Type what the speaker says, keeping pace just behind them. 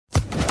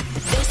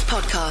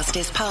podcast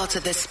is part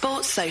of the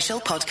Sports Social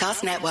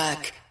Podcast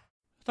Network.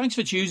 Thanks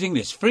for choosing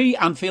this free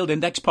Anfield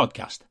Index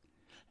podcast.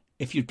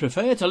 If you'd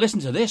prefer to listen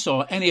to this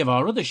or any of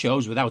our other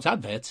shows without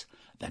adverts,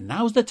 then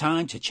now's the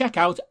time to check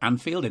out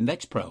Anfield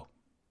Index Pro.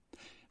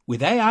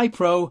 With AEye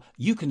Pro,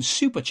 you can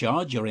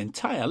supercharge your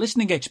entire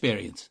listening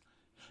experience.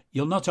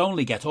 You'll not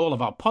only get all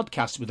of our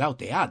podcasts without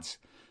the ads,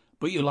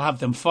 but you'll have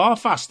them far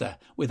faster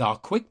with our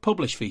quick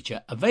publish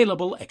feature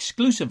available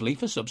exclusively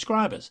for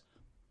subscribers.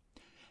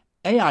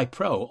 AEye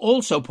Pro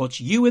also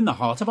puts you in the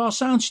heart of our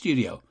sound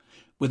studio,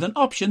 with an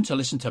option to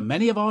listen to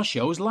many of our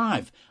shows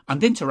live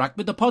and interact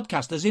with the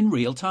podcasters in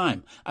real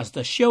time as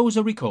the shows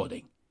are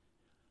recording.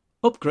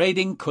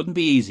 Upgrading couldn't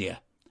be easier.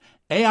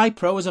 AEye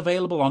Pro is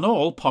available on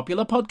all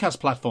popular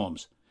podcast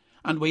platforms,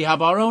 and we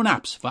have our own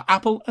apps for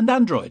Apple and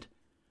Android.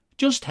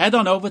 Just head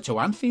on over to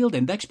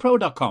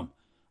AnfieldIndexPro.com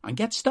and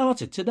get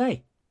started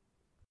today.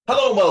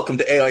 Hello and welcome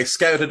to AEye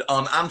Scouted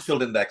on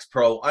Anfield Index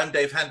Pro. I'm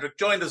Dave Hendrick,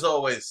 joined as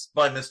always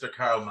by Mr.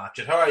 Carl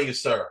Matchett. How are you,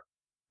 sir?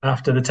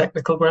 After the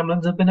technical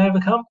gremlins have been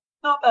overcome,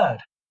 not bad.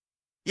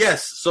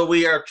 Yes, so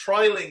we are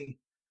trialling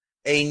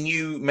a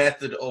new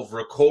method of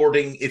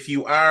recording. If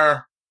you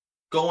are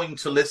going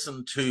to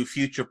listen to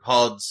future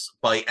pods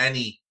by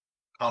any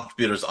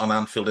contributors on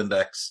Anfield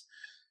Index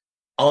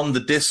on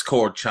the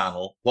Discord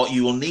channel, what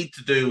you will need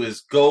to do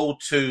is go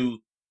to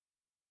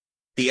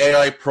the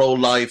AEye Pro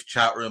live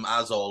chat room,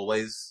 as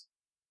always.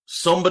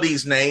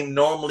 Somebody's name,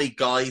 normally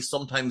Guy,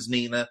 sometimes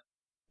Nina,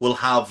 will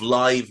have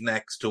live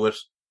next to it.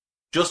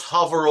 Just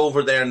hover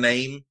over their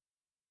name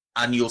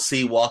and you'll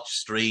see watch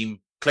stream.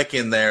 Click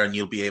in there and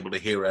you'll be able to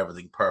hear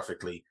everything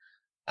perfectly.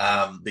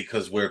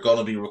 Because we're going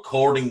to be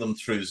recording them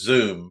through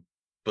Zoom,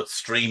 but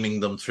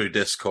streaming them through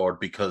Discord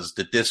because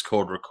the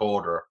Discord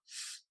recorder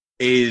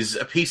is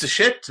a piece of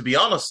shit, to be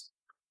honest.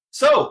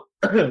 So,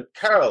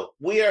 Carol,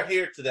 we are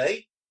here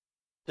today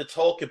to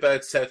talk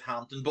about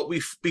Southampton, but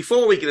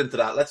before we get into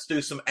that, let's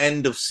do some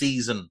end of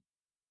season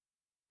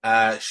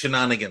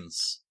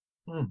shenanigans.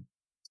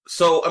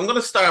 So I'm going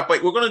to start by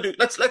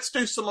let's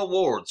do some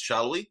awards,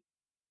 shall we?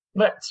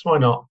 Why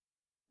not?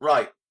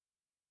 Right.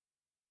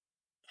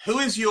 Who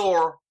is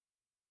your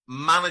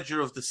manager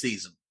of the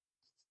season?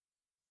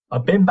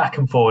 I've been back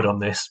and forward on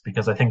this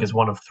because I think it's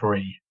one of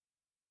three.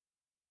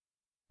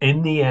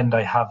 In the end,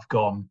 I have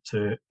gone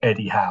to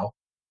Eddie Howe,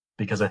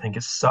 because I think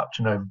it's such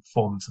an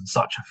overperformance and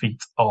such a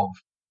feat of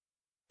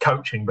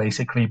coaching,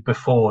 basically,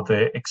 before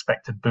the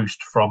expected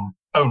boost from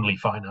only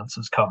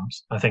finances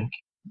comes. I think,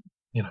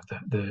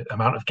 the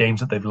amount of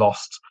games that they've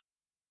lost,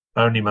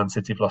 only Man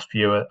City have lost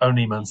fewer,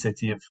 only Man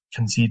City have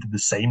conceded the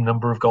same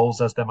number of goals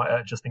as them.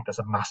 I just think there's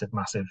a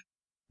massive,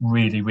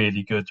 really,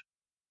 really good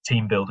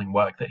team building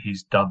work that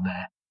he's done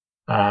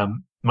there.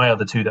 My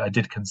other two that I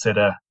did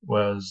consider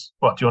was,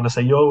 do you want to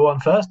say your one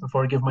first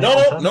before I give my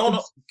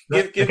No.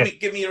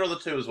 Give me your other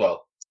two as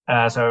well.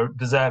 So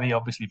De Zerbi,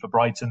 obviously, for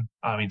Brighton.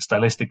 I mean,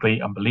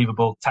 stylistically,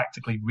 unbelievable.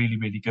 Tactically, really,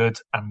 really good.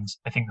 And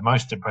I think the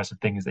most impressive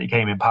thing is that he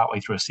came in partway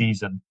through a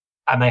season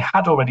and they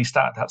had already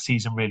started that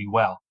season really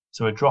well.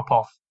 So a drop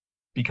off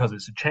because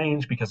it's a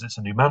change, because it's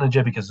a new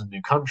manager, because it's a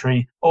new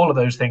country, all of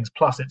those things,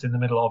 plus it's in the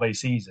middle of a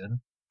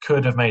season,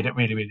 could have made it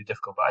really, really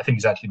difficult. But I think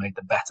he's actually made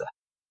them better.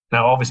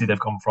 Now, obviously, they've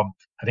gone from,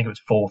 I think it was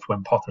fourth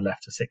when Potter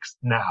left to sixth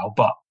now,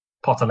 but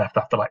Potter left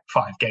after like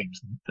 5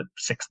 games. The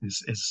sixth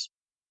is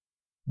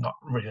not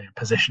really a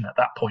position at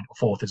that point, or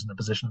fourth isn't a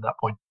position at that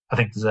point. I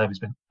think De Zerbi's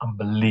been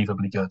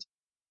unbelievably good.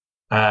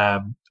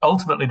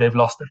 Ultimately, they've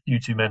lost a few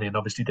too many, and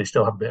obviously they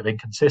still have a bit of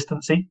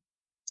inconsistency,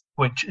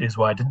 which is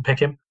why I didn't pick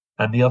him.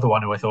 And the other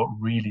one who I thought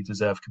really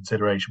deserved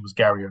consideration was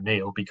Gary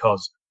O'Neill,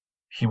 because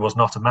he was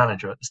not a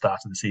manager at the start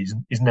of the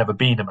season. He's never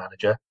been a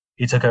manager.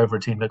 He took over a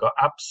team that got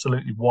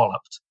absolutely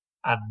walloped,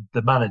 and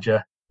the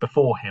manager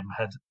before him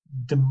had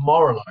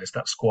demoralised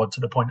that squad to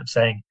the point of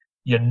saying,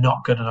 you're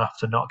not good enough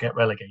to not get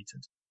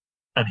relegated.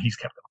 And he's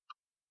kept them.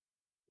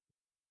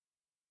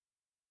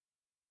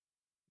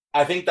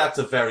 I think that's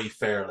a very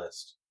fair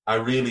list. I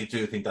really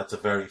do think that's a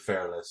very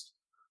fair list.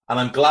 And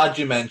I'm glad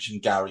you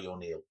mentioned Gary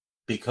O'Neill,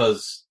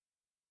 because,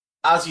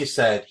 as you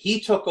said, he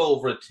took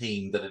over a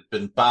team that had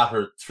been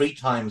battered 3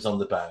 times on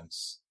the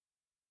bounce.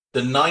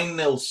 The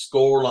 9-0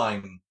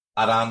 scoreline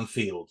at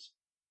Anfield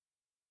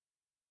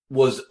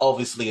was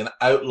obviously an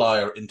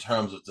outlier in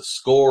terms of the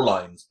score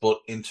lines, but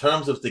in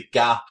terms of the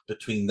gap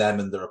between them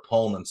and their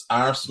opponents,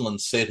 Arsenal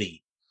and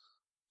City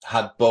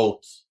had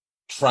both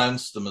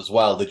trounced them as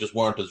well. They just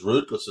weren't as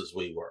ruthless as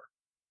we were.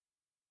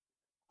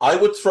 I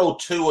would throw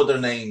 2 other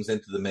names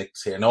into the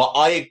mix here. Now,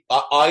 I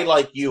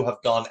like you,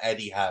 have gone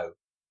Eddie Howe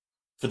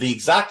for the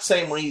exact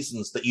same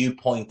reasons that you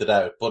pointed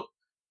out, but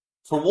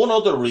for one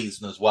other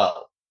reason as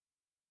well.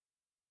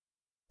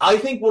 I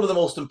think one of the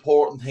most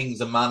important things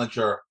a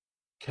manager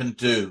can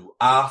do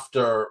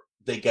after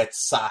they get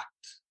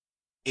sacked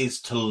is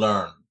to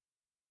learn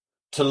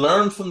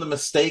from the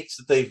mistakes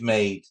that they've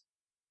made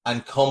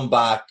and come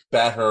back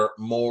better,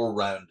 more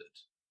rounded.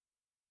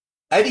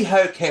 Eddie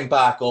Howe came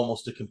back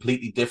almost a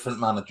completely different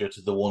manager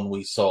to the one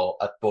we saw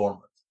at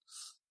Bournemouth.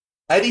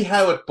 Eddie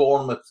Howe at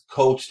Bournemouth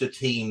coached a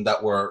team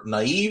that were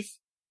naive,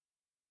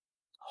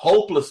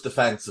 hopeless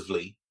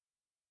defensively,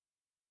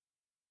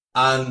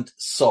 and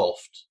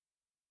soft.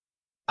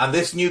 And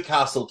this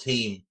Newcastle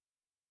team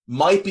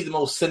might be the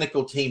most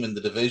cynical team in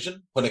the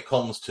division when it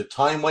comes to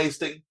time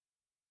wasting,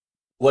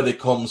 when it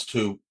comes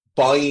to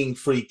buying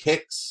free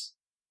kicks,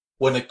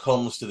 when it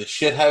comes to the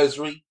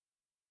shithousery,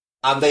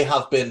 and they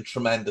have been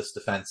tremendous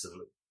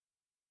defensively.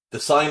 The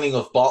signing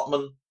of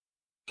Botman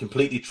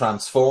completely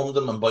transformed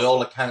them, and by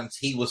all accounts,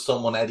 he was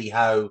someone Eddie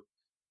Howe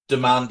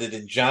demanded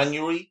in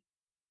January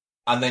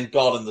and then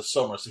got in the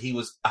summer. So he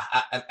was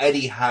an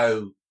Eddie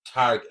Howe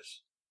target.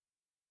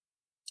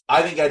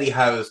 I think Eddie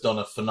Howe has done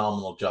a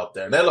phenomenal job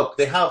there. Now, look,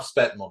 they have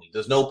spent money.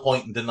 There's no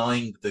point in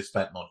denying that they've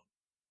spent money.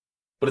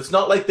 But it's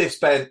not like they've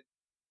spent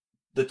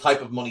the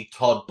type of money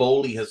Todd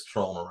Bowley has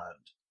thrown around.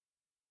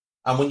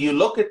 And when you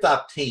look at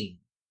that team,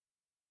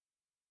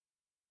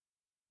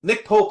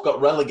 Nick Pope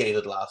got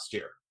relegated last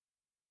year.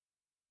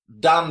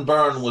 Dan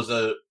Burn was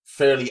a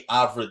fairly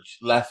average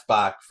left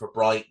back for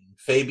Brighton.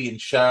 Fabian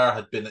Schär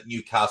had been at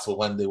Newcastle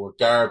when they were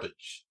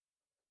garbage.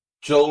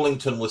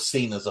 Joelinton was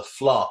seen as a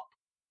flop.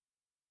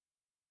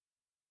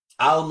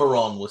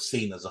 Almiron was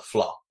seen as a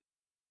flop.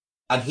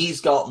 And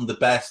he's gotten the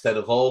best out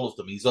of all of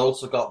them. He's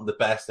also gotten the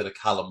best out of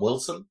Callum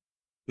Wilson,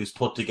 who's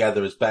put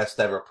together his best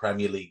ever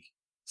Premier League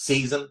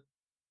season.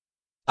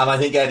 And I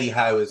think Eddie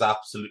Howe is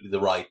absolutely the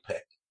right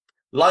pick.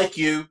 Like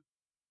you,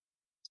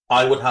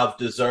 I would have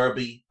De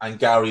Zerbi and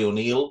Gary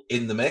O'Neill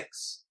in the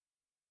mix.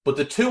 But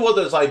the two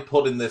others I'd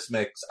put in this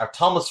mix are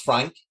Thomas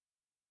Frank,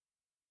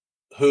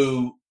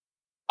 who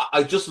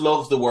I just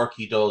love the work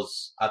he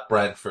does at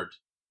Brentford.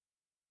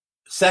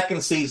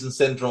 Second season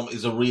syndrome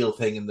is a real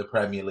thing in the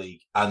Premier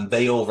League, and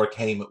they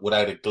overcame it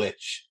without a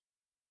glitch.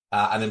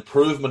 An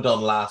improvement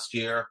on last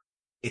year.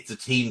 It's a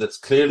team that's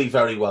clearly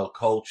very well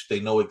coached. They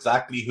know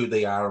exactly who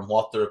they are and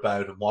what they're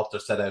about and what they're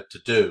set out to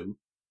do.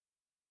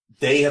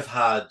 They have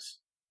had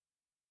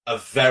a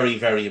very,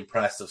 very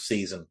impressive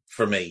season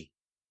for me,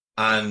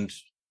 and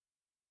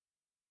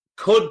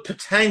could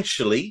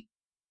potentially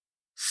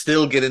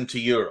still get into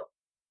Europe.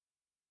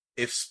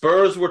 If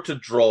Spurs were to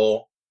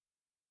draw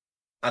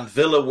and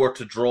Villa were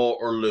to draw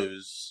or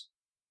lose,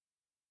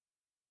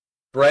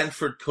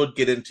 Brentford could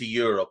get into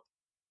Europe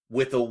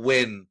with a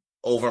win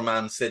over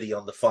Man City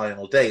on the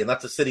final day. And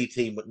that's a City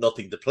team with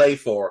nothing to play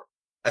for.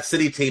 A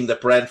City team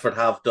that Brentford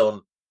have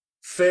done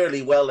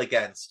fairly well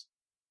against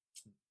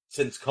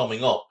since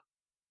coming up.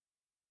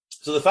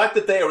 So the fact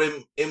that they are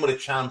in with a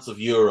chance of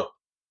Europe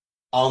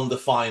on the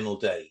final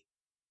day,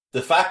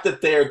 the fact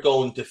that they're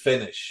going to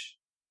finish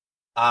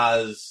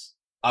as,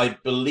 I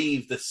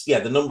believe,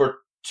 the number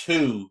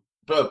two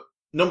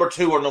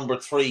or number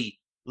three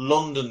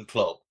London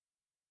club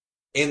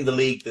in the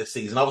league this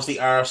season. Obviously,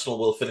 Arsenal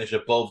will finish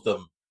above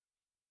them.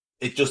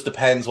 It just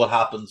depends what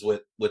happens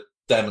with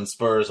them and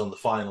Spurs on the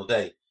final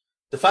day.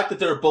 The fact that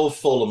they're above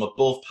Fulham,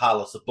 above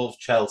Palace, above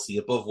Chelsea,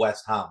 above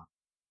West Ham,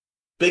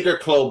 bigger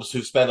clubs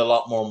who've spent a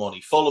lot more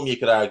money. Fulham, you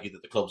could argue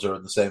that the clubs are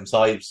in the same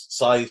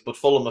size, but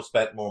Fulham have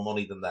spent more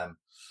money than them.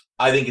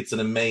 I think it's an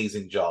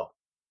amazing job.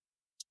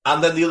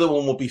 And then the other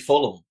one would be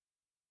Fulham,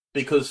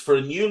 because for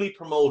a newly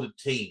promoted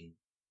team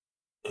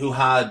who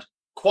had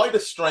quite a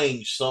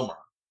strange summer,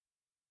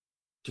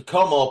 to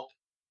come up,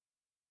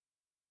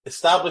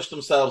 establish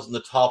themselves in the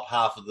top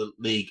half of the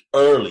league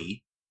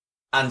early,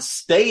 and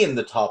stay in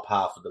the top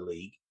half of the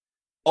league,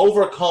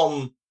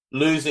 overcome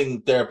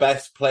losing their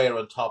best player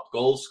and top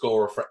goal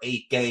scorer for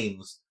 8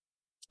 games,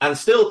 and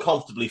still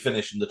comfortably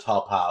finish in the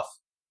top half,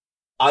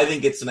 I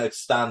think it's an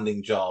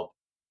outstanding job.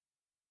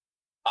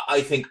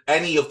 I think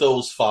any of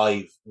those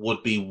 5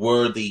 would be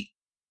worthy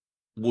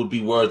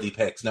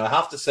picks. Now, I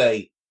have to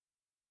say,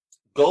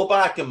 go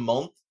back a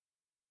month,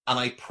 and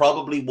I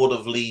probably would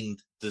have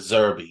leaned De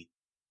Zerbi,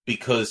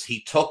 because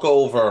he took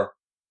over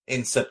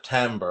in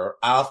September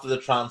after the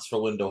transfer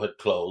window had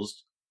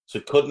closed, so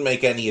couldn't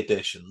make any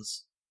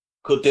additions,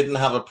 didn't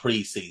have a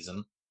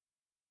pre-season,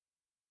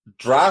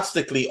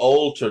 drastically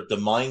altered the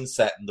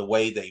mindset and the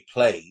way they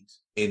played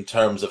in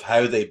terms of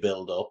how they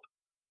build up,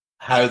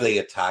 how they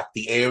attack,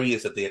 the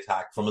areas that they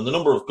attack from, and the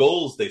number of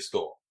goals they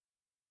score.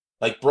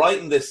 Like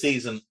Brighton this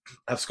season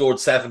have scored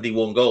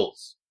 71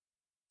 goals.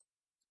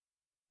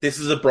 This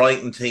is a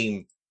Brighton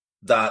team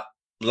that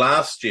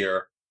last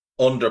year,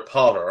 under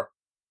Potter,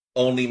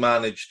 only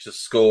managed to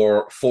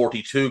score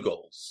 42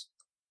 goals.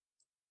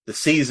 The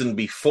season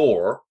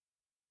before,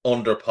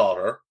 under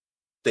Potter,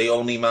 they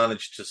only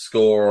managed to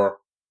score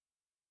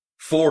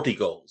 40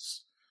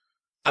 goals.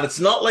 And it's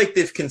not like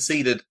they've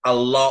conceded a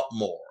lot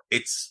more.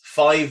 It's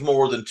 5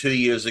 more than 2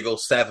 years ago,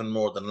 7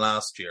 more than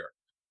last year.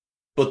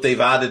 But they've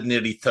added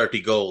nearly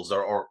 30 goals,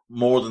 or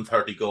more than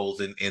 30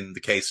 goals in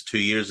the case of 2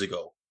 years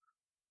ago.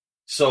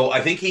 So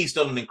I think he's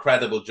done an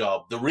incredible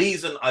job. The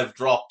reason I've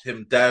dropped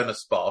him down a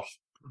spot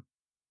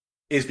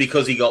is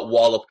because he got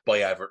walloped by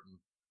Everton.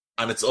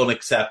 And it's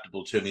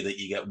unacceptable to me that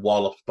you get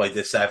walloped by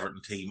this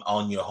Everton team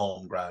on your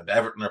home ground.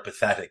 Everton are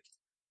pathetic,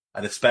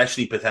 and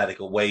especially pathetic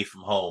away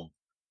from home.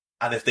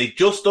 And if they'd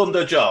just done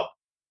their job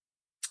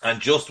and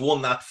just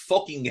won that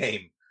fucking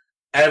game,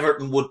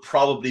 Everton would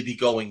probably be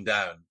going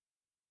down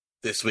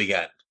this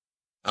weekend.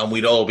 and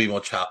we'd all be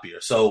much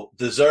happier. So,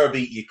 De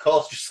Zerbi, you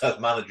cost yourself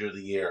Manager of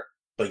the Year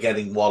by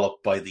getting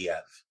walloped by the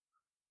Ev.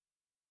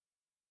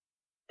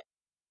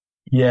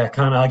 Yeah,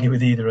 can't argue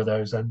with either of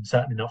those, and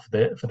certainly not for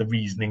the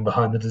reasoning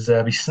behind the De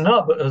Zerbi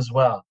snub as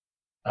well.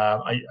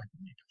 I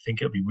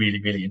think it'll be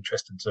really, really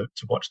interesting to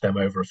watch them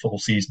over a full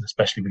season,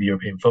 especially with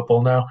European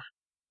football now.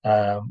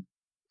 Um,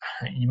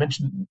 you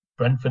mentioned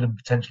Brentford and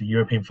potentially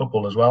European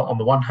football as well. On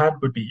the one hand,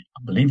 would be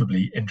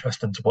unbelievably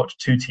interesting to watch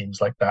two teams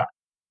like that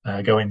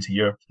go into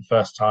Europe for the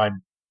first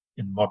time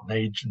in the modern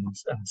age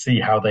and see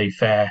how they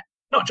fare,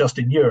 not just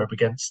in Europe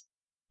against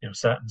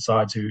certain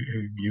sides who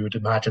you would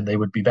imagine they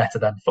would be better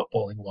than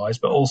footballing wise,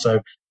 but also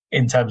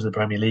in terms of the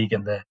Premier League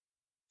and the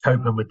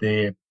coping with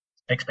the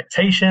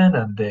expectation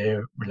and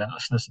the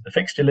relentlessness of the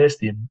fixture list,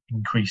 the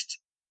increased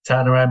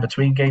turnaround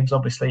between games,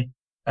 obviously.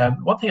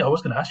 One thing I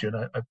was going to ask you,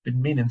 and I've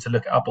been meaning to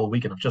look it up all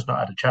week and I've just not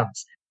had a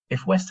chance.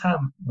 If West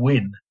Ham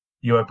win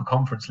the Europa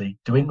Conference League,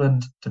 do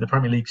the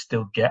Premier League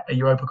still get a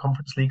Europa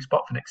Conference League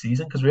spot for next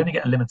season? Because we only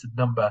get a limited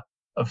number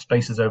of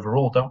spaces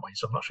overall, don't we?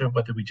 So I'm not sure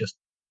whether we just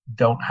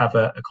don't have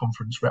a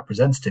conference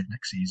representative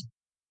next season.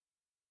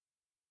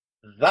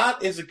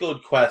 That is a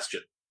good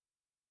question.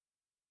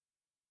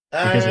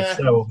 Because if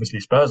so,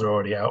 obviously Spurs are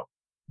already out,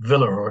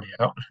 Villa are already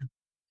out.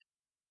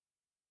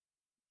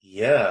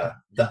 Yeah.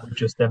 That would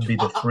just then be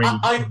the three.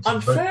 I'm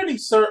fairly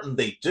certain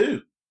they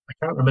do.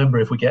 I can't remember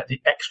if we get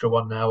the extra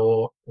one now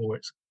or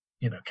it's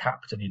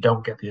capped and you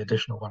don't get the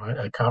additional one.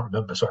 I can't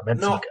remember, so I meant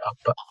to look it up.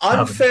 But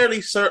I'm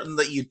fairly certain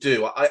that you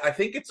do. I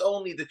think it's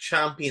only the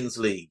Champions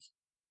League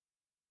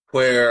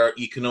where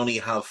you can only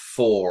have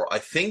 4. I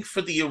think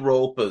for the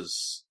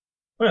Europas.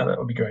 Well, that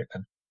would be great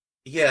then.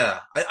 Yeah,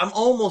 I'm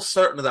almost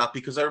certain of that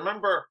because I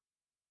remember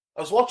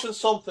I was watching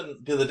something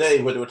the other day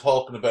where they were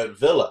talking about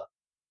Villa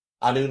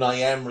and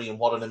Unai Emery and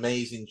what an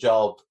amazing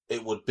job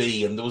it would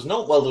be, and there was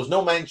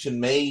no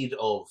mention made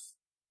of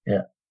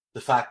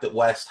the fact that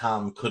West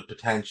Ham could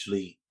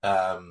potentially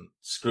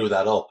screw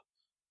that up.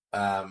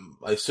 I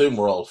assume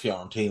we're all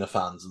Fiorentina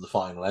fans in the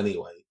final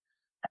anyway,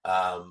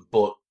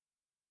 but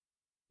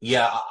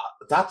yeah,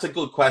 that's a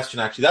good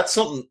question. Actually, that's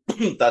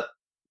something that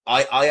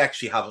I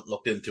actually haven't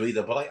looked into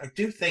either, but I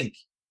do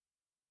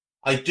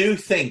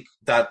think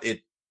that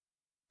it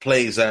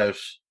plays out.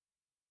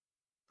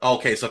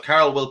 Okay, so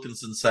Carl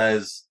Wilkinson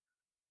says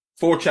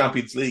 4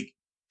 Champions League,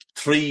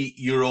 3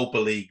 Europa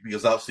League,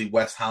 because obviously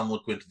West Ham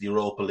would go into the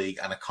Europa League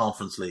and a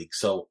Conference League.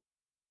 So,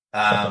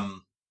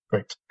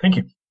 great, thank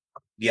you.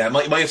 Yeah,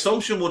 my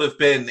assumption would have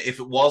been if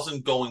it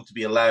wasn't going to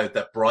be allowed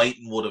that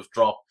Brighton would have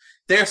dropped.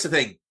 There's the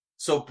thing.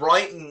 So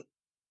Brighton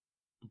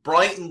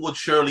would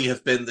surely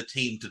have been the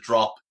team to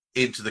drop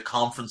into the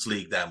Conference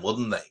League then,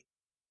 wouldn't they?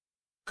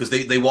 Because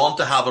they want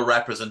to have a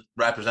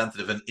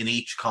representative in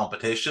each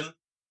competition.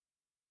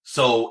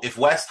 So if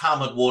West Ham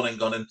had won and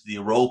gone into the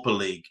Europa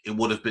League, it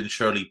would have been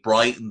surely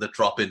Brighton that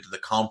drop into the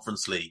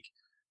Conference League.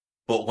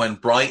 But when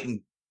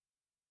Brighton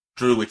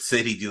drew with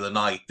City the other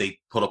night, they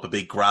put up a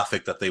big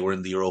graphic that they were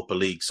in the Europa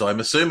League. So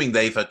I'm assuming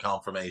they've had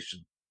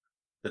confirmation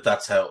that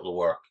that's how it'll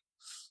work.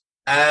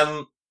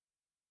 I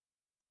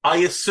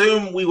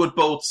assume we would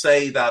both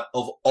say that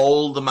of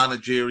all the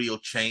managerial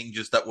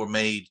changes that were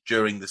made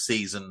during the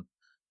season,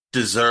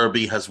 De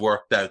Zerbi has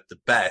worked out the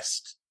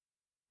best.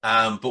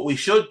 But we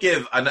should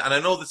give, and I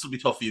know this will be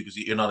tough for you because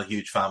you're not a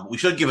huge fan, but we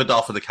should give a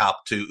doff of the cap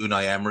to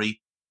Unai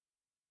Emery,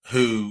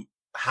 who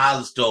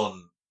has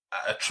done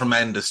a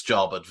tremendous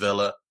job at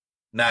Villa.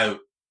 Now,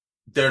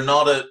 they're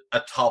not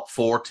a top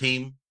 4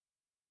 team.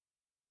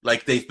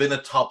 Like, they've been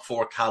a top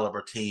 4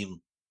 caliber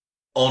team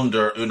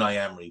under Unai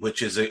Emery,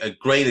 which is a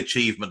great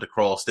achievement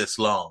across this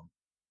long.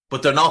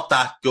 But they're not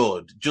that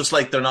good, just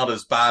like they're not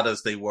as bad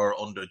as they were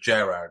under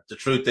Gerrard. The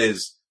truth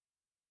is,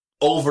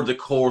 over the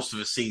course of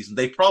a season,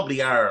 they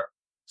probably are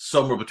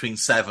somewhere between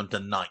 7th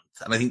and 9th.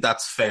 And I think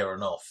that's fair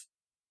enough.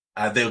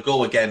 They'll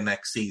go again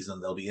next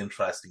season. They'll be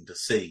interesting to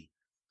see.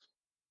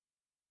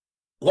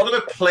 What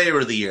about Player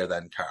of the Year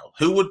then, Carl?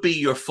 Who would be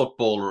your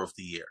Footballer of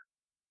the Year?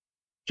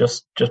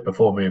 Just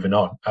before moving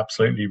on,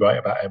 absolutely right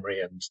about Emery,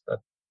 and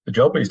the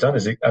job he's done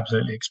is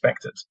absolutely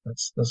expected.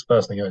 That's the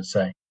first thing I would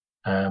say.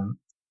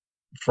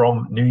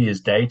 From New Year's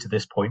Day to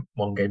this point,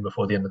 1 game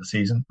before the end of the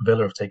season,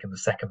 Villa have taken the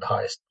 2nd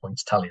highest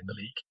points tally in the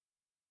league.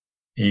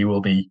 He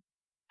will be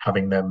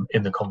having them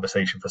in the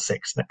conversation for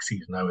 6th next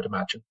season, I would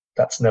imagine.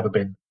 That's never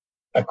been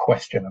a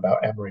question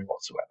about Emery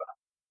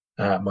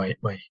whatsoever.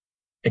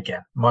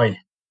 My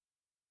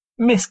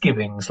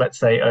misgivings, let's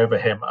say, over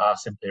him are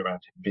simply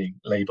around him being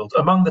labelled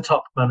among the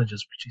top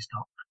managers, which he's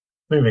not.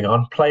 Moving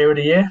on, Player of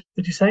the Year,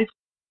 did you say?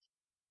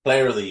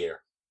 Player of the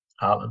Year.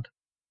 Haaland.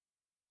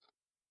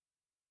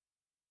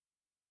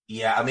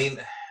 Yeah, I mean,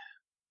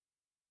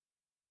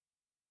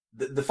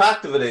 the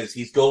fact of it is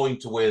he's going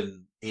to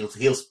win.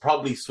 He'll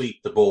probably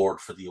sweep the board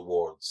for the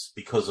awards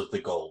because of the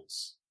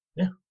goals.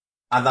 Yeah.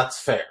 And that's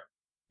fair.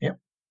 Yeah.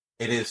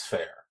 It is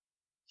fair.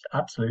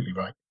 Absolutely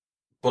right.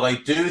 But I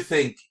do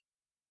think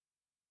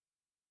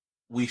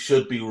we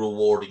should be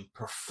rewarding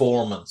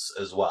performance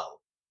as well.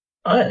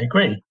 I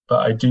agree, but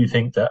I do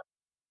think that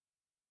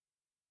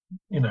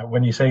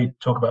when you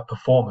talk about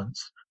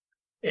performance,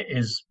 it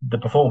is the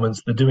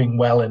performance, the doing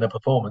well in a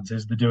performance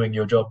is the doing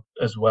your job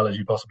as well as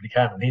you possibly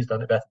can. And he's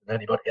done it better than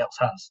anybody else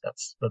has.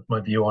 That's my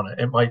view on it.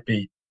 It might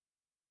be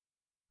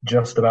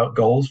just about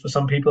goals for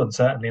some people, and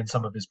certainly in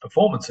some of his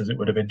performances, it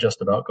would have been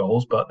just about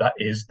goals, but that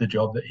is the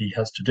job that he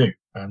has to do.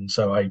 And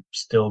so I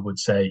still would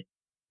say,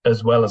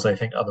 as well as I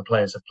think other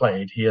players have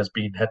played, he has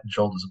been head and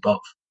shoulders above.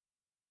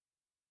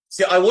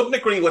 See, I wouldn't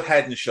agree with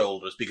head and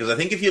shoulders, because I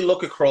think if you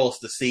look across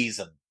the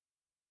season,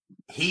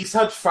 he's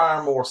had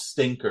far more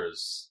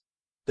stinkers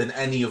than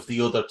any of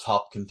the other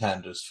top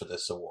contenders for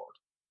this award.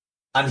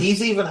 And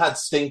he's even had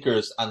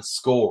stinkers and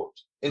scored.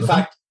 In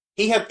fact,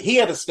 he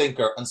had a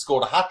stinker and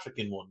scored a hat-trick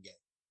in one game.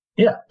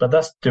 Yeah, but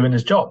that's doing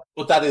his job.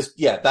 But that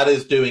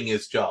is doing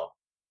his job.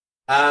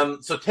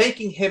 So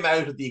taking him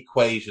out of the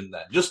equation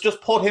then,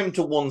 just put him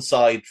to one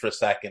side for a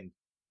second.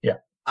 Yeah.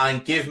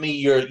 And give me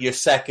your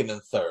second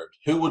and third.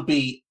 Who would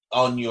be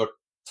on your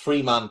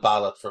 3-man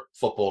ballot for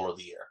Footballer of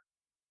the Year?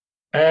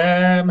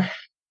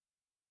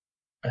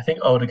 I think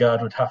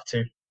Odegaard would have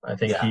to. I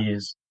think he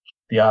is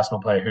the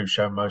Arsenal player who's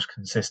shown most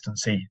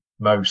consistency,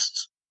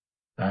 most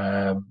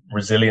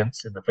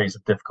resilience in the face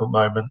of difficult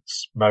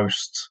moments,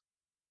 most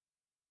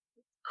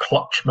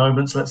clutch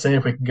moments, let's say,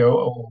 if we can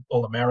go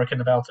all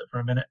American about it for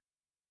a minute.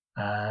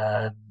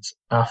 And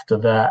after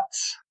that,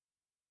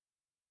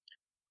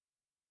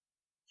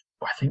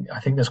 I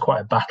think there's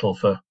quite a battle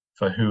for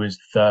who is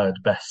third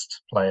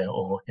best player,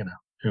 or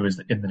who is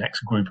in the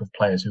next group of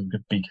players who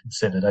could be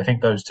considered. I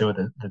think those two are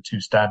the two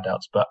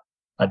standouts, but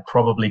I'd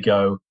probably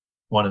go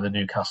one of the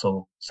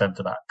Newcastle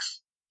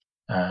centre-backs.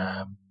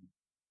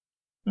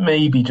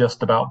 Maybe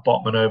just about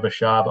Botman over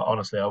Schär, but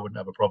honestly, I wouldn't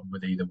have a problem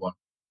with either one.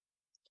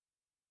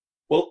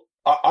 Well,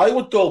 I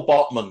would go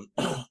Botman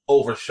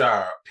over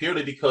Schär,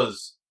 purely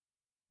because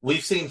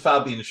we've seen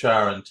Fabian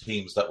Schär in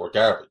teams that were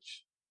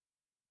garbage.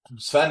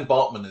 Sven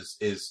Botman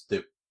is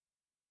the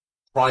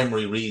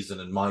primary reason,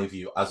 in my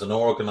view, as an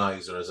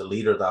organiser, as a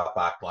leader of that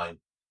backline,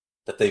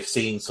 that they've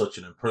seen such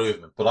an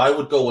improvement. But I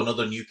would go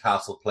another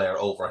Newcastle player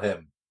over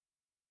him.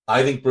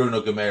 I think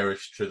Bruno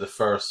Guimaraes, through the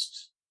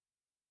first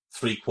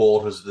 3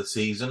 quarters of the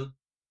season,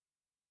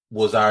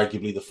 was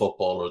arguably the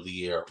Footballer of the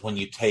Year when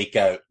you take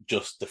out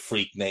just the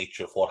freak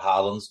nature of what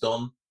Haaland's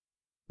done.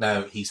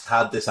 Now, he's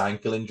had this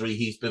ankle injury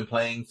he's been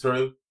playing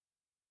through,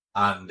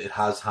 and it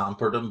has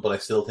hampered him, but I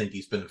still think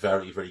he's been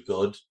very, very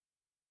good.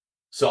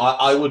 So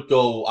I would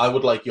go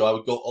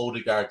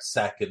Odegaard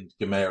second,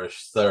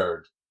 Guimaraes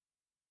third.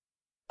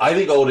 I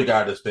think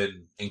Odegaard has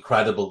been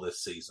incredible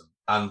this season.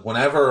 And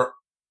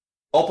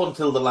up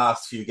until the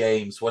last few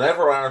games,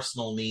 whenever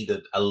Arsenal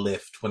needed a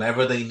lift,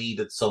 whenever they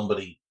needed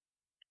somebody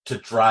to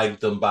drag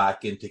them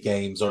back into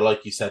games, or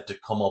like you said, to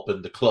come up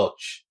in the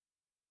clutch,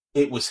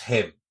 it was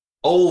him.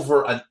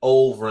 Over and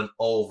over and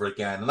over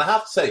again. And I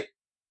have to say,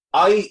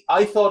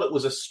 I thought it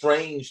was a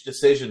strange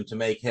decision to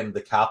make him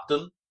the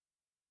captain,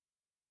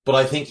 but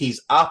I think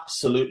he's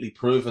absolutely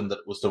proven that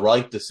it was the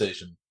right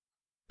decision,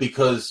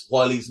 because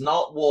while he's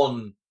not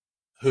one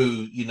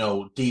who,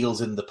 deals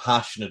in the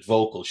passionate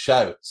vocal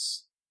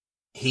shouts,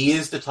 he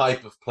is the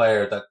type of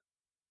player that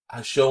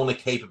has shown a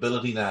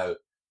capability now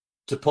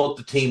to put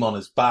the team on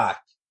his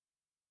back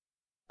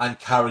and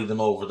carry them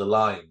over the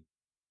line.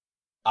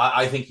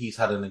 I think he's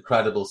had an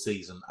incredible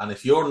season. And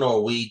if you're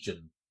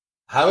Norwegian,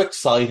 how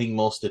exciting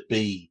must it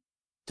be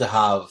to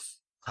have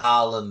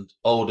Haaland,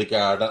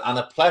 Odegaard, and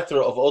a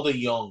plethora of other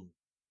young,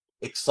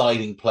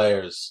 exciting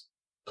players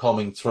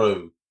coming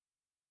through?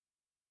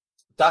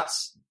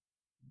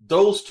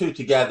 Those two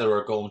together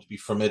are going to be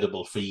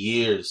formidable for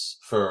years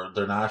for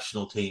their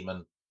national team,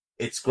 and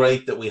it's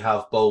great that we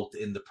have both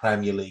in the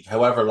Premier League,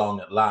 however long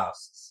it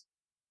lasts.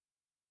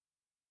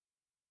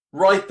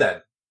 Right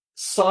then,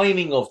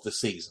 signing of the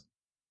season.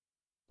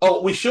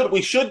 Oh, we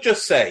should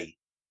just say,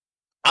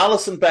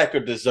 Alisson Becker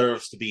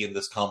deserves to be in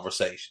this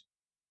conversation.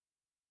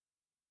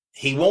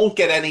 He won't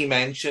get any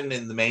mention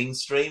in the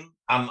mainstream.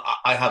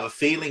 I have a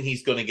feeling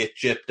he's going to get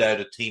gypped out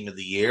of Team of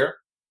the Year.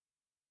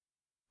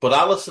 But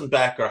Alisson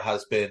Becker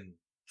has been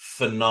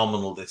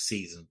phenomenal this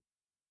season.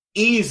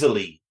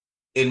 Easily,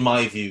 in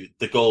my view,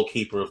 the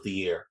goalkeeper of the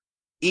year.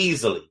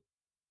 Easily.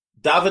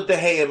 David De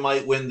Gea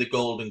might win the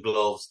Golden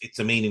Gloves. It's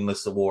a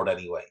meaningless award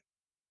anyway.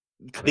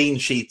 Clean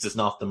sheets is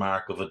not the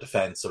mark of a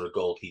defence or a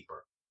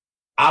goalkeeper.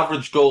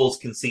 Average goals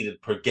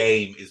conceded per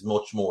game is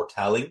much more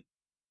telling.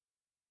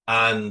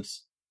 And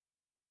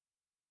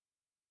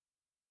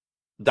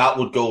that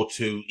would go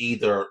to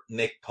either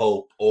Nick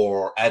Pope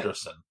or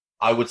Ederson.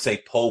 I would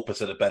say Pope has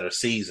had a better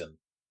season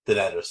than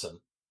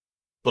Ederson.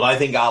 But I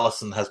think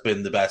Alisson has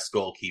been the best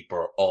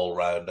goalkeeper all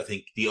round. I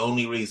think the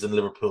only reason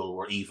Liverpool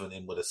were even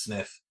in with a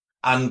sniff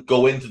and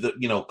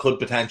could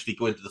potentially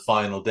go into the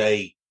final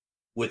day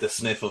with a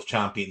sniff of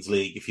Champions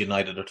League if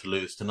United are to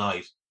lose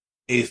tonight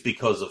is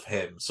because of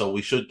him. So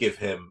we should give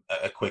him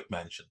a quick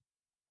mention.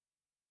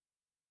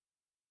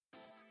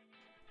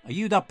 Are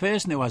you that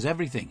person who has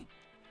everything?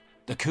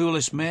 The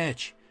coolest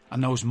merch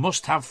and those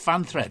must-have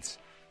fan threads?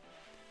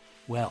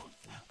 Well,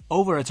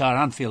 over at our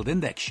Anfield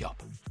Index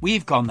shop,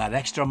 we've gone that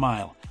extra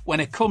mile when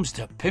it comes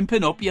to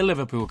pimping up your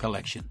Liverpool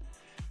collection.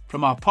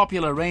 From our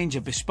popular range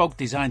of bespoke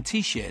design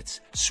t-shirts,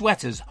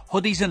 sweaters,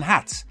 hoodies and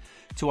hats,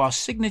 to our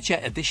signature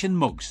edition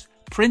mugs,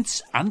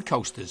 prints and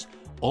coasters,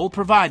 all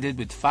provided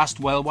with fast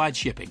worldwide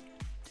shipping.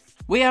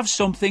 We have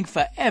something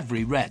for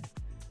every red.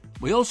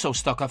 We also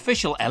stock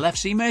official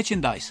LFC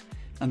merchandise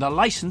and are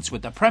licensed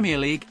with the Premier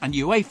League and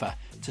UEFA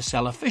to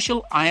sell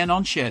official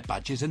iron-on shirt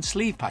badges and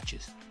sleeve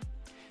patches.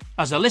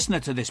 As a listener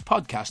to this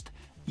podcast,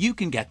 you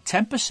can get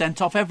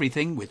 10% off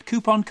everything with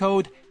coupon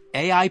code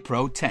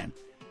AIPRO10.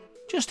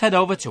 Just head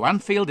over to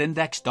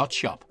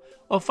AnfieldIndex.shop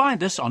or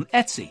find us on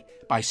Etsy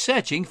by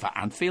searching for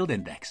Anfield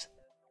Index.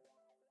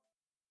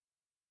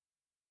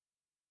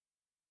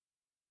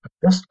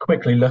 Just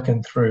quickly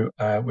looking through,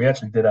 we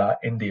actually did our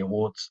Indie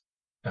Awards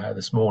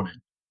this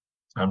morning.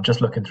 I'm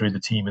just looking through the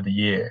Team of the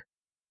Year,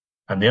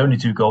 and the only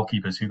two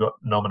goalkeepers who got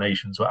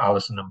nominations were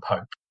Alisson and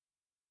Pope.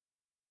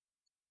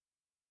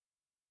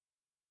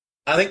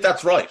 I think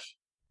that's right.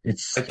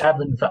 It's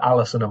 7 for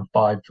Alisson and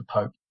 5 for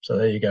Pope. So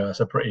there you go. That's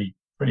a pretty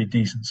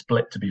decent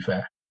split, to be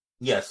fair.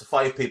 Yes, the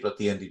 5 people at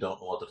the end who don't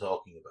know what they're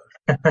talking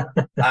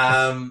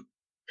about.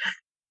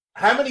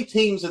 How many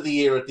Teams of the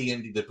Year at the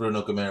Indy did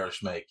Bruno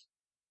Guimaraes make?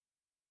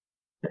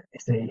 Let me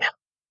see.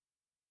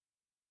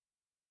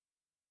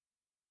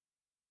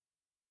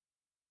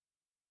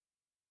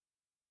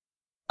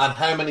 And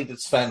how many did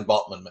Sven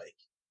Botman make?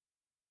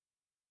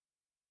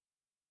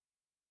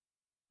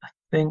 I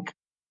think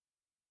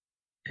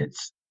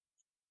it's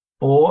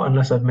 4,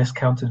 unless I've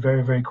miscounted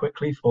very, very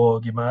quickly, for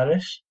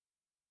Guimaraes.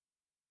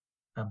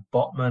 And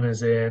Botman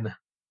is in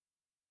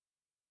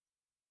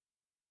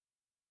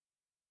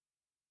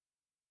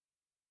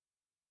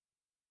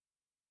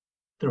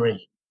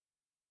 3.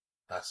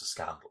 That's a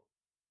scandal.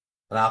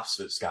 An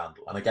absolute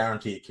scandal. And I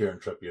guarantee you Kieran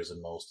Trippier's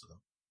in most of them.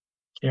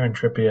 Kieran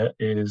Trippier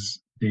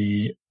is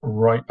the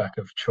right back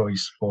of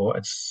choice for,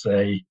 I'd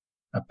say,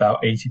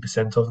 about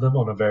 80% of them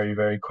on a very,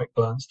 very quick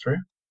glance through.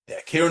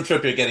 Yeah, Kieran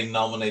Trippier getting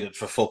nominated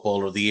for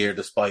Footballer of the Year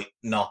despite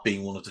not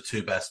being one of the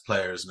 2 best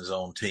players in his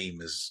own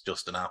team is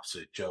just an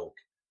absolute joke.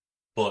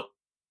 But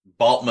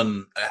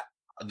Botman,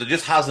 there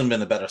just hasn't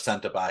been a better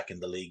centre-back in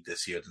the league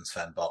this year than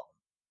Sven Botman.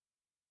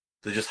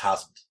 There just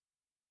hasn't.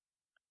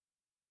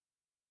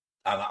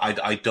 And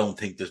I don't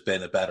think there's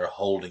been a better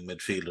holding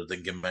midfielder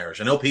than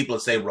Guimaraes. I know people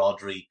say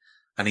Rodri,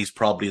 and he's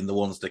probably in the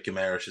ones that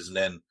Guimaraes isn't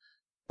in.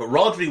 But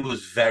Rodri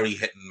was very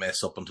hit and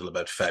miss up until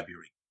about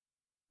February.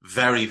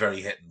 Very,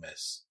 very hit and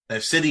miss. Now,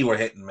 City were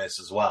hit and miss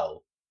as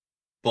well.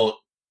 But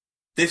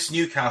this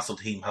Newcastle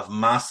team have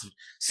massive...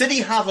 City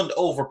haven't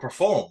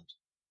overperformed.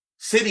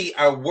 City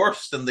are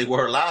worse than they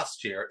were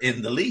last year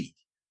in the league.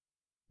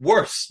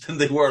 Worse than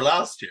they were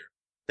last year.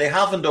 They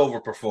haven't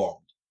overperformed.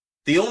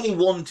 The only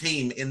one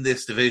team in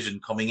this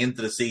division coming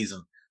into the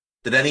season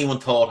that anyone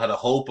thought had a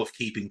hope of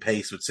keeping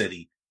pace with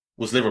City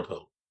was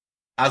Liverpool.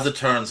 As it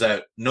turns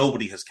out,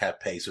 nobody has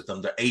kept pace with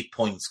them. They're 8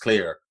 points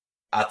clear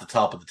at the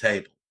top of the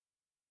table.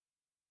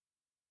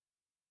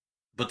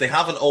 But they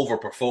haven't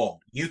overperformed.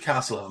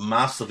 Newcastle have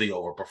massively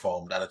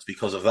overperformed, and it's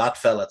because of that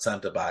fella at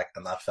centre-back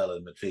and that fella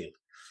in midfield.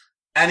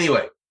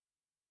 Anyway,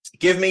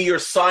 give me your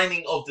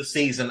signing of the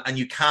season, and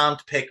you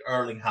can't pick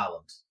Erling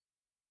Haaland.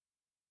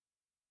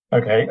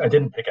 Okay, I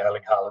didn't pick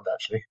Erling Haaland,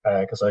 actually,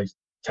 because I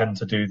tend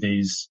to do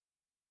these,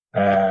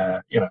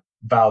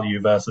 value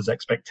versus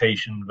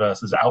expectation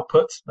versus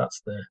output.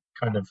 That's the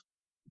kind of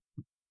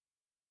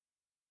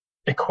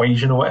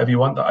equation or whatever you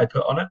want that I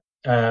put on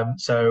it.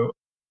 So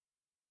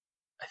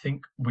I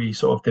think we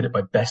sort of did it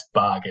by best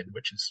bargain,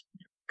 which is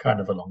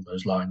kind of along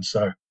those lines.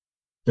 So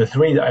the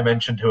 3 that I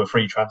mentioned who are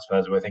free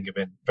transfers, who I think have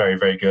been very,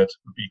 very good,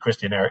 would be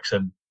Christian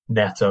Eriksen,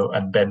 Neto,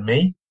 and Ben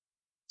Mee.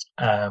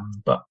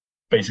 But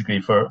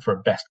basically, for a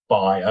best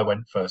buy, I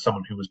went for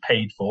someone who was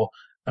paid for,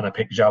 and I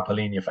picked João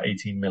Palhinha for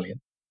 18 million.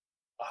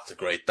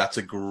 That's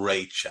a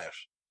great shout.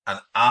 An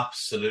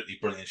absolutely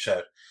brilliant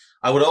shout.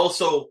 I would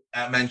also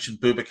mention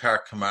Boubacar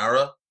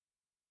Kamara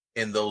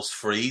in those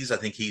frees. I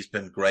think he's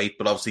been great,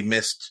 but obviously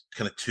missed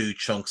kind of 2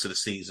 chunks of the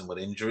season with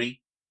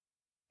injury.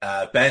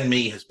 Ben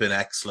Mee has been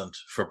excellent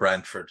for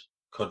Brentford.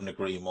 Couldn't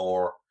agree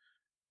more.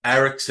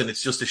 Eriksen,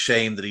 it's just a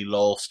shame that he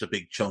lost a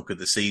big chunk of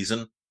the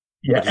season.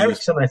 Yeah,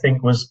 Eriksen, I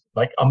think, was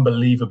like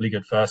unbelievably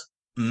good first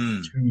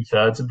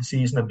 2/3 of the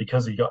season, and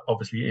because he got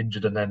obviously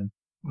injured and then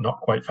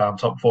not quite found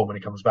top form when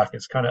he comes back,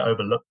 it's kind of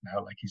overlooked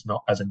now, like he's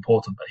not as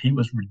important, but he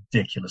was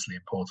ridiculously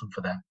important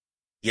for them.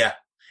 Yeah,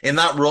 in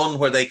that run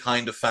where they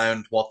kind of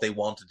found what they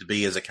wanted to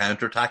be as a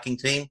counter-attacking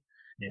team,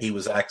 he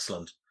was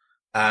excellent.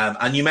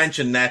 And you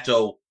mentioned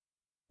Neto,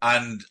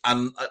 and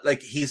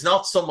like he's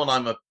not someone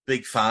I'm a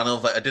big fan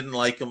of. I didn't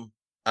like him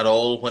at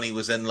all when he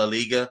was in La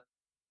Liga.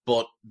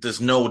 But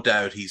there's no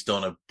doubt he's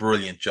done a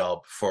brilliant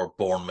job for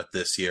Bournemouth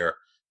this year,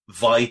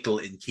 vital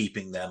in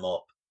keeping them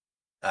up.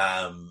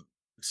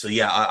 So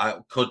yeah, I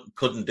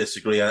couldn't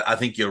disagree. I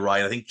think you're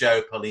right. I think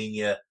João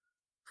Palhinha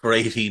for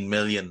 18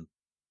 million,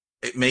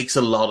 it makes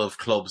a lot of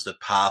clubs that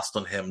passed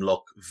on him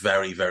look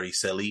very, very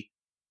silly,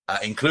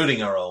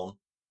 including our own.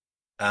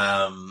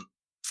 And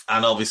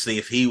obviously,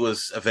 if he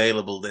was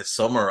available this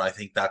summer, I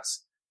think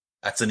that's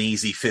that's an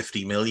easy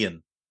 50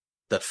 million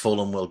that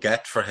Fulham will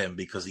get for him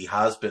because he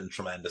has been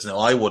tremendous. Now,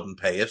 I wouldn't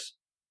pay it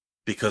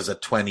because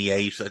at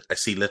 28, I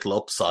see little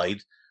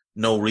upside,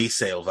 no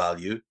resale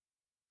value.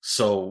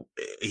 So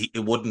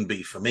it wouldn't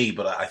be for me,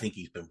 but I think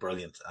he's been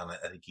brilliant, and I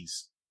think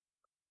he's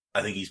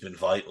been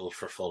vital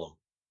for Fulham.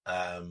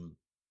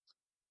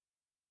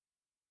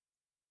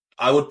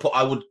 I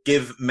would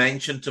give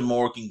mention to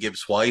Morgan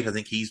Gibbs-White. I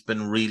think he's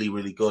been really,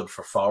 really good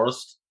for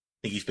Forest.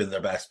 I think he's been their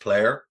best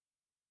player.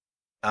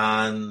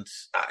 And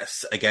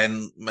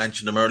again,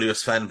 mentioned him earlier,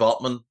 Sven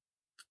Botman,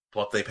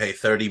 what they pay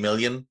 30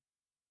 million.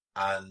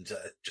 And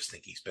just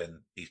think he's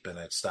been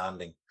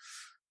outstanding.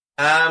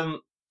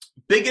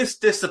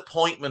 Biggest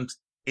disappointment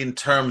in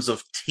terms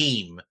of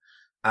team.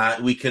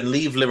 We can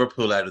leave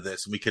Liverpool out of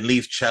this, and we can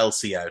leave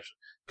Chelsea out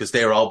because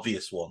they're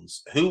obvious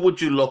ones. Who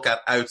would you look at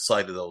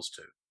outside of those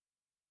two?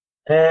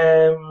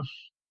 For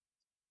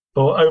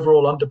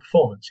overall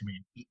underperformance, you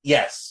mean?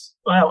 Yes.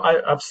 Well,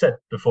 I've said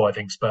before, I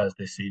think Spurs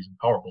this season,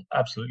 horrible,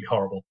 absolutely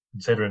horrible,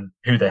 considering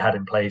who they had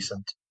in place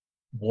and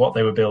what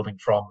they were building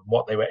from and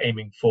what they were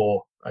aiming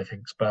for. I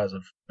think Spurs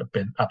have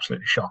been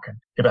absolutely shocking.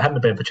 If it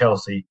hadn't been for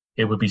Chelsea,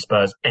 it would be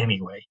Spurs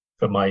anyway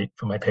for my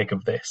pick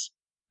of this.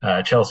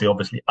 Chelsea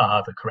obviously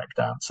are the correct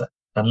answer,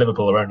 and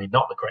Liverpool are only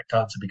not the correct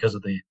answer because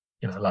of the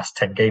last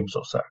 10 games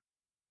or so.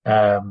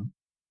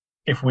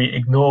 If we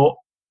ignore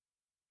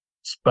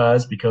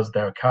Spurs because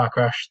they're a car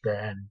crash,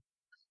 then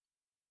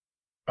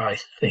I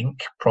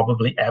think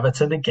probably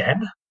Everton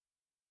again.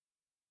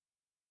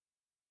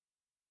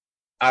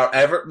 Are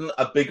Everton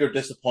a bigger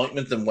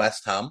disappointment than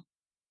West Ham?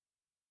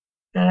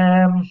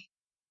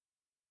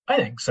 I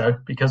think so,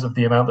 because of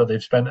the amount that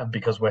they've spent and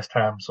because West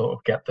Ham sort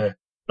of get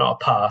not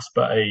a pass,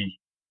 but a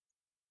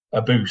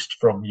boost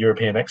from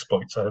European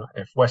exploits. So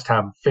if West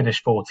Ham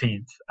finish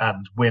 14th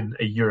and win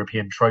a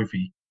European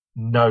trophy,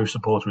 no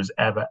supporter is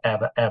ever,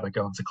 ever, ever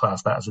going to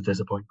class that as a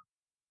disappointment.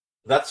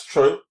 That's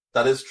true.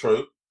 That is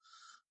true.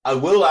 I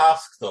will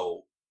ask,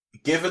 though,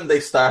 given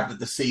they started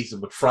the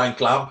season with Frank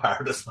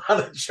Lampard as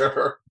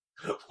manager,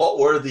 what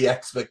were the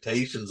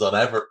expectations on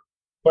Everton?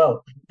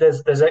 Well,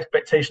 there's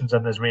expectations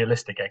and there's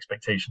realistic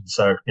expectations.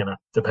 So,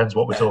 depends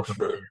what we're talking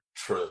about here.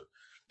 True.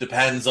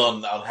 Depends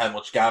on how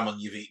much gammon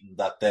you've eaten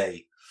that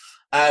day.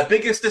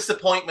 Biggest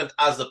disappointment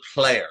as a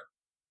player?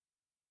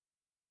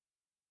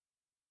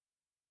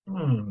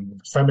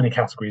 So many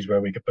categories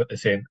where we could put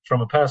this in.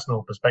 From a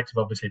personal perspective,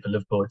 obviously for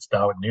Liverpool, it's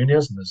Darwin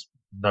Núñez, and there's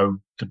no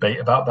debate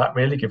about that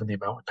really, given the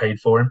amount we paid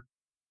for him.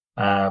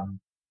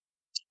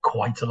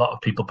 Quite a lot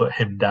of people put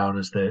him down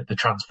as the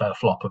transfer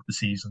flop of the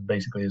season,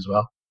 basically, as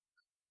well.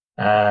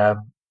 I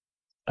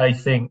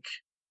think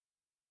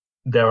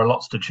there are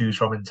lots to choose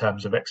from in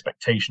terms of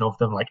expectation of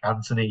them, like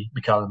Anthony,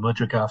 Mykhailo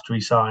Mudryk after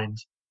he signed,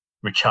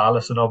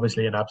 Richarlison,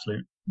 obviously an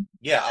absolute.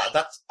 Yeah,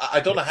 I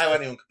don't know how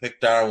anyone could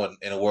pick Darwin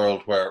in a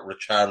world where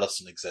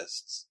Richarlison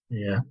exists.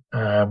 Yeah,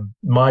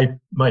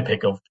 my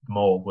pick of them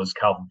all was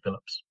Calvin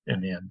Phillips.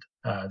 In the end,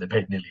 they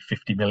paid nearly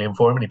 50 million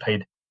for him,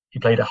 and he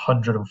played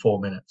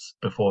 104 minutes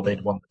before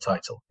they'd won the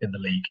title in the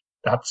league.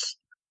 That's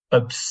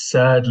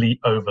absurdly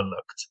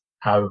overlooked.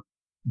 How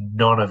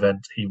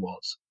non-event he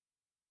was.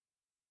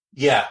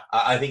 Yeah,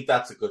 I think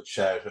that's a good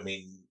shout. I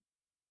mean,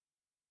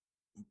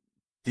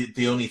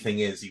 the only thing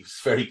is he was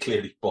very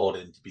clearly bought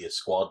in to be a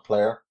squad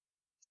player.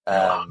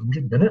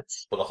 100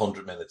 minutes? But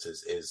 100 minutes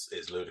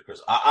is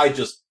ludicrous. I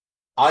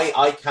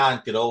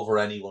can't get over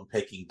anyone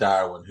picking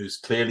Darwin, who's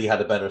clearly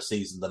had a better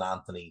season than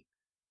Anthony,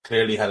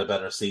 clearly had a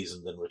better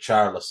season than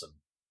Richarlison.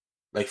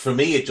 Like, for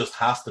me, it just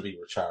has to be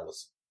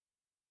Richarlison.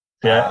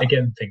 Yeah,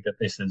 again, think that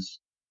this is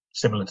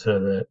similar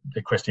to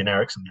the Christian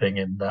Eriksen thing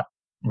in that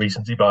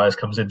recency bias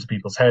comes into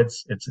people's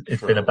heads.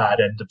 It's been a bad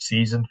end of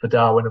season for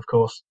Darwin, of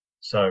course.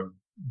 So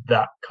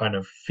that kind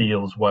of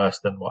feels worse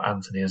than what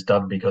Anthony has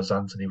done because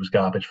Anthony was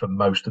garbage for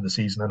most of the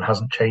season and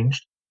hasn't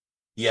changed.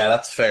 Yeah,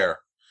 that's fair.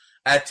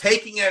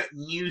 Taking out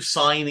new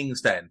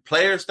signings then,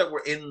 players that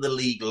were in the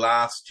league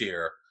last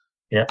year,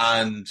 yeah,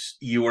 and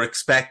you were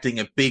expecting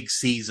a big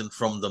season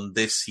from them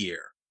this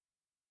year,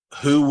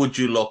 who would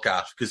you look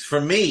at? Because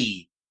for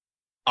me,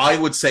 I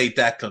would say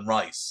Declan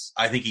Rice.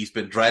 I think he's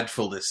been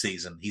dreadful this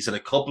season. He's had a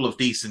couple of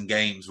decent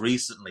games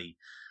recently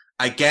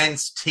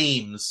against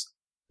teams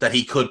that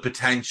he could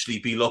potentially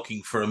be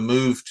looking for a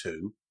move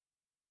to,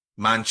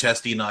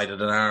 Manchester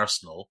United and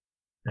Arsenal.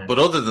 Yeah. But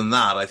other than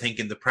that, I think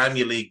in the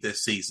Premier League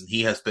this season,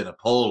 he has been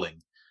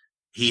appalling.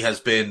 He has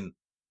been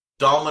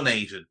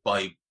dominated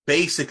by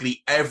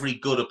basically every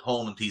good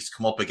opponent he's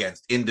come up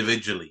against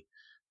individually.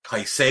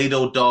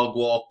 Caicedo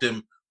dog-walked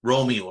him.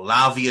 Romeo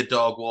Lavia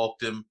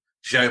dog-walked him.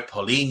 João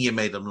Paulinho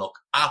made him look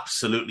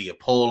absolutely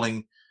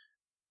appalling.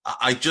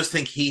 I just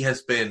think he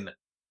has been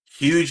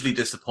hugely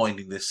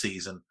disappointing this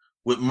season.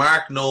 With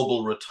Mark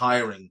Noble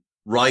retiring,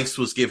 Rice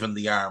was given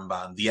the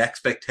armband. The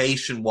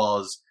expectation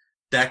was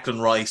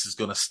Declan Rice is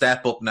going to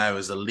step up now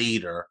as a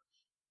leader.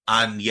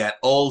 And yet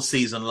all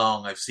season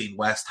long, I've seen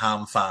West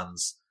Ham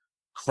fans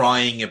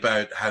crying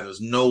about how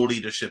there's no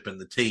leadership in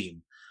the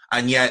team.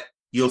 And yet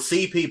you'll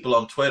see people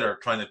on Twitter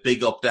trying to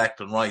big up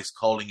Declan Rice,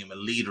 calling him a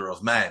leader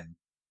of men.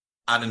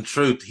 and in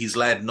truth, he's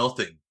led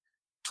nothing.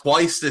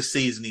 Twice this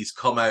season, he's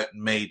come out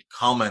and made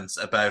comments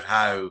about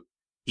how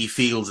he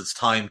feels it's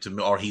time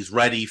to, or he's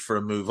ready for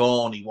a move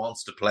on. He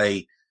wants to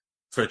play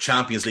for a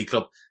Champions League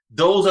club.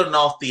 Those are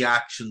not the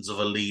actions of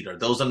a leader.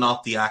 Those are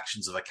not the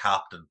actions of a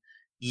captain.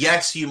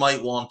 Yes, you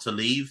might want to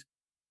leave.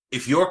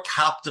 If you're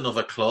captain of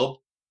a club,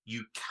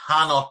 you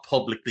cannot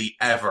publicly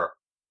ever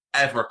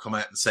come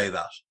out and say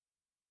that.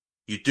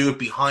 You do it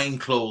behind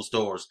closed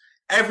doors.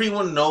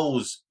 Everyone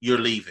knows you're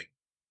leaving.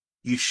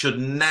 You should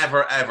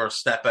never, ever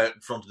step out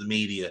in front of the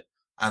media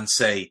and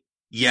say,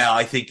 yeah,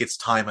 I think it's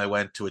time I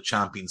went to a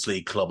Champions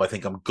League club. I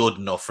think I'm good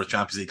enough for a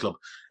Champions League club,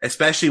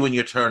 especially when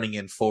you're turning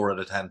in 4 out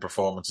of 10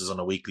 performances on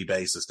a weekly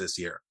basis this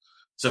year.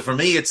 So for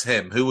me, it's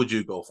him. Who would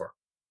you go for?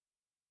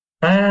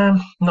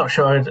 Not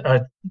sure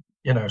I'd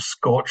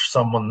scorch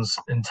someone's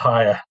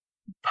entire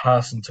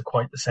person to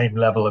quite the same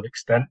level of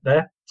extent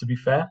there, to be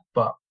fair.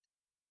 But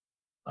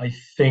I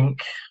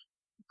think,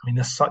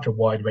 there's such a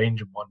wide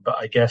range of one, but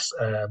I guess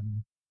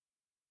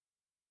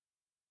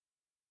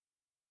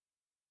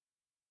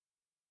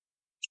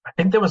I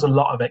think there was a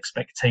lot of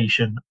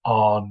expectation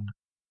on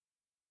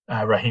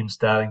Raheem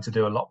Sterling to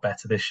do a lot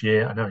better this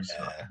year. I know he's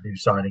not a new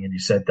signing and you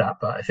said that,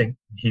 but I think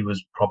he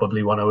was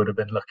probably one I would have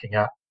been looking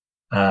at.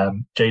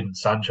 Jadon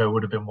Sancho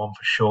would have been one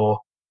for sure.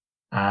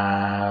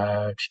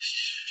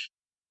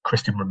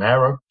 Christian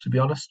Romero, to be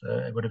honest,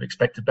 I would have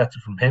expected better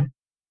from him,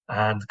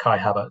 and Kai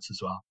Havertz as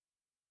well.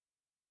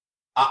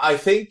 I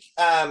think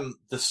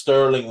the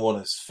Sterling one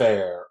is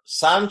fair.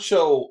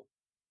 Sancho,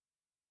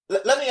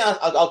 let me ask,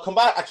 I'll come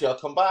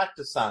back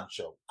to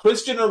Sancho.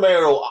 Christian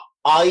Romero,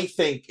 I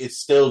think, is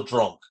still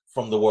drunk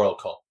from the World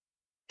Cup.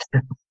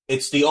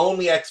 It's the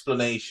only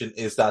explanation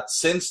is that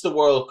since the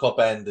World Cup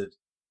ended,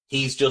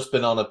 he's just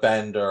been on a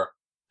bender,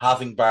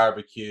 having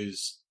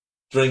barbecues,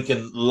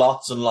 drinking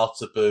lots and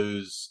lots of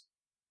booze,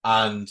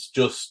 and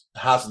just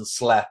hasn't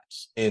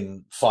slept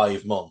in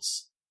 5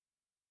 months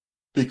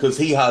because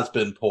he has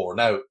been poor.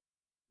 Now,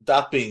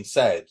 that being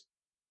said,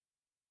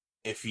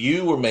 if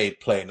you were made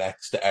play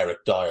next to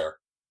Eric Dyer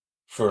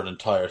for an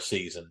entire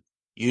season,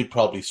 you'd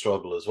probably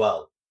struggle as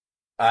well.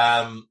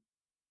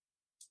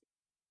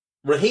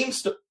 Raheem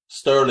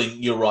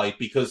Sterling, you're right,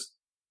 because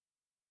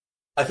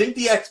I think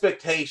the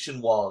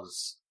expectation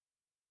was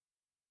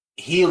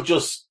he'll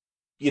just,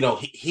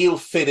 he'll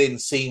fit in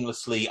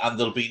seamlessly and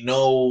there'll be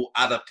no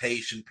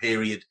adaptation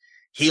period.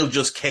 He'll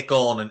just kick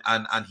on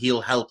and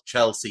he'll help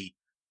Chelsea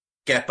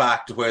get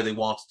back to where they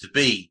wanted to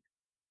be.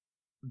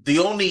 The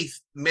only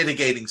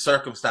mitigating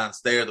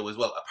circumstance there, though, as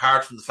well,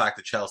 apart from the fact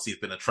that Chelsea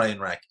have been a train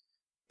wreck,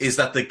 is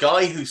that the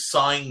guy who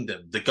signed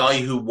him, the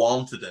guy who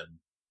wanted him,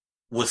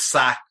 was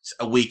sacked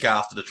a week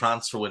after the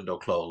transfer window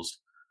closed.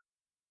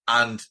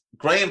 And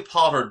Graham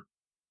Potter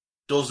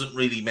doesn't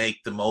really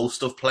make the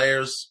most of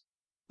players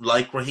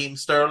like Raheem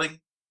Sterling.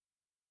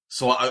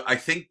 So I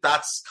think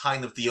that's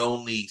kind of the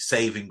only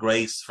saving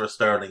grace for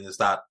Sterling, is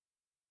that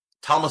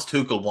Thomas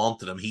Tuchel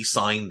wanted him, he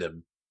signed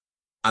him,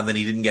 and then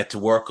he didn't get to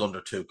work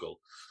under Tuchel.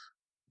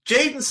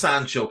 Jadon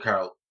Sancho,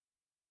 Carol,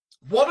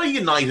 what are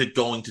United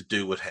going to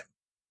do with him?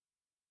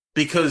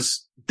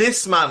 Because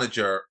this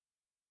manager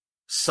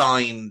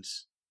signed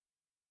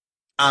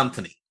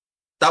Anthony.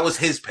 That was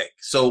his pick.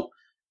 So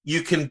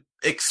you can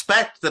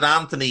expect that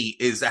Anthony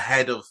is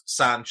ahead of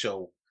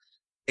Sancho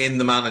in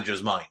the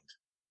manager's mind.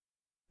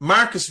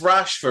 Marcus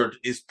Rashford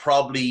is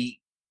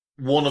probably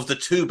one of the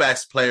 2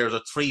 best players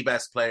or 3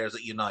 best players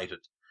at United,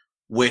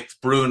 with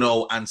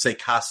Bruno and, say,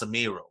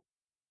 Casemiro.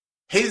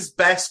 His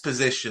best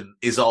position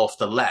is off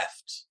the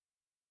left.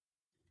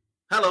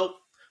 Hello,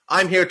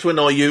 I'm here to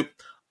annoy you.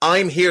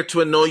 I'm here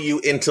to annoy you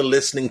into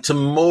listening to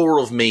more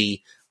of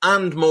me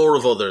and more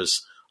of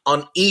others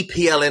on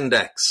EPL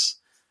Index.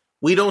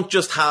 We don't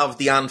just have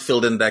the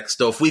Anfield Index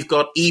stuff. We've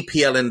got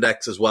EPL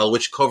Index as well,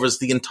 which covers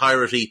the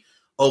entirety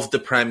of the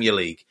Premier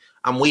League.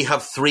 And we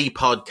have 3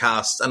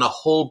 podcasts and a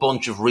whole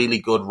bunch of really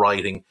good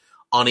writing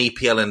on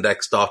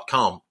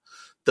EPLindex.com.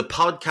 The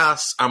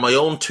podcasts are my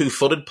own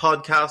 2-footed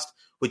podcast,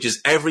 which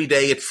is every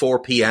day at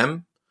 4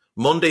 p.m.,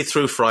 Monday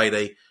through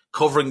Friday,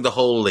 covering the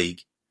whole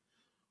league.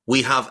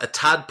 We have A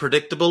Tad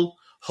Predictable,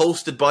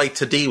 hosted by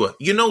Tadiwa.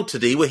 You know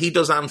Tadiwa, he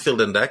does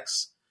Anfield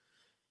Index.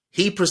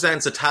 He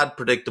presents A Tad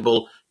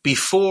Predictable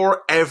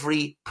before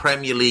every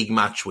Premier League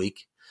match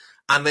week.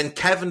 And then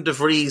Kevin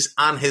DeVries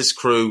and his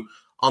crew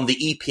on the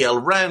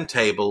EPL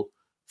Roundtable,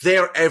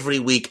 they're every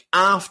week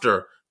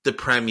after the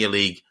Premier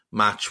League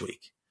match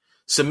week.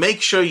 So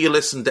make sure you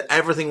listen to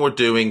everything we're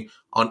doing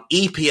on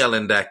EPL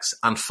Index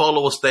and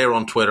follow us there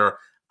on Twitter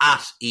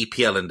at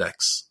EPL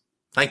Index.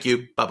 Thank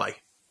you. Bye-bye.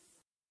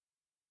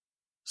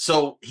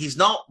 So he's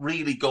not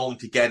really going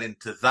to get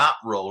into that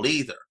role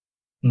either.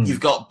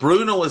 You've got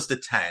Bruno as the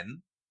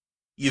 10.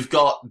 You've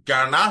got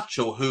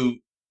Garnacho, who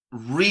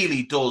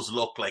really does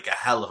look like a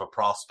hell of a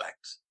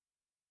prospect.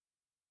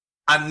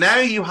 And now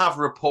you have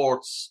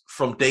reports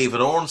from David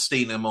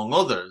Ornstein, among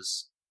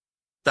others,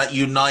 that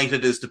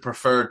United is the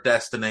preferred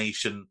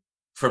destination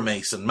for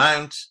Mason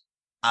Mount,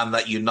 and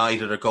that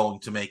United are going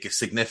to make a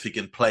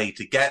significant play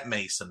to get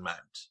Mason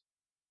Mount.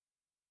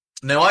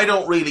 Now, I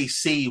don't really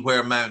see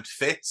where Mount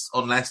fits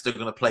unless they're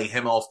going to play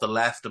him off the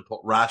left and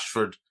put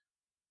Rashford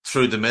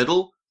through the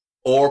middle,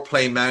 or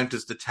play Mount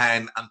as the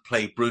 10 and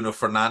play Bruno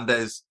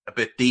Fernandes a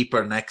bit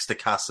deeper next to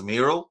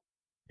Casemiro.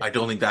 I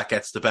don't think that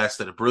gets the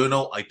best out of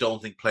Bruno. I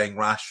don't think playing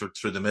Rashford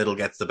through the middle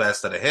gets the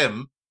best out of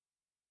him.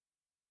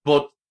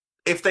 But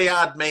if they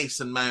add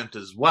Mason Mount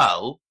as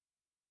well,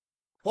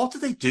 what do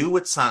they do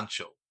with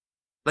Sancho?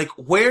 Like,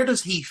 where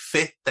does he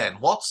fit then?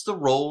 What's the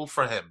role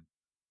for him?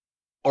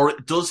 Or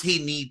does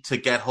he need to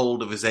get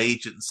hold of his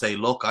agent and say,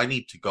 look, I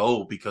need to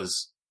go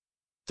because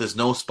there's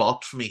no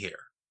spot for me here?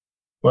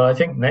 Well, I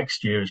think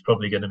next year is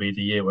probably going to be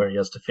the year where he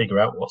has to figure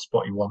out what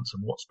spot he wants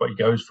and what spot he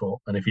goes for.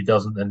 And if he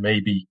doesn't, then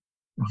maybe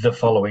the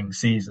following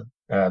season,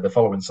 the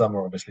following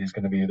summer, obviously, is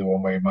going to be the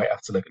one where he might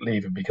have to look at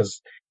leaving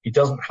because he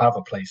doesn't have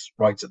a place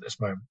right at this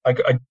moment.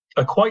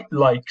 I quite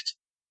liked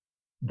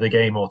the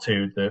game or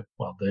two, the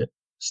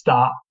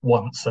start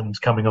once and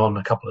coming on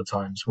a couple of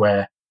times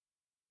where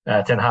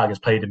Ten Hag has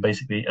played him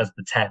basically as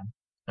the 10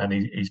 and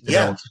he's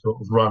been able to sort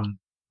of run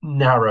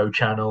narrow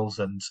channels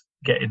and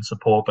get in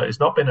support, but it's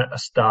not been a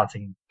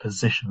starting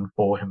position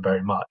for him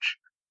very much.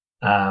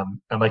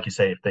 And like you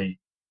say, if they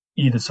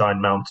either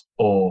sign Mount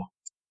or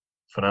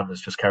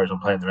Fernandes just carries on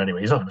playing there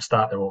anyway, he's not going to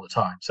start there all the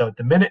time. So at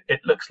the minute,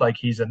 it looks like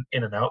he's an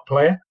in and out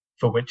player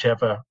for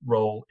whichever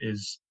role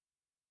is,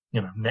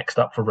 next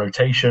up for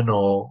rotation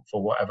or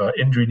for whatever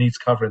injury needs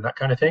covering, that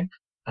kind of thing.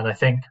 And I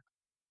think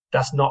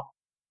that's not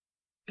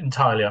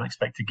entirely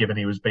unexpected given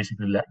he was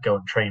basically let go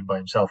and train by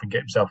himself and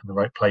get himself in the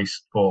right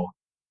place for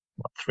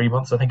 3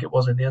 months, I think it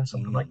was in the end,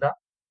 something like that.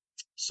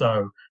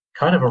 So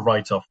kind of a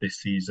write-off this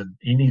season.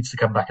 He needs to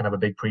come back and have a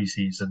big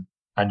pre-season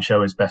and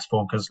show his best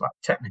form because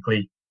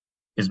technically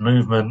his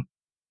movement,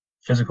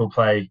 physical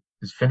play,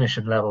 his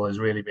finishing level is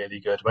really,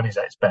 really good when he's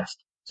at his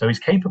best. So he's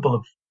capable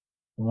of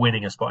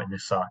winning a spot in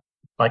this side.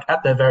 Like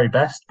at their very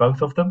best,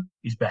 both of them,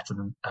 he's better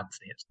than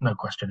Anthony. It's no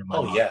question in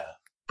my mind. Yeah.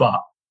 But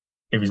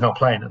if he's not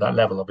playing at that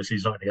level, obviously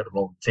he's not going to get the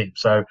role in the team.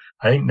 So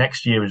I think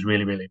next year is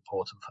really, really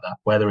important for that.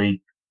 Whether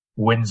he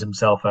wins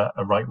himself a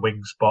right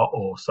wing spot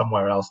or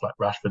somewhere else like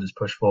Rashford is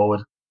pushed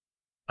forward.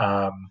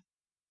 I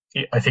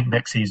think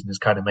next season is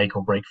kind of make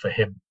or break for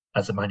him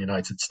as a Man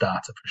United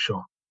starter for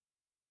sure.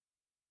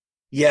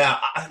 Yeah,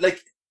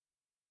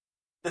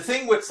 the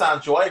thing with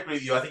Sancho, I agree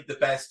with you. I think the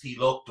best he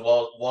looked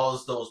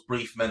was those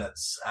brief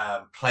minutes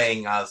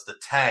playing as the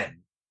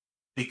 10,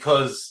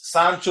 because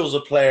Sancho's a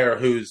player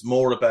who's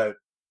more about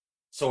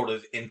sort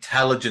of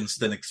intelligence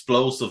than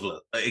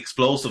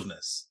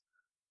explosiveness.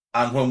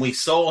 And when we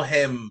saw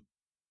him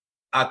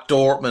at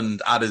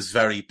Dortmund at his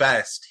very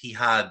best,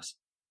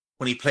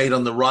 when he played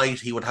on the right,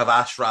 he would have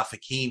Achraf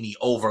Hakimi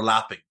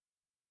overlapping.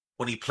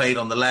 When he played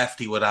on the left,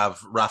 he would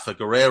have Rafa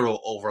Guerreiro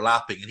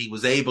overlapping, and he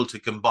was able to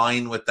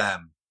combine with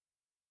them.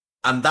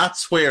 And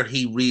that's where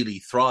he really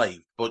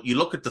thrived. But you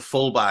look at the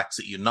fullbacks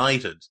at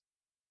United,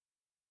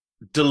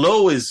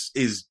 Dalot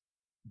is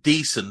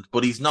decent,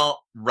 but he's not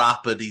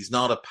rapid. He's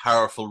not a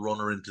powerful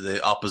runner into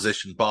the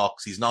opposition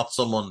box. He's not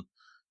someone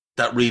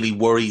that really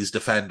worries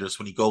defenders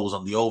when he goes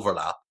on the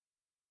overlap.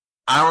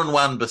 Aaron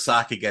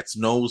Wan-Bissaka gets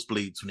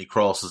nosebleeds when he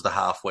crosses the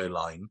halfway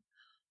line.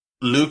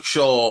 Luke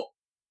Shaw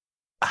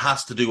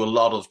has to do a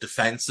lot of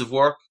defensive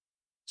work.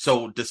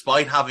 So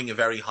despite having a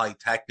very high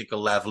technical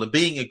level and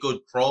being a good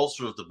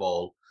crosser of the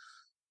ball,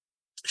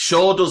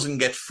 Shaw doesn't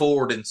get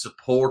forward in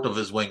support of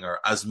his winger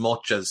as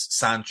much as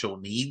Sancho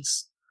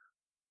needs.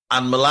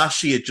 And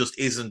Malacia just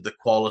isn't the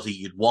quality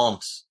you'd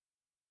want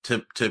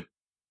to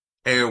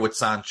pair with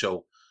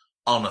Sancho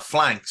on a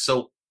flank.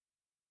 So,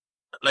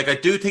 I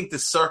do think the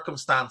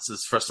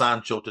circumstances for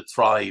Sancho to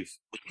thrive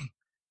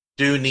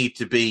do need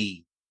to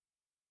be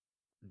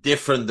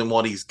different than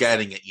what he's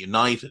getting at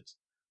United.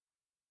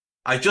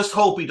 I just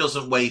hope he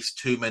doesn't waste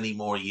too many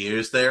more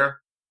years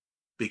there,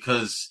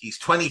 because he's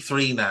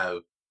 23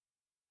 now,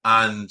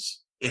 and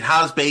it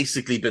has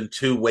basically been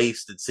 2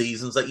 wasted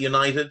seasons at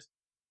United.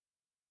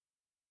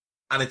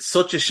 And it's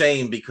such a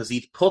shame because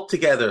he'd put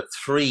together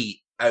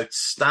 3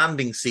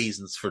 outstanding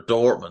seasons for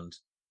Dortmund.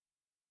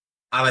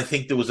 And I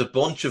think there was a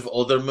bunch of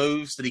other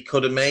moves that he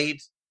could have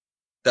made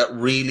that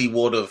really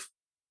would have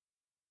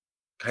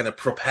kind of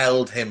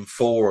propelled him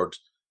forward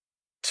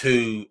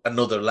to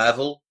another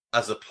level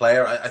as a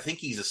player. I think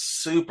he's a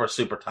super,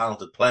 super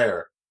talented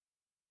player.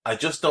 I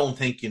just don't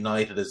think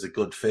United is a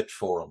good fit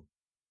for him.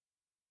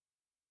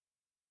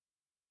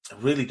 I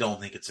really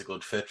don't think it's a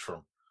good fit for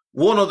him.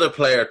 One other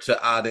player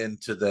to add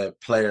into the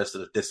players that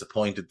have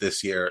disappointed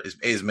this year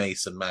is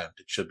Mason Mount.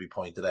 It should be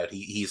pointed out.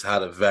 He's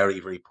had a very,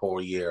 very poor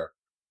year.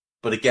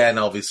 But again,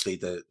 obviously,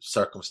 the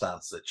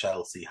circumstances at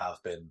Chelsea have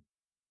been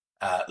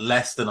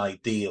less than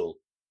ideal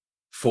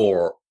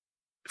for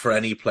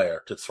any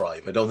player to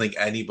thrive. I don't think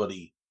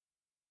anybody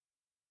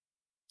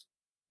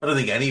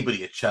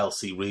at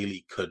Chelsea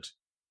really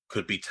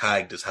could be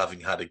tagged as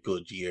having had a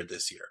good year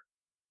this year.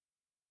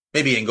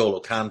 Maybe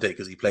N'Golo Kante,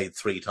 because he played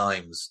 3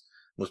 times,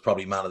 was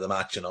probably man of the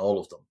match in all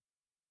of them.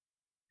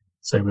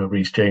 Same with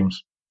Reece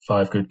James.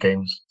 5 good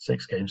games,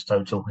 6 games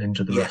total,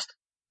 injured the rest.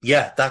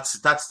 Yeah, that's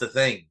the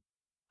thing.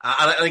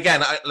 And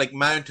again,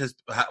 Mount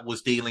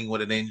was dealing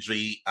with an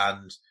injury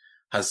and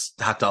has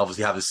had to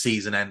obviously have his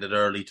season ended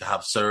early to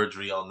have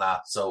surgery on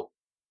that. So,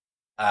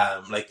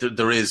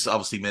 there is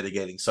obviously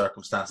mitigating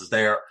circumstances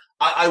there.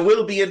 I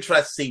will be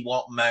interested to see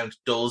what Mount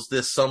does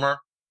this summer.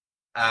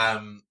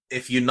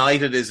 If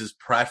United is his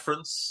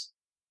preference,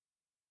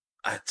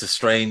 it's a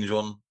strange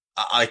one.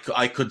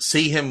 I could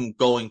see him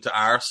going to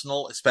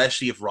Arsenal,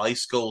 especially if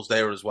Rice goes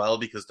there as well,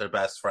 because they're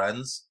best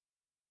friends.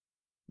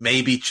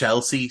 Maybe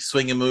Chelsea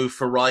swing a move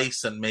for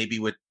Rice, and maybe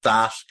with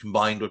that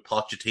combined with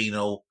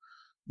Pochettino,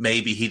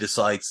 maybe he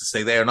decides to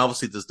stay there. And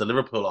obviously there's the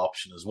Liverpool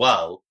option as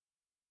well.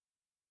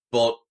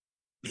 But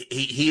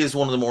he is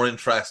one of the more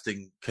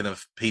interesting kind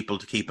of people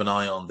to keep an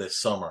eye on this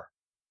summer.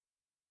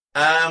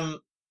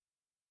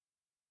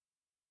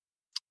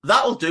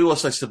 That'll do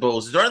us, I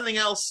suppose. Is there anything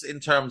else in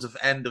terms of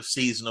end of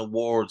season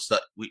awards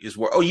that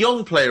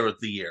young player of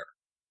the year?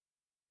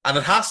 And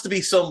it has to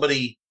be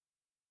somebody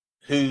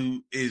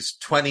who is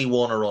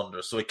 21 or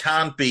under. So it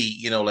can't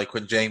be, like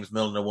when James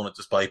Milner won it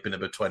despite being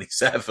about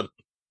 27.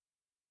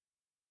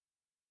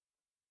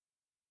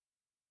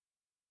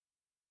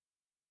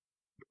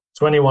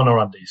 $21 or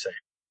under, you say?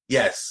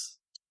 Yes.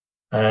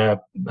 Has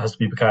to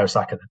be Bukayo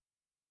Saka then.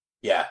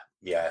 Yeah,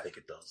 I think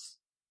it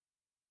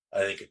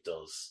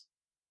does.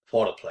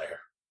 What a player.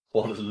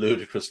 What a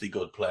ludicrously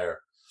good player.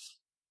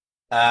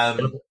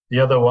 The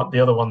other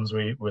ones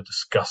we were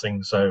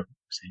discussing, so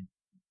obviously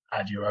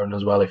add your own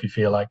as well if you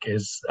feel like,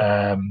 is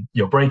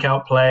your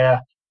breakout player,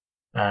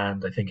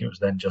 and I think it was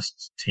then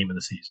just team of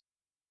the season.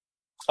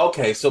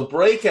 Okay, so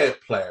breakout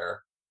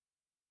player,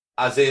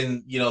 as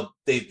in,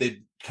 they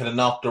kind of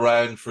knocked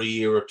around for a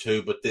year or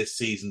two, but this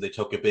season they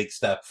took a big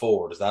step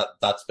forward.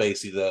 That's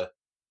basically the...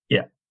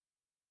 Yeah.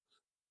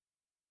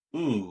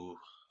 Ooh.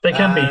 They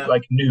can be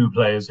like new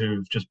players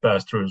who've just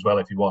burst through as well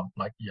if you want,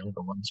 like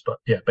younger ones. But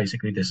yeah,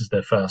 basically this is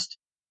their first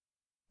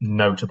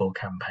notable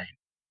campaign.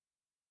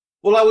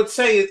 Well, I would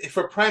say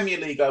for Premier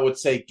League, I would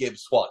say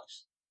Gibbs White,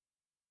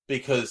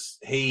 because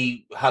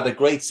he had a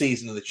great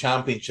season in the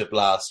Championship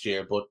last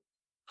year, but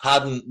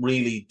hadn't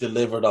really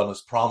delivered on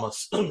his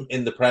promise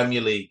in the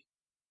Premier League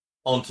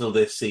until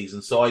this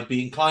season. So I'd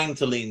be inclined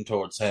to lean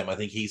towards him. I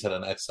think he's had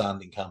an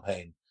outstanding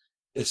campaign.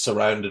 Is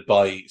surrounded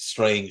by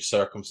strange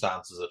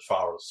circumstances at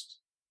Forest.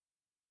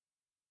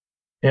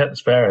 Yeah,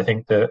 it's fair. I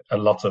think that a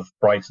lot of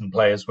Brighton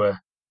players were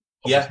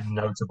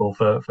notable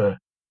for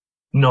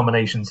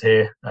nominations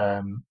here.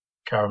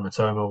 Karen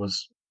Matoma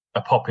was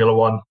a popular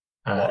one.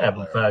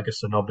 Evan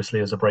Ferguson, obviously,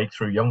 as a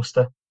breakthrough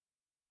youngster.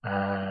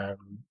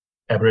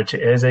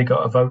 Eberechi Eze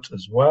got a vote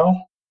as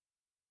well.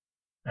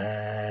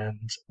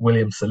 And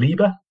William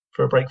Saliba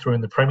for a breakthrough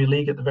in the Premier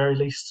League at the very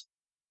least.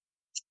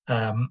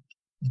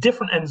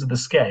 Different ends of the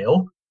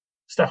scale.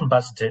 Stefan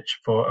Bajcetic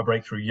for a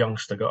breakthrough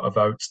youngster got a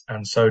vote,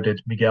 and so did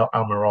Miguel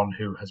Almiron,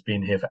 who has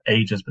been here for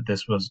ages, but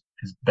this was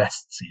his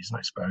best season,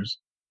 I suppose.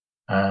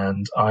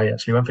 And I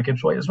actually went for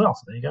Gibbs White as well,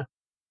 so there you go.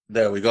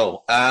 There we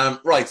go.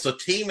 Right, so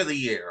team of the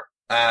year.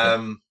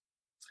 Right,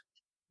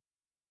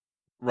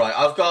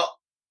 I've got...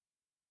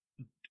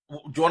 Do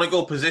you want to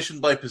go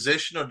position by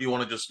position, or do you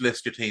want to just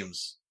list your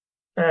teams?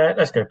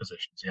 Let's go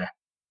positions, yeah.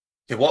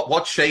 Okay,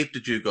 what shape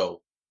did you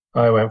go?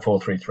 I went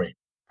 4-3-3.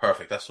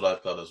 Perfect, that's what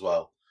I've got as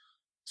well.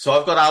 So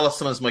I've got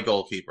Alisson as my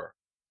goalkeeper.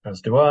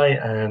 As do I,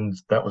 and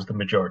that was the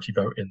majority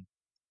vote in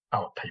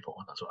our paper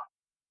one as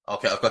well.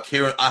 Okay, I've got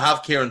Kieran. I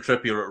have Kieran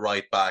Trippier at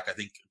right back. I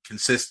think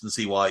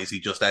consistency-wise, he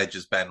just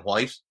edges Ben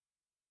White.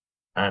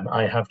 And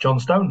I have John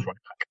Stones right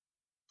back.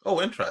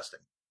 Oh,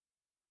 interesting.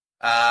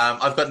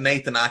 I've got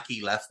Nathan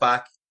Ake left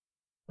back.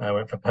 I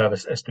went for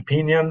Pervis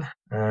Estepinian,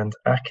 and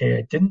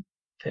Ake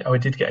I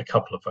did get a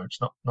couple of votes,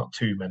 not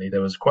too many.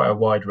 There was quite a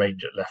wide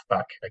range at left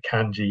back.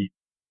 Akanji,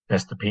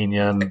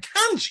 Estepinian.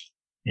 Akanji?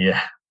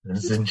 Yeah,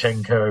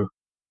 Zinchenko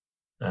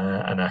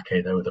and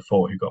Ake. They were the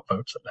four who got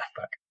votes at left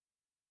back.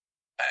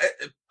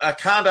 I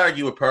can't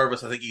argue with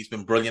Purvis. I think he's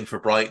been brilliant for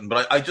Brighton,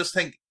 but I just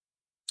think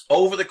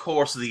over the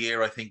course of the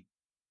year, I think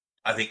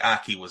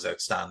Ake was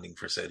outstanding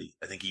for City.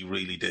 I think he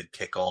really did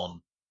kick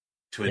on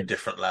to a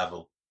different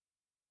level.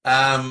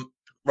 Right,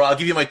 I'll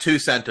give you my two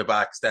centre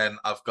backs. Then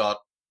I've got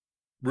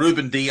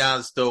Ruben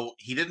Diaz, though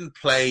he didn't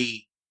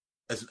play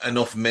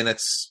enough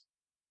minutes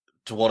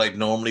to what I'd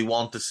normally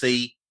want to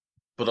see.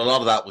 But a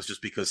lot of that was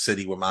just because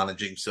City were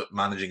managing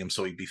him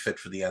so he'd be fit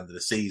for the end of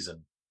the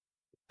season.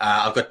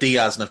 I've got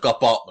Diaz and I've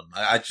got Botman.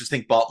 I just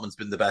think Botman's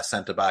been the best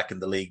centre-back in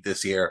the league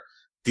this year.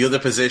 The other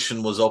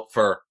position was up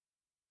for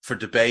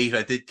debate.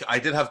 I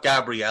did have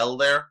Gabriel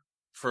there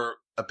for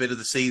a bit of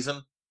the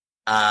season.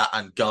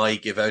 And Guy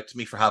gave out to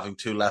me for having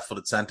two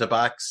left-footed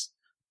centre-backs.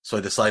 So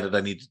I decided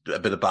I needed a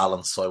bit of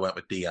balance, so I went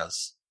with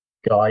Diaz.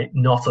 Guy,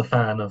 not a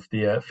fan of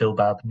the Phil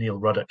Babb, Neil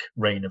Ruddock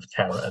reign of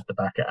terror at the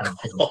back at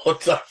Anfield. Oh,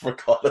 I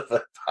forgot about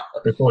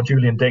that. Before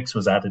Julian Dix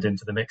was added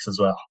into the mix as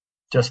well,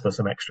 just for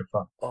some extra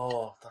fun.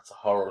 Oh, that's a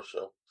horror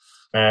show.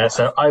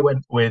 So I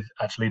went with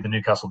actually the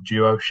Newcastle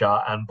duo,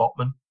 Shah and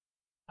Botman.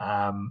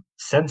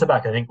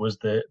 Centre-back, I think, was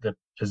the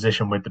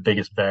position with the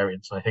biggest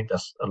variance. And I think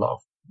that's a lot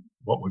of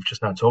what we've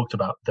just now talked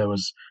about. There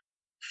was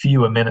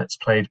fewer minutes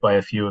played by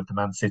a few of the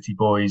Man City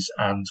boys,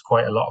 and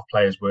quite a lot of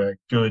players were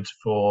good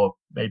for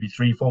maybe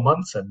 3-4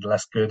 months and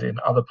less good in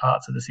other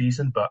parts of the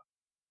season. But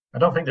I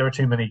don't think there are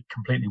too many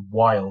completely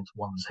wild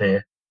ones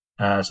here.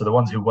 So the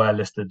ones who were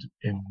listed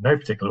in no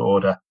particular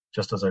order,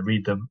 just as I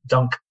read them: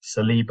 Dunk,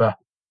 Saliba,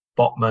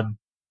 Botman,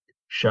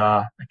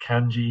 Shah,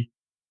 Akanji.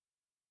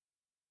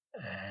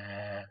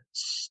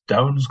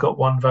 Stone's got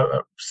one vote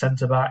at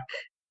centre back.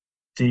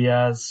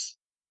 Diaz.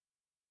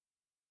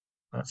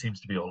 That seems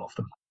to be all of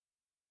them.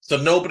 So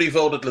nobody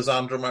voted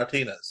Lisandro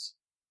Martinez?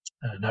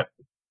 No.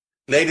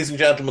 Ladies and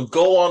gentlemen,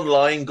 go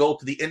online, go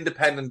to the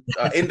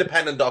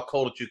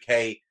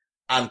independent.co.uk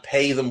and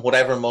pay them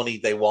whatever money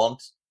they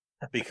want,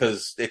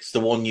 because it's the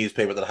one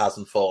newspaper that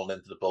hasn't fallen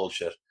into the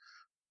bullshit.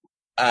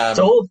 It's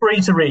all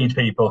free to read,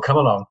 people. Come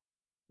along.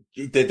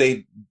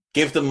 They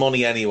give them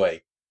money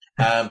anyway.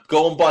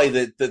 Go and buy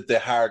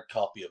the hard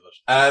copy of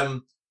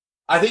it.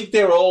 I think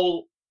they're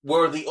all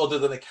worthy other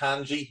than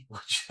Akanji,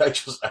 which I'm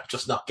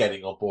just not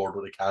getting on board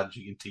with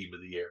Akanji in Team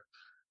of the Year.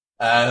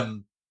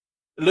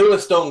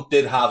 Lewis Dunk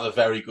did have a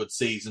very good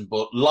season,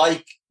 but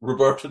like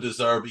Roberto De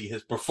Zerbi,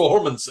 his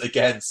performance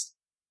against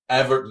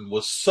Everton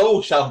was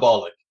so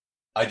shambolic,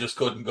 I just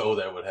couldn't go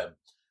there with him.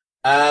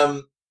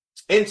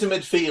 Into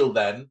midfield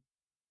then.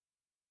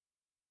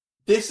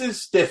 This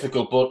is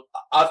difficult, but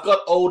I've got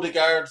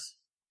Odegaard,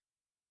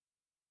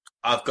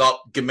 I've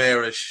got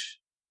Guimaraes,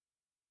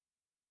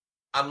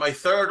 and my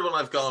third one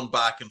I've gone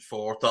back and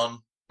forth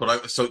on.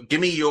 So give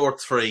me your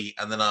three,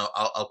 and then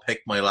I'll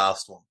pick my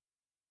last one.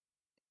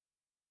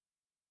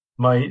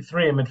 My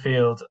three in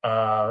midfield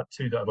are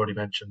two that I've already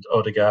mentioned: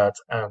 Odegaard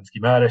and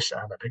Guimaraes,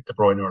 and I picked De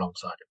Bruyne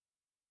alongside him.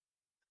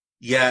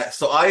 Yeah,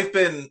 so I've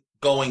been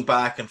going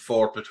back and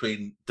forth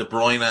between De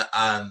Bruyne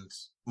and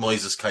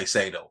Moises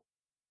Caicedo,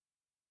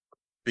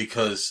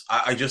 because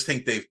I just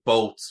think they've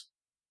both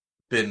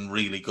been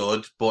really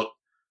good, but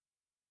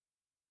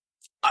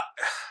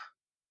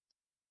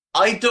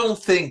I don't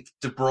think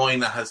De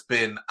Bruyne has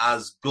been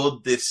as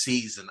good this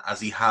season as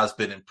he has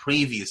been in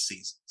previous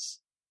seasons.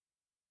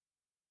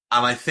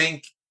 And I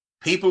think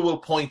people will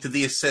point to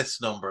the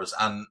assist numbers,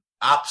 and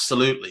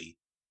absolutely,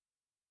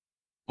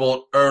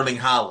 but Erling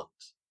Haaland,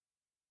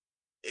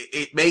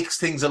 it makes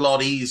things a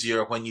lot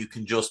easier when you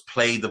can just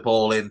play the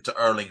ball into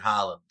Erling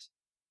Haaland.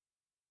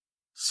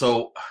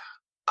 So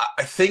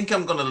I think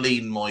I'm going to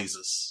lean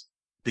Moises,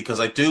 because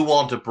I do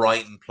want a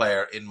Brighton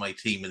player in my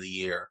Team of the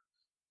Year.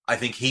 I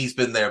think he's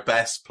been their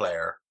best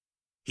player.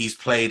 He's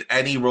played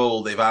any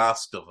role they've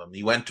asked of him.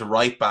 He went to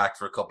right back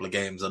for a couple of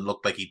games and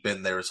looked like he'd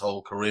been there his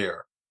whole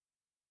career.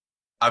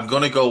 I'm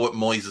going to go with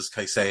Moises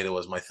Caicedo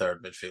as my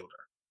third midfielder.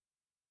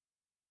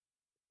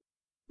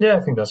 Yeah,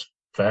 I think that's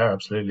fair,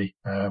 absolutely.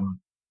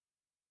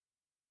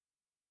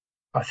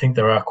 I think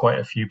there are quite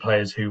a few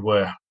players who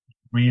were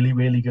really,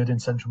 really good in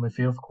central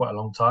midfield for quite a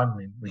long time. I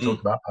mean, we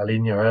talked about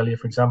Paulinho earlier,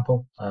 for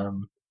example.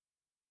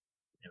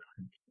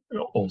 It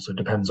also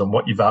depends on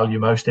what you value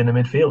most in a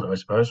midfielder, I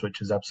suppose,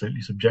 which is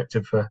absolutely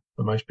subjective for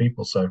most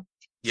people. So,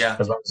 yeah,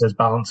 as long as there's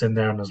balance in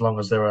there, and as long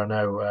as there are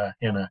no,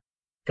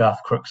 Garth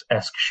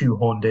Crooks-esque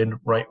shoehorned in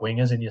right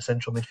wingers in your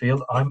central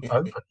midfield, I'm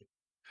open.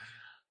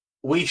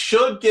 We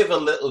should give a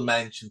little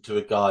mention to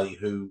a guy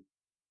who,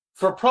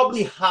 for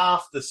probably about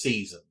half the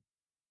season,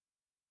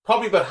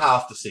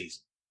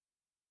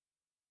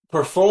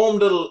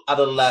 performed at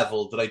a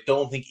level that I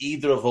don't think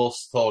either of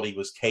us thought he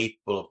was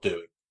capable of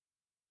doing.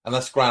 And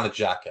that's Granit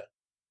Xhaka,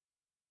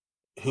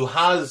 who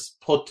has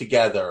put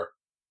together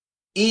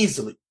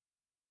easily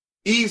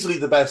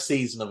the best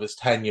season of his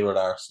tenure at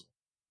Arsenal.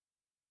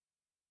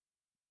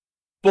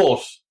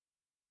 But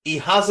he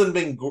hasn't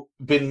been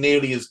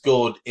nearly as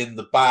good in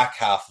the back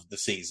half of the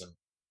season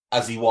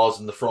as he was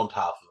in the front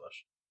half of it.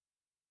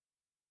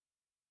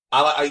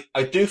 And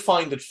I do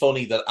find it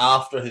funny that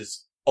after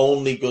his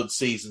only good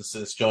season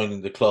since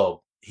joining the club,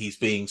 he's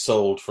being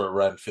sold for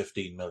around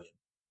 15 million.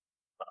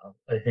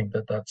 I think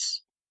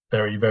that's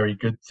very, very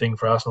good thing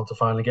for Arsenal to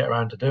finally get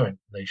around to doing.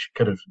 They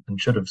could have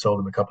and should have sold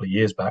him a couple of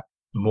years back,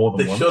 more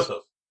than once. They should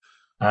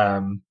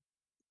have.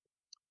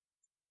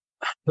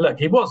 Look,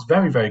 he was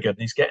very, very good,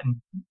 and he's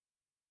getting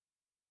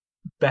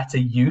better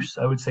use,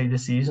 I would say,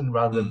 this season,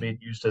 rather than being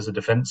used as a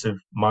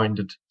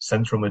defensive-minded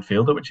central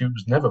midfielder, which he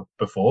was never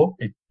before.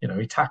 He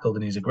tackled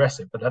and he's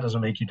aggressive, but that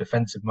doesn't make you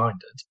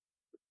defensive-minded.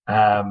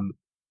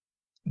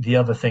 The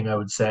other thing I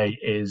would say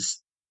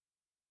is,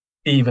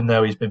 even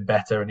though he's been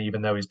better and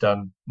even though he's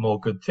done more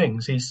good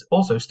things, he's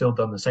also still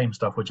done the same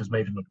stuff, which has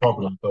made him a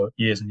problem for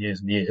years and years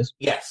and years.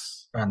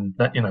 Yes. And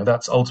that,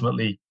 that's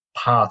ultimately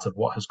part of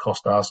what has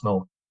cost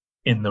Arsenal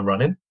in the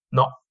running.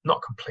 Not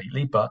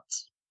completely, but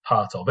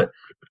part of it.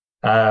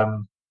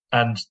 And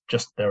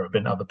just there have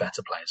been other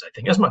better players, I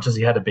think. As much as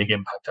he had a big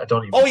impact, I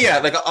don't even... Oh, yeah,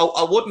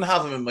 I wouldn't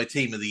have him in my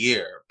Team of the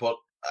Year, but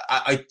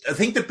I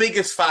think the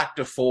biggest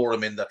factor for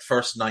him in that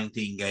first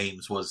 19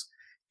 games was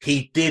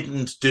he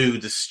didn't do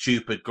the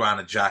stupid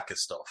Granit Xhaka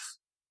stuff.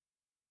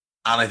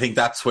 And I think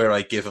that's where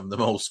I give him the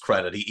most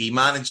credit. He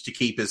managed to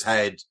keep his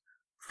head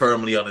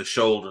firmly on his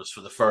shoulders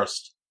for the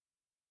first,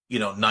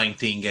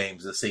 19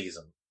 games of the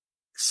season.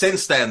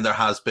 since then, there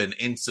has been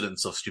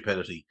incidents of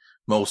stupidity,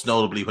 most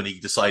notably when he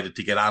decided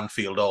to get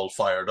Anfield all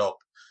fired up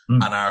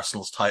and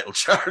Arsenal's title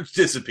charge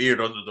disappeared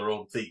under their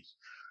own feet.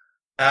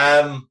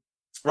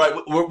 Right,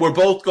 we're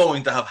both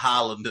going to have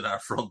Haaland in our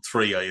front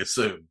three, I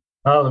assume.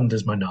 Haaland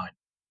is my 9.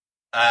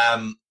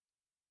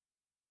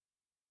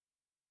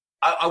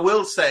 I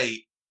will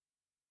say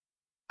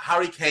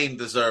Harry Kane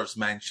deserves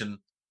mention,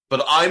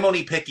 but I'm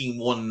only picking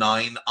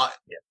 1-9.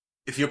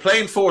 If you're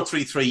playing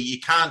 4-3-3, you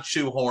can't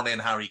shoehorn in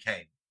Harry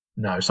Kane.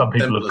 No, some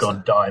people have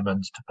gone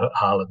diamond to put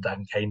Haaland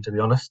and Kane, to be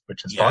honest,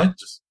 which is fine.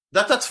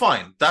 That's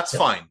fine. That's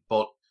fine.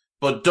 But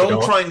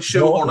don't try and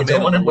shoehorn him in. You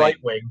don't want him right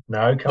wing.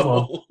 No, come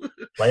on.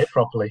 Play it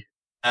properly.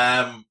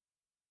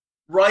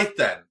 Right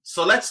then.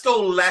 So let's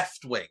go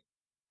left wing.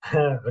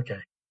 Okay.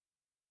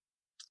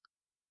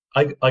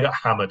 I got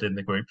hammered in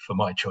the group for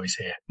my choice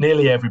here.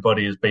 Nearly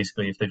everybody is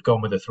basically, if they've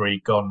gone with a 3,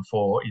 gone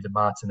for either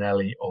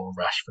Martinelli or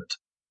Rashford.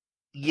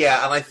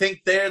 Yeah, and I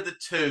think they're the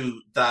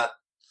two that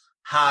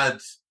had...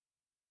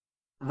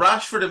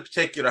 Rashford in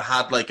particular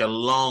had like a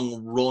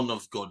long run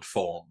of good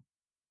form.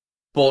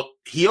 But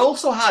he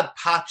also had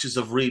patches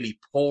of really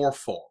poor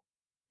form.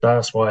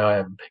 That's why I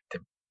haven't picked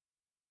him.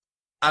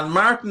 And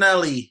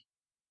Martinelli...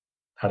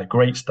 had a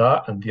great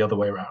start and the other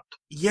way around.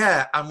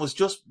 Yeah, and was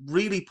just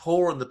really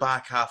poor in the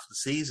back half of the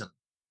season.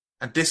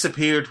 And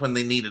disappeared when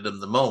they needed him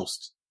the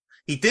most.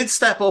 He did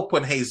step up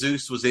when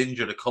Jesus was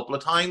injured a couple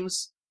of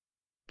times.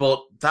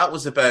 But that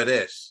was about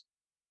it.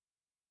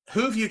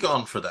 Who have you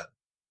gone for then?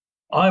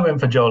 I went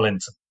for Joe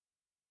Linton.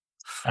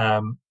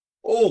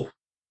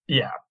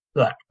 Yeah,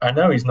 look, I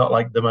know he's not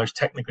like the most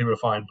technically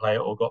refined player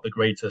or got the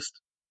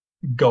greatest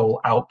goal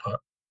output.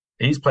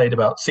 He's played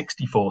about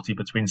 60-40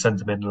 between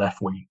centre mid and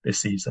left wing this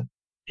season.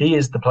 He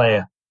is the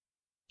player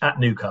at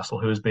Newcastle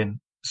who has been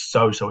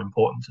so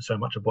important to so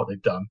much of what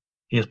they've done.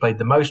 He has played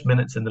the most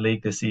minutes in the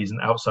league this season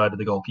outside of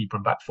the goalkeeper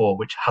and back four,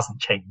 which hasn't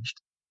changed.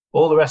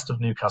 All the rest of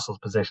Newcastle's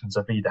positions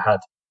have either had,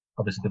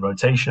 obviously, the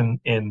rotation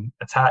in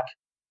attack,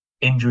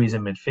 injuries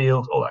in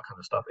midfield, all that kind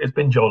of stuff. It's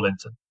been Joe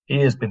Linton. He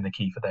has been the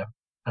key for them.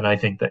 And I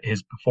think that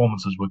his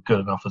performances were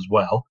good enough as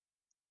well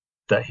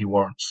that he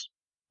warrants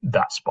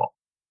that spot.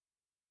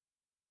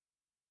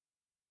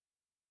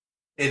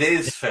 It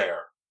is fair.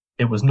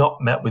 It was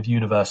not met with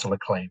universal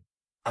acclaim.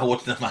 I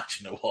wouldn't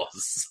imagine it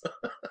was.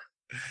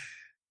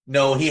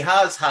 No, he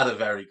has had a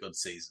very good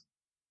season.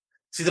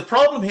 See, the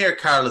problem here,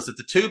 Carl, is that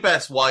the two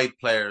best wide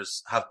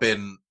players have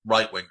been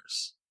right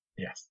wingers.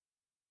 Yes.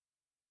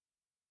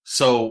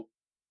 So,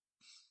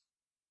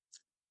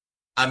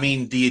 I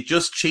mean, do you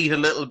just cheat a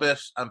little bit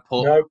and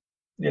put... No,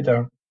 you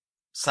don't.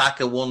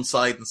 Saka one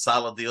side and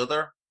Salah the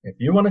other? If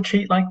you want to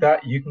cheat like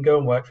that, you can go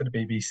and work for the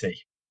BBC.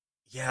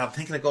 Yeah, I'm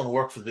thinking of going to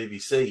work for the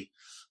BBC.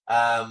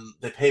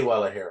 They pay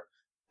well, I hear.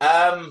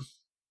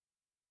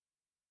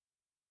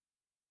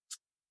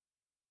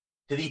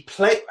 Did he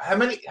play... How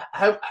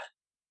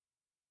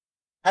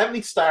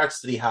many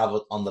starts did he have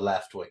on the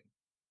left wing?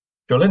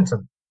 Joe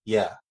Linton?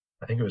 Yeah.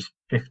 I think it was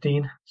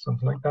 15,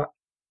 something like that.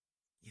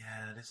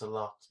 Yeah, it is a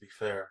lot, to be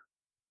fair.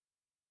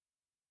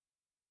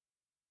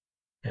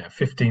 Yeah,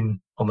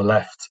 15 on the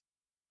left,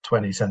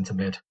 20 centre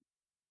mid.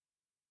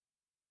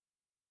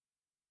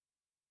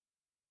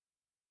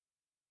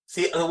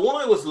 See, the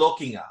one I was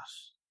looking at...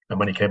 And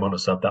when he came on a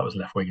sub, that was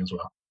left wing as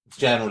well.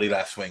 Generally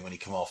left wing when he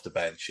come off the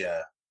bench,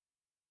 yeah.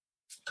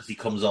 Because he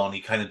comes on, he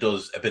kind of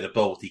does a bit of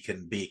both. He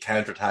can be a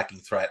counter-attacking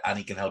threat and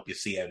he can help you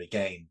see out a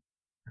game.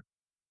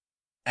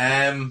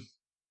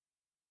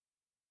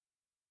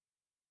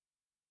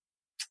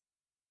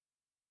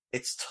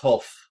 It's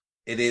tough.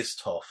 It is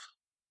tough.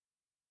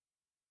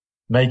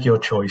 Make your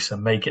choice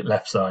and make it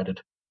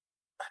left-sided.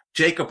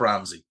 Jacob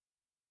Ramsey.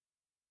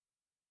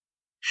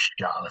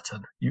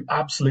 Charlatan. You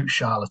absolute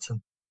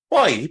charlatan.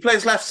 Why? He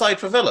plays left side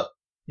for Villa.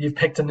 You've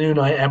picked a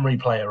Unai Emery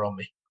player on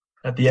me.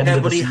 At the end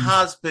of the season. But he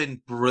has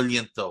been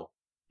brilliant, though.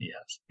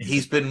 Yes.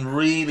 He's been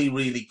really,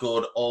 really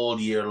good all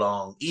year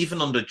long.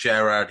 Even under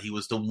Gerrard, he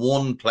was the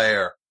one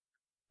player.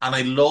 And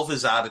I love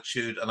his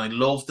attitude, and I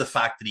love the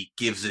fact that he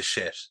gives a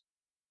shit.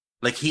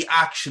 Like, he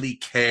actually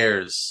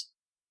cares.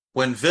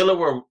 When Villa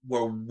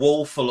were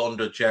woeful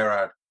under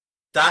Gerrard,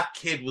 that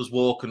kid was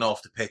walking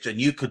off the pitch, and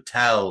you could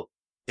tell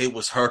it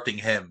was hurting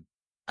him.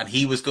 And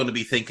he was going to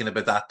be thinking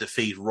about that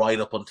defeat right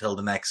up until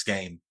the next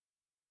game.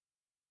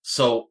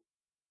 So,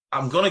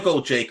 I'm going to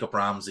go Jacob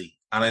Ramsey.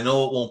 And I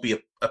know it won't be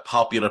a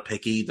popular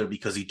pick either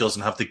because he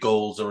doesn't have the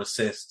goals or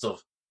assists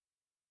of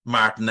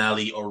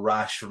Martinelli or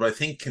Rashford. But I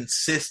think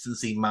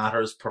consistency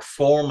matters,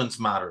 performance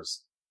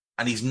matters.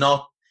 And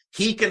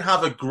he can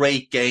have a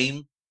great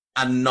game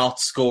and not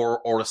score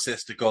or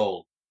assist a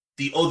goal.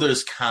 The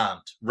others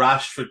can't.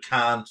 Rashford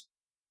can't.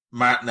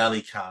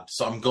 Martinelli can't.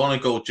 So I'm going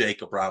to go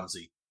Jacob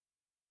Ramsey.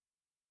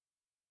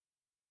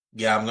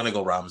 Yeah, I'm going to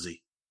go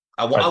Ramsey.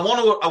 I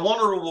want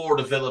to reward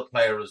a Villa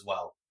player as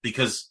well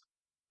because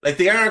like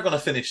they are going to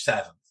finish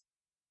 7th.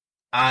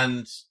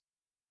 And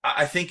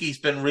I think he's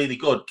been really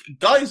good.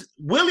 Guys,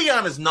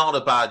 Willian is not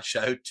a bad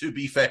shout, to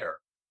be fair.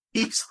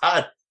 He's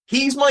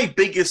my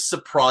biggest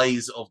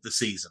surprise of the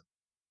season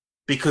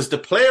because the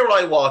player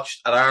I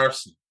watched at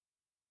Arsenal,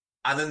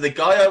 and then the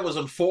guy I was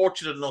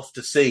unfortunate enough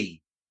to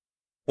see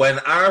when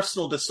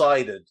Arsenal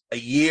decided a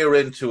year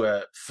into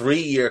a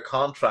 3-year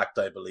contract,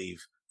 I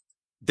believe,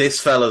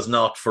 this fella's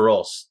not for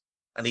us.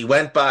 And he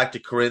went back to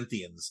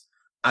Corinthians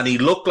and he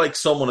looked like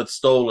someone had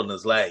stolen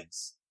his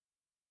legs.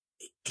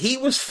 He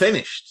was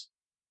finished.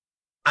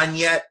 And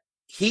yet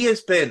he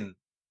has been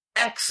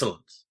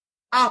excellent,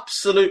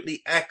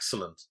 absolutely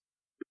excellent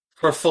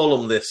for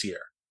Fulham this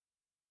year.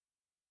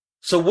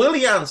 So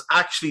Willian's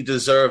actually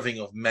deserving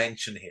of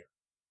mention here,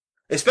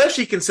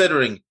 especially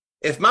considering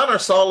if Manor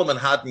Solomon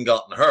hadn't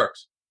gotten hurt,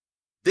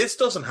 this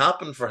doesn't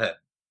happen for him.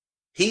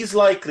 He's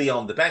likely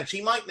on the bench.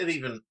 He mightn't have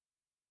even...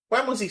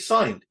 When was he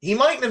signed? He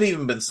mightn't have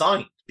even been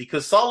signed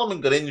because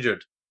Solomon got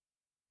injured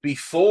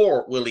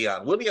before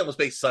Willian. Willian was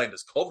basically signed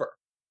as cover.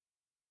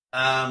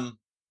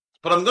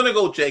 But I'm going to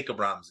go Jacob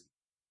Ramsey.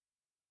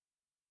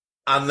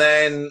 And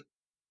then,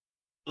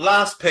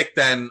 last pick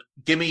then,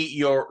 give me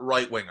your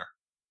right winger.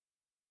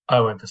 I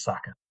went for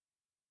Saka.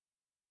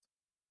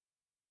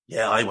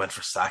 Yeah, I went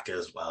for Saka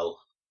as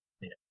well.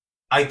 Yeah.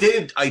 I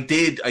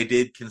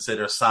did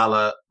consider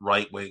Salah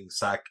right wing,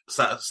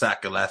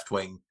 Saka left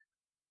wing.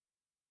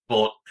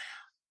 But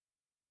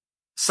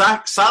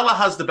Salah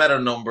has the better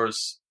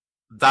numbers.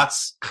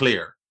 That's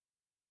clear.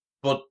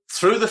 But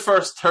through the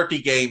first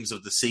 30 games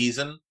of the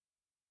season,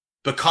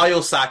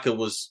 Bukayo Saka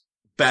was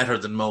better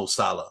than Mo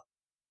Salah.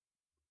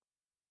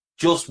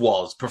 Just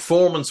was.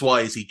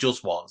 Performance-wise, he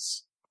just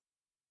was.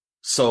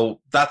 So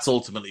that's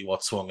ultimately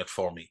what swung it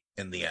for me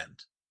in the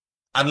end.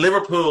 And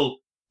Liverpool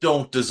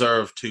don't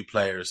deserve 2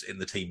 players in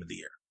the team of the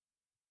year.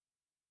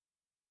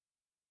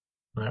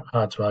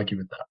 Hard to argue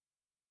with that.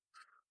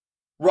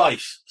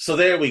 Right, so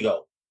there we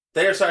go.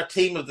 There's our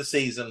team of the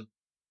season,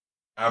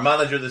 our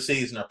manager of the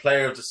season, our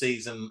player of the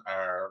season,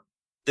 our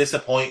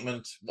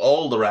disappointment,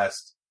 all the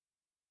rest.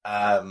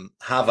 Have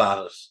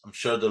at it. I'm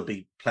sure there'll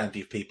be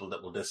plenty of people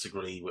that will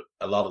disagree with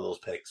a lot of those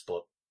picks,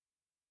 but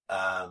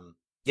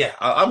yeah,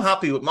 I'm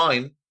happy with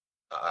mine.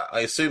 I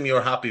assume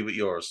you're happy with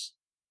yours.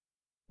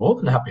 More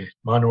than happy.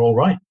 Mine are all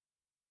right.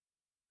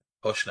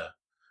 Hush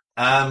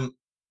now.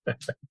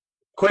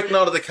 Quick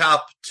note of the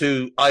cap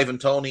to Ivan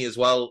Toney as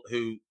well,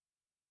 who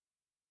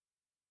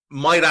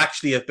might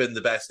actually have been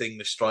the best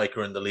English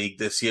striker in the league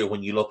this year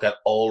when you look at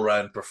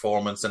all-round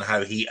performance and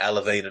how he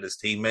elevated his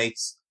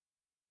teammates.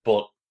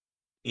 But,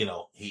 you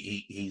know,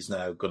 he's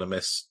now going to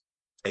miss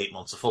 8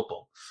 months of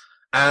football.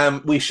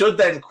 We should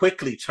then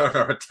quickly turn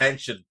our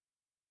attention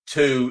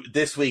to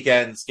this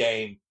weekend's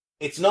game.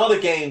 It's not a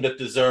game that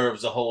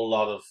deserves a whole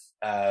lot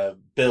of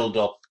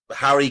build-up.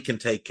 Harry can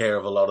take care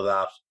of a lot of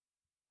that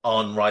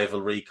on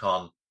Rival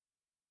Recon.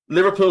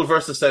 Liverpool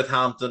versus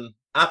Southampton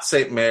at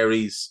St.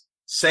 Mary's.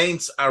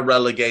 Saints are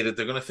relegated.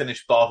 They're going to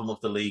finish bottom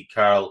of the league,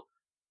 Carl.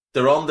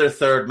 They're on their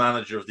 3rd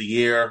manager of the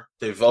year.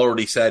 They've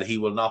already said he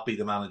will not be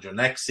the manager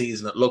next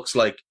season. It looks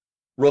like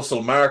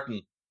Russell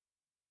Martin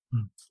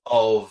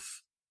of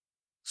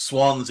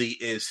Swansea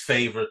is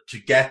favourite to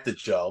get the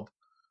job.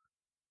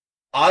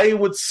 I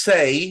would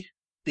say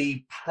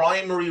the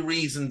primary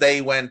reason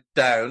they went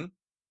down,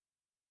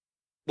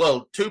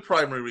 well, 2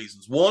 primary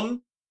reasons.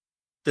 One,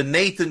 the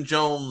Nathan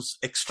Jones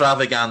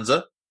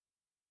extravaganza,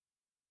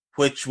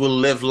 which will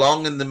live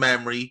long in the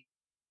memory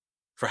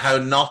for how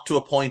not to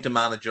appoint a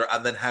manager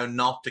and then how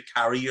not to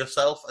carry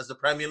yourself as a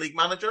Premier League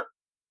manager.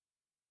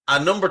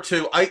 And number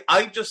 2,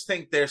 I just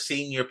think their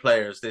senior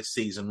players this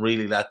season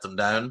really let them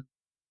down.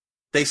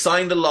 They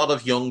signed a lot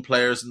of young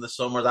players in the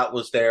summer. That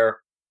was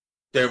their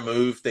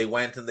move. They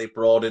went and they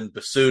brought in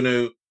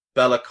Basunu,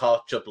 Bella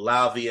Kotchup,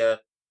 Lavia,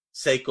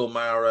 Seiko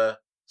Mara,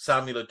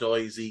 Samuel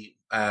Adoizi,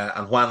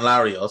 and Juan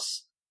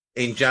Larios.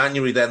 In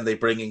January, then they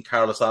bring in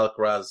Carlos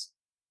Alcaraz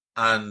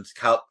and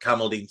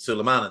Kamaldeen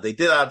Sulemana. They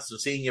did add some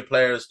senior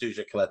players,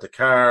 Duja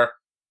Kaleta-Kar,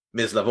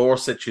 Mislav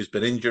Orsic, who's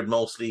been injured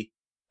mostly,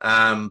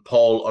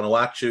 Paul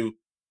Onuachu.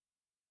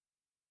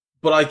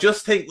 But I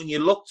just think when you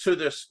look through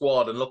their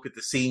squad and look at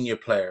the senior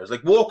players,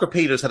 like Walker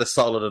Peters had a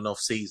solid enough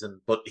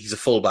season, but he's a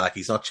fullback.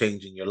 He's not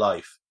changing your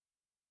life.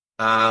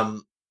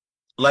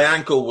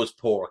 Lyanko was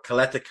poor.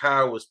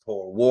 Kaleta-Kar was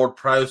poor.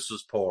 Ward-Prowse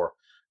was poor.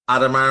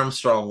 Adam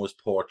Armstrong was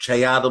poor.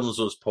 Che Adams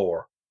was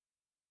poor.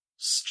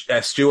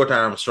 Stuart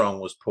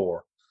Armstrong was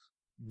poor.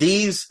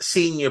 These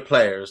senior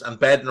players, and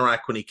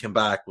Bednarak when he came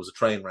back was a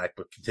train wreck,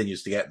 but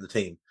continues to get in the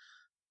team.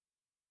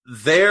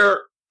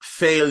 Their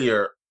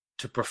failure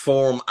to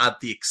perform at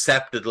the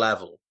accepted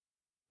level,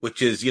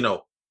 which is,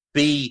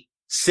 be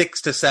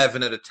 6 to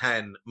 7 out of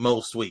 10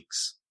 most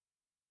weeks.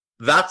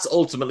 That's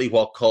ultimately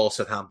what caused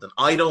Southampton.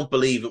 I don't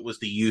believe it was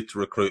the youth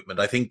recruitment.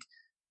 I think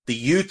the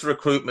youth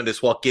recruitment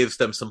is what gives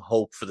them some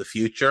hope for the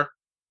future.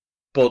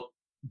 But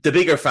the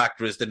bigger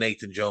factor is the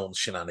Nathan Jones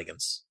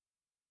shenanigans.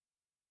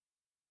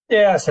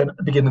 Yeah, I said at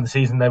the beginning of the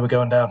season they were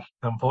going down.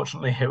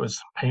 Unfortunately, it was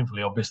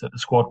painfully obvious that the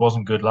squad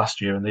wasn't good last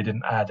year and they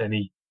didn't add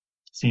any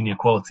senior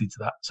quality to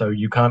that. So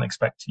you can't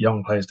expect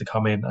young players to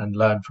come in and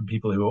learn from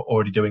people who are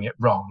already doing it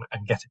wrong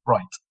and get it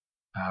right.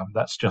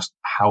 That's just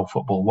how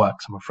football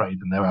works, I'm afraid.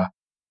 And there are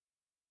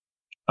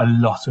a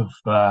lot of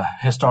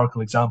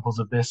historical examples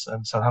of this,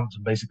 and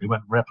Southampton basically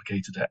went and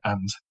replicated it.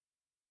 And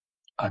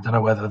I don't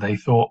know whether they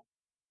thought,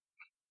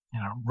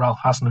 Ralph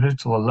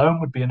Hasenhüttl alone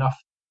would be enough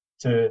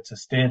to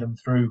steer them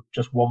through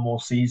just one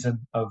more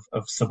season of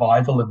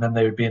survival, and then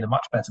they would be in a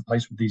much better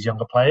place with these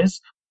younger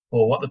players,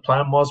 or what the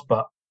plan was.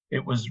 But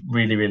it was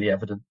really, really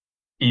evident,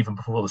 even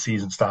before the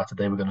season started,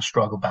 they were going to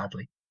struggle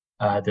badly.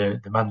 The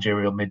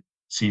managerial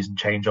mid-season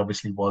change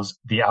obviously was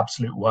the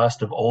absolute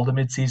worst of all the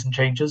mid-season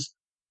changes,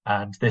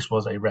 and this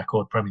was a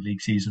record Premier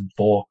League season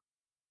for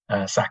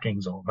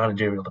sackings or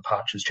managerial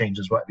departures,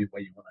 changes, whatever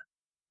way you want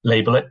to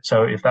label it.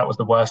 So if that was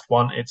the worst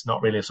one, it's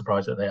not really a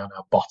surprise that they are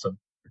now bottom.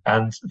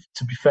 And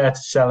to be fair to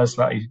Sellers,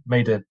 he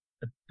made a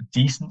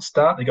decent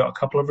start. They got a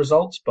couple of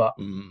results, but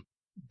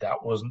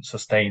that wasn't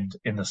sustained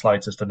in the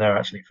slightest. And they're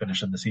actually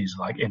finishing the season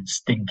in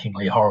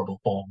stinkingly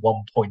horrible form. 1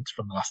 point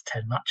from the last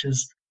 10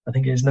 matches, I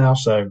think it is now.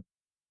 So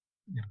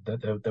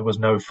there was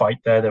no fight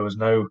there. There was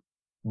no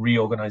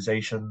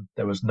reorganization.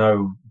 There was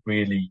no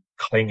really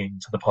clinging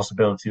to the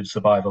possibility of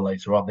survival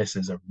later on. This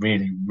is a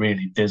really,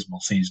 really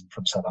dismal season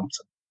from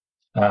Southampton.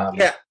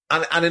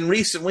 And in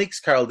recent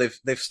weeks, Carol,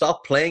 they've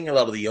stopped playing a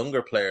lot of the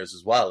younger players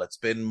as well. It's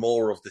been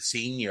more of the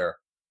senior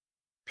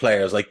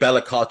players. Like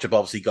Bella Kotchap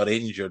obviously got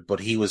injured,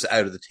 but he was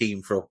out of the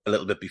team for a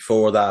little bit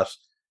before that.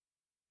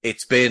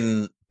 It's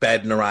been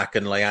Bednarak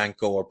and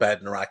Lyanco, or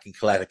Bednarak and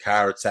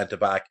Kaleta at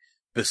centre-back.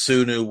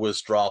 Basunu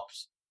was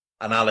dropped,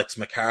 and Alex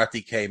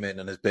McCarthy came in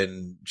and has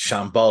been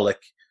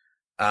shambolic.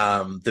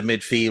 The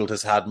midfield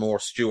has had more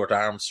Stuart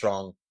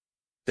Armstrong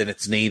than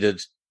it's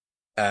needed.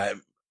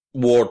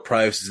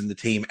 Ward-Prowse is in the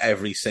team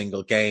every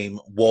single game.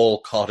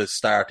 Walcott is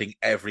starting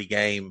every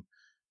game.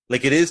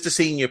 It is the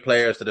senior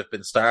players that have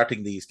been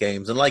starting these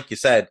games. And like you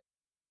said,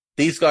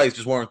 these guys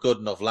just weren't good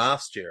enough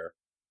last year.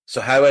 So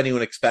how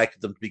anyone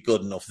expected them to be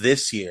good enough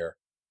this year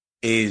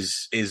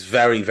is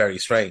very, very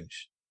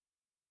strange.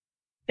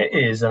 It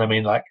is. And I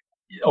mean,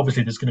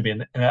 obviously there's going to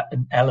be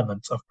an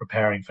element of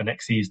preparing for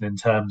next season in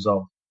terms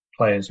of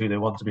players who they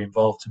want to be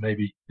involved to.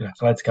 Maybe,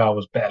 Kaleta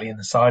was barely in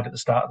the side at the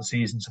start of the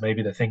season. So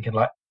maybe they're thinking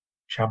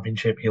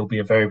Championship, he'll be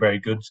a very, very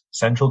good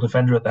central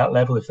defender at that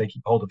level if they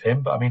keep hold of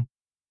him. But I mean,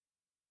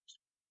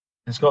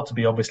 there's got to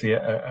be obviously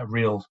a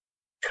real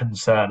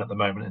concern at the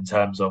moment in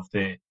terms of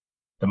the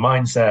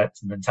mindset,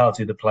 the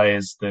mentality of the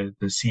players, the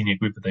senior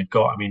group that they've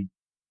got. I mean,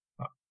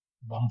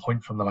 1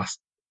 point from the last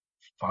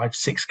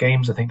 5-6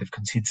 games. I think they've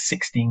conceded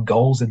 16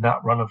 goals in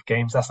that run of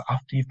games. That's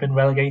after you've been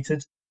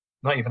relegated.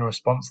 Not even a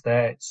response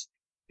there.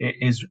 It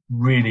is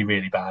really,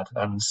 really bad.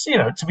 And,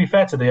 to be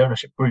fair to the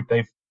ownership group,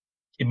 they've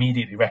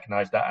immediately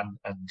recognised that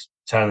and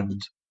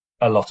turned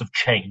a lot of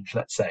change,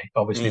 let's say.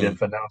 Obviously,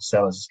 they've announced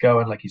Sellers is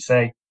going, like you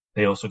say.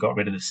 They also got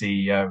rid of the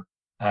CEO,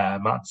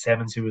 Martin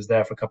Sevens, who was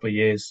there for a couple of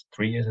years,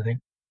 3 years, I think.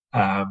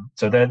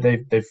 So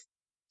they've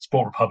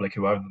Sport Republic,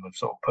 who own them, have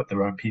sort of put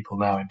their own people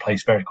now in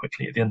place very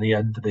quickly at the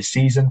end of this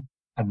season.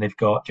 And they've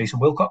got Jason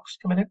Wilcox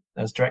coming in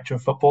as director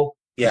of football.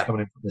 Yeah. He's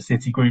coming in from the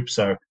City Group.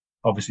 So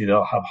obviously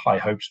they'll have high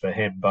hopes for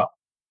him. But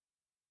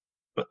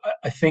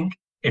I think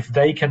if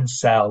they can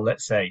sell,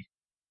 let's say,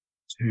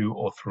 2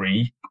 or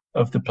 3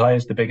 of the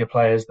players, the bigger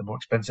players, the more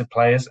expensive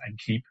players, and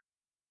keep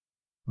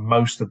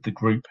most of the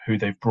group who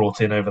they've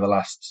brought in over the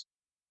last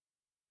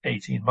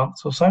 18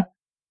 months or so,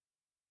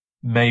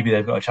 maybe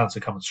they've got a chance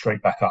of coming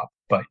straight back up.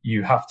 But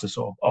you have to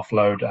sort of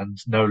offload and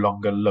no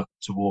longer look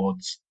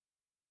towards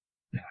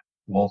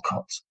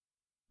Walcott,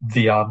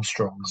 the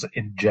Armstrongs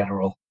in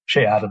general.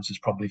 Shea Adams is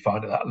probably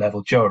fine at that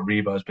level. Joe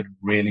Aribo has been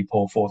really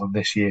poor for them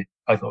this year.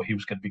 I thought he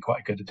was going to be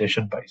quite a good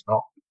addition, but he's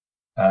not.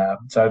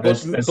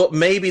 But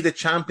maybe the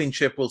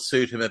Championship will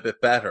suit him a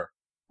bit better.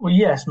 Well,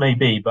 yes,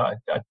 maybe, but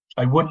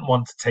I wouldn't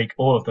want to take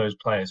all of those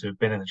players who have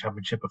been in the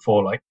Championship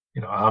before, like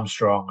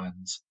Armstrong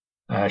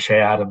and Shea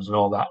Adams and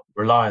all that,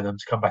 rely on them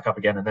to come back up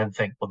again and then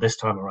think, well, this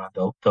time around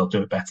they'll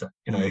do it better.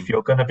 If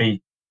you're going to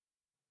be...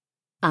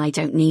 I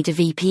don't need a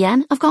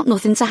VPN. I've got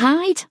nothing to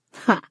hide.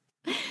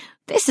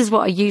 This is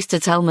what I used to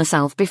tell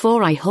myself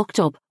before I hooked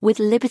up with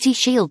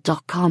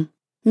LibertyShield.com.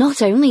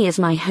 Not only is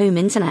my home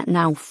internet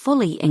now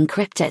fully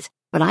encrypted,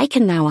 but I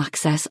can now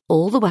access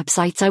all the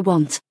websites I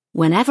want,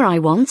 whenever I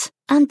want,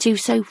 and do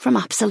so from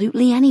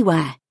absolutely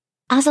anywhere.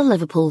 As a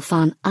Liverpool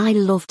fan, I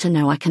love to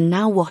know I can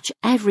now watch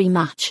every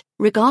match,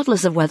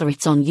 regardless of whether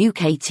it's on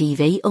UK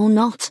TV or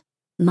not.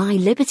 My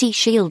Liberty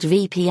Shield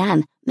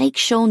VPN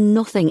makes sure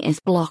nothing is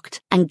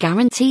blocked and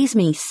guarantees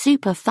me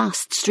super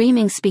fast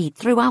streaming speed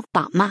throughout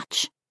that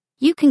match.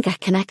 You can get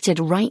connected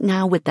right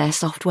now with their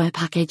software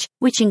package,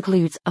 which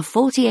includes a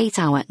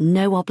 48-hour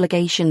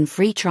no-obligation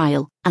free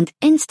trial and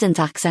instant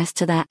access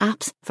to their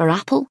apps for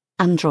Apple,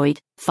 Android,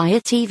 Fire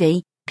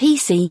TV,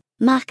 PC,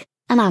 Mac,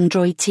 and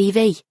Android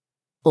TV.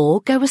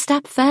 Or go a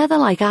step further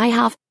like I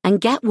have and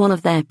get one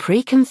of their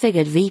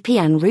pre-configured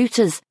VPN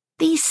routers.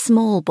 These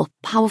small but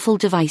powerful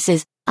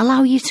devices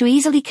allow you to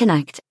easily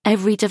connect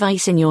every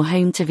device in your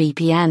home to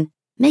VPN,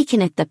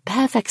 making it the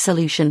perfect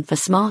solution for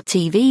smart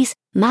TVs,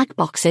 Mac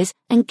boxes,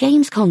 and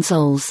games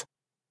consoles.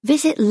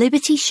 Visit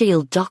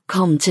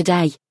libertyshield.com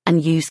today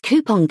and use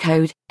coupon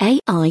code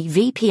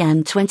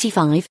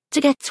AIVPN25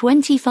 to get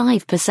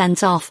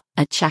 25% off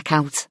at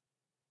checkout.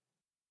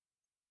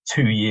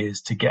 2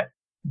 years to get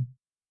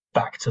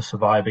back to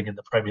surviving in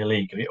the Premier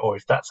League, or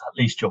if that's at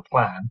least your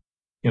plan,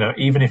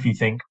 even if you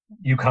think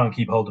you can't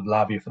keep hold of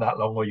Lavia for that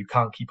long, or you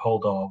can't keep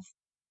hold of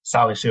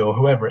Salisu or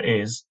whoever it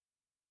is,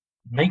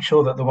 make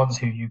sure that the ones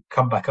who you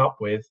come back up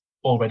with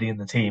already in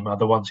the team are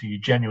the ones who you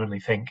genuinely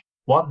think,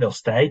 one, they'll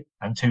stay,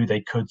 and two,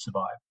 they could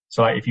survive.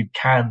 So if you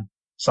can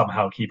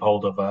somehow keep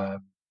hold of,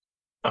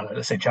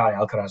 let's say Charlie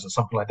Alcaraz or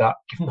something like that,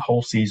 give them the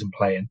whole season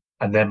playing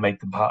and then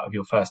make them part of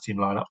your first team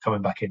lineup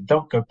coming back in.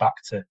 Don't go back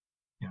to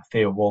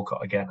Theo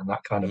Walcott again and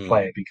that kind of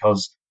player,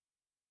 because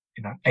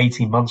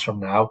 18 months from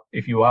now,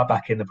 if you are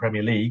back in the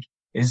Premier League,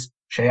 is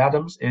Shea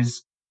Adams,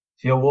 is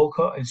Theo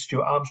Walcott, is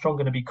Stuart Armstrong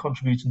going to be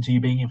contributing to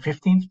you being in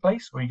 15th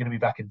place, or are you going to be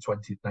back in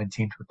 20th,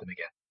 19th with them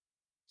again?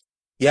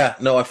 Yeah,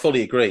 no, I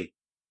fully agree.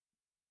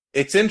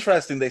 It's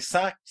interesting, they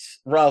sacked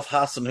Ralph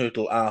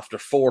Hasenhüttl after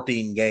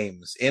 14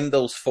 games. In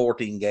those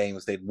 14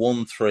 games, they'd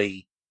won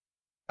 3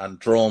 and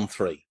drawn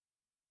 3.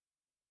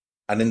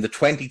 And in the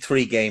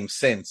 23 games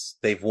since,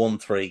 they've won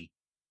 3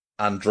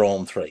 and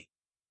drawn 3.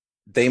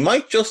 They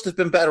might just have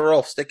been better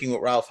off sticking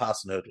with Ralph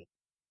Hasenhüttl.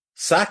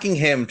 Sacking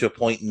him to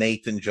appoint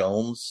Nathan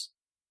Jones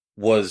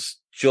was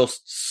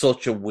just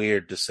such a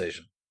weird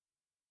decision.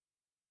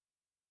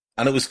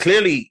 And it was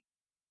clearly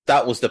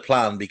that was the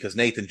plan, because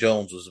Nathan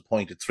Jones was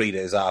appointed 3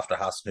 days after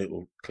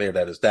Hasenhüttl cleared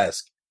out his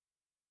desk.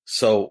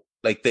 So,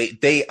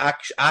 they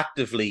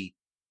actively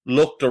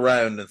looked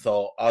around and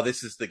thought, oh,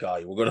 this is the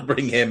guy. We're going to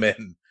bring him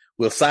in.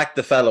 We'll sack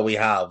the fellow we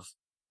have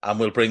and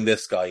we'll bring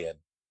this guy in.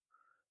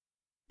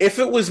 If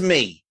it was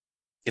me,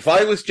 if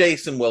I was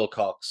Jason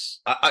Wilcox,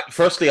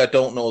 firstly, I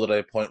don't know that I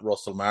appoint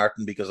Russell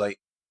Martin, because I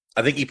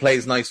think he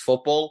plays nice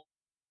football.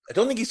 I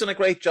don't think he's done a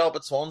great job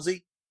at Swansea.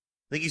 I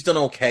think he's done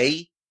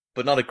okay,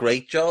 but not a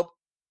great job.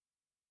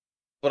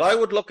 But I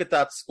would look at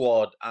that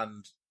squad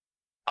and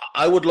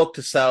I would look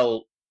to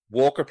sell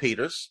Walker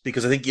Peters,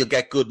 because I think you'll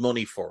get good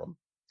money for him.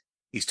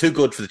 He's too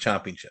good for the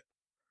Championship.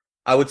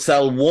 I would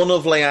sell one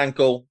of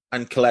Leanco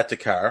and Coletta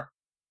Carr.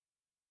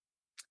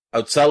 I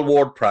would sell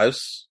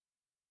Ward-Prowse.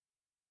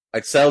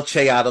 I'd sell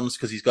Che Adams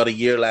because he's got a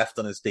year left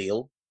on his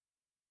deal.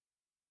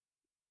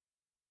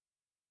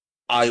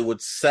 I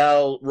would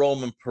sell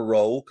Roman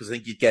Perreault because I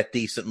think you'd get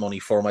decent money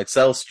for him. I'd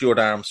sell Stuart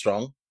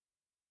Armstrong.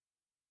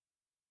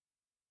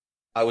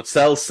 I would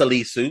sell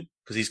Salisu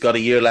because he's got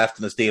a year left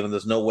in his deal and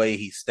there's no way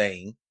he's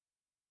staying.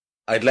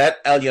 I'd let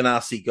El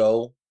Yanasi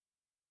go.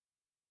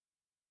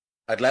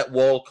 I'd let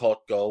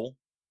Walcott go.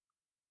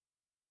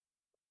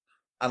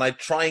 And I'd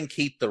try and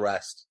keep the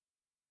rest.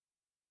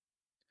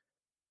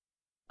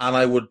 And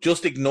I would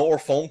just ignore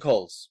phone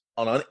calls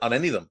on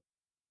any of them.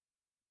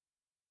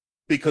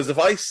 Because if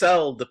I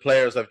sell the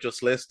players I've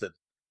just listed,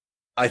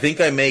 I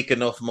think I make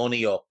enough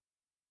money up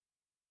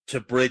to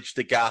bridge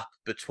the gap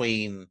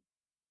between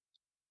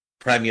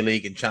Premier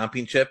League and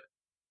Championship.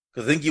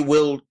 Because I think you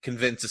will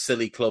convince a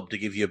silly club to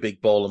give you a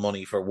big ball of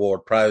money for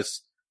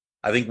Ward-Prowse.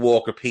 I think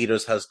Walker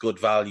Peters has good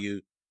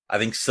value. I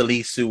think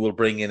Salisu will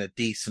bring in a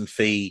decent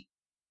fee.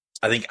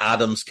 I think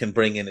Adams can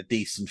bring in a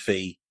decent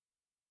fee.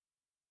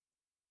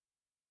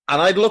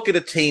 And I'd look at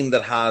a team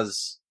that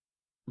has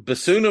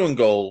Basunu in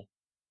goal,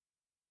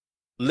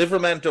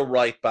 Livramento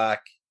right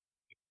back,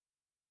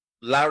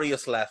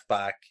 Larius left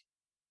back,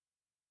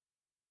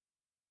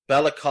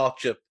 Bella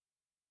Kotchap,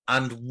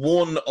 and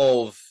one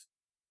of,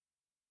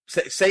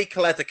 say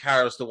Coletta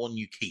Carr is the one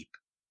you keep.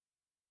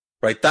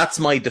 Right, that's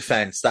my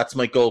defence. That's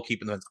my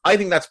goalkeeping defence. I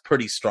think that's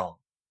pretty strong.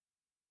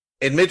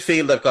 In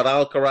midfield, I've got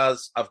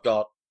Alcaraz, I've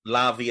got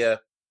Lavia,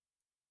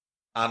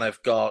 and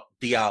I've got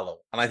Diallo.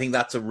 And I think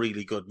that's a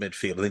really good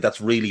midfield. I think that's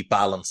really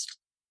balanced.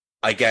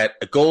 I get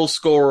a goal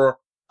scorer,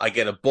 I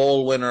get a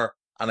ball winner,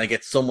 and I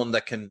get someone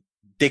that can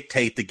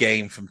dictate the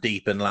game from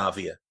deep in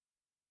Lavia.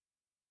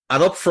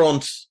 And up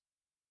front,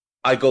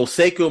 I go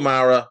Sekou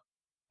Mara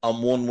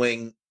on one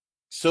wing,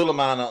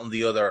 Sulemana on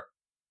the other,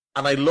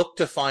 and I look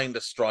to find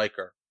a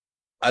striker.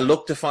 I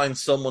look to find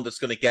someone that's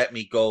going to get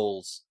me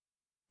goals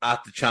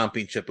at the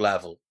Championship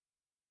level.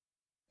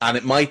 And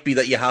it might be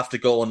that you have to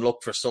go and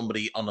look for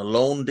somebody on a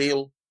loan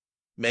deal.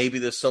 Maybe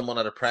there's someone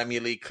at a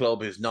Premier League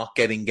club who's not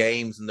getting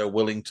games and they're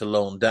willing to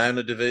loan down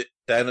a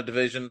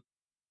division.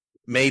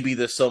 Maybe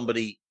there's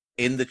somebody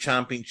in the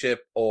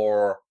Championship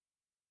or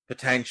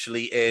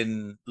potentially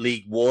in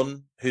League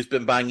One who's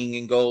been banging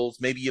in goals.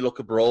 Maybe you look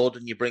abroad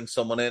and you bring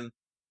someone in.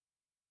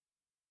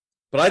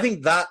 But I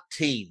think that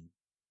team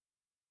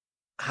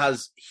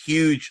has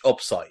huge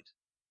upside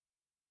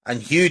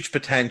and huge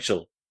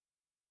potential,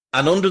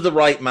 and under the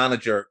right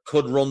manager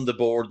could run the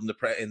board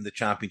in the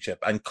Championship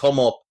and come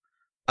up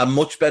a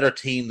much better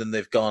team than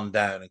they've gone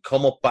down and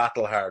come up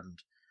battle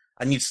hardened.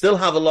 And you'd still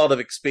have a lot of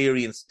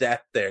experienced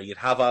depth there. You'd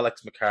have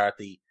Alex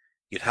McCarthy,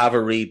 you'd have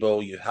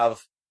Aribo, you'd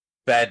have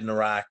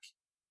Bednarak,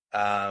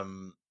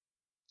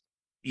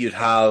 you'd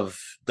have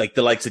like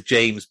the likes of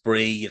James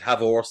Bree, you'd have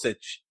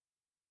Orsic.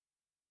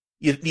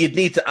 you'd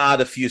need to add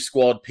a few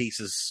squad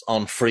pieces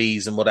on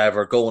freeze and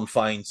whatever, go and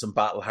find some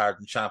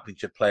battle-hardened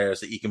championship players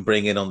that you can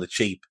bring in on the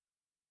cheap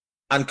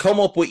and come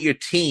up with your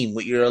team,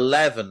 with your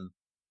 11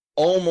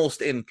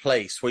 almost in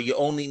place where you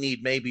only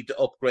need maybe to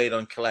upgrade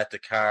on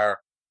Coletta Carr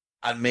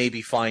and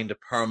maybe find a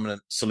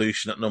permanent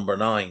solution at number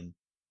 9.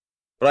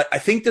 But I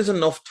think there's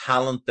enough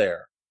talent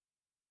there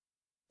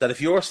that if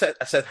you're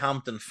a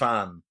Southampton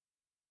fan,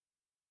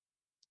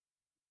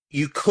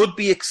 you could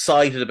be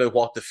excited about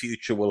what the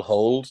future will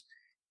hold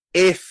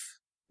if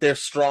they're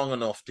strong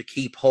enough to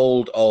keep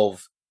hold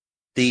of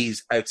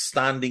these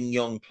outstanding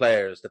young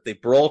players that they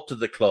brought to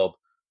the club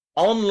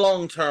on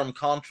long-term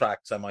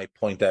contracts, I might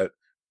point out.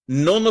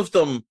 None of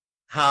them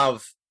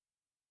have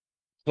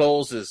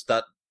clauses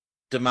that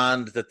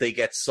demand that they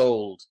get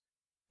sold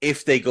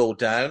if they go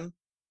down.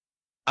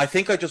 I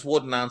think I just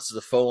wouldn't answer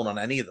the phone on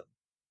any of them.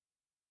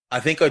 I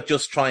think I'd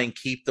just try and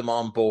keep them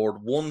on board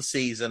one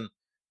season.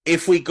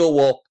 If we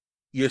go up,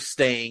 you're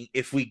staying.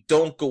 If we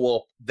don't go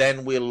up,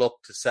 then we'll look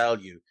to sell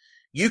you.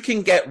 You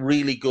can get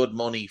really good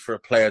money for a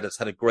player that's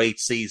had a great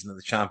season in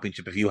the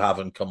Championship if you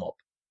haven't come up.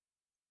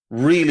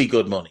 Really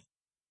good money.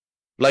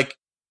 Like,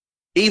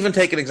 even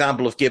take an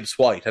example of Gibbs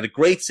White. Had a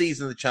great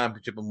season in the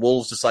Championship and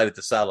Wolves decided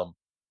to sell him.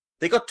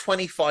 They got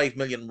 25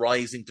 million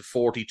rising to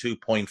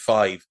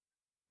 42.5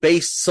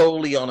 based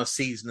solely on a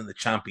season in the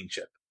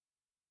Championship.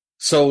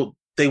 So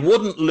they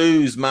wouldn't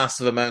lose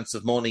massive amounts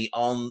of money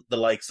on the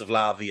likes of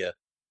Lavia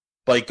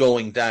by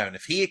going down.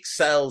 If he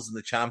excels in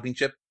the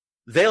Championship,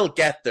 they'll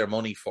get their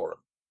money for him.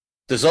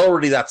 There's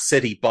already that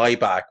City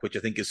buyback, which I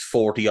think is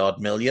 40 odd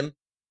million.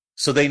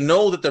 So they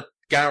know that they're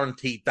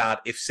guaranteed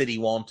that if City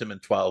want him in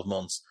 12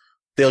 months,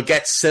 they'll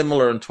get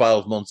similar in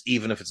 12 months,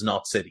 even if it's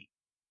not City.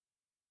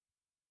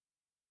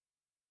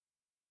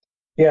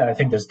 Yeah, I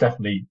think there's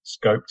definitely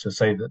scope to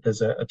say that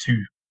there's a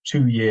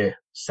two-year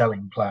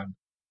selling plan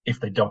if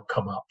they don't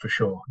come up, for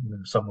sure. You know,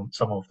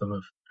 some of them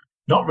have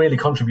not really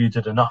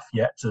contributed enough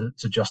yet to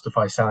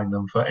justify selling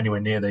them for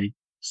anywhere near they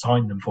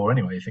signed them for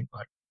anyway. I think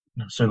like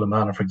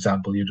Sulemana, for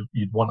example,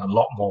 you'd want a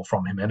lot more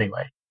from him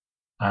anyway,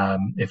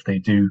 if they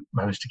do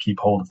manage to keep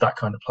hold of that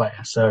kind of player.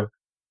 So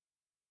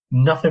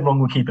nothing wrong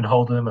with keeping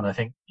hold of them. And I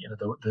think, you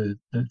know,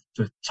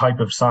 the type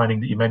of signing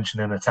that you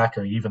mentioned in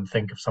attacker, you even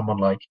think of someone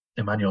like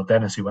Emmanuel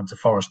Dennis, who went to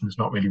Forest and it's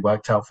not really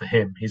worked out for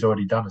him. He's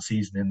already done a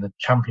season in the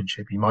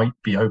Championship. He might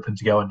be open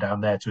to going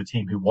down there to a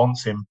team who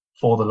wants him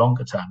for the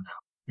longer term now,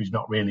 who's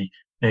not really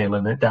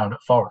nailing it down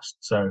at Forest.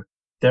 So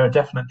there are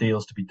definite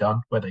deals to be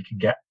done where they can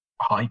get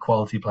high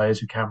quality players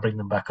who can bring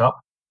them back up.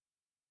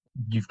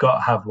 You've got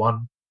to have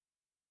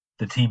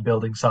the team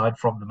building side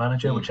from the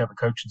manager, whichever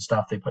coach and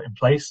staff they put in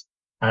place.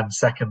 And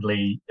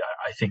secondly,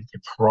 I think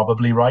you're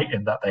probably right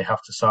in that they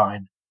have to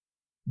sign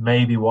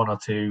maybe one or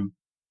two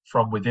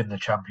from within the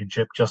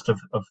Championship, just of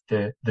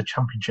the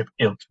Championship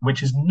ilk,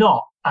 which is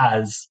not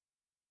as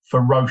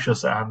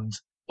ferocious and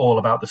all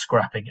about the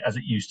scrapping as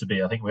it used to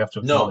be. I think we have to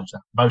acknowledge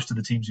that. Most of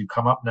the teams who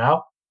come up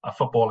now are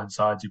footballing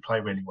sides who play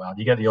really well.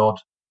 You get the odd,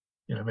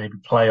 you know, maybe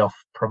playoff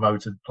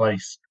promoted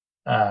place,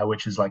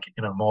 which is like,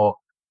 you know, more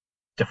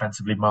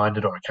defensively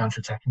minded or a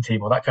counter-attacking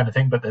team or that kind of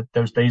thing. But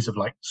those days of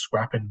like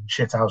scrapping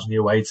shithousing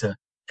your way to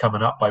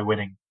coming up by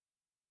winning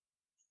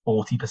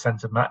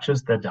 40% of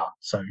matches, they're done.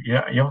 So you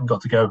haven't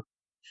got to go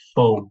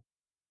full,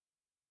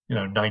 you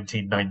know,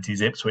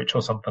 1990s Ipswich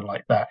or something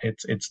like that.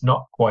 It's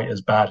not quite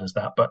as bad as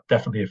that, but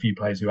definitely a few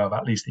players who have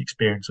at least the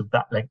experience of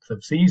that length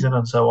of season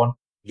and so on.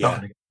 Yeah. Not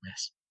going to get a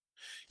miss.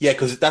 Yeah,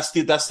 because that's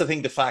the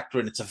thing to factor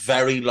in. It's a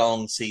very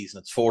long season.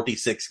 It's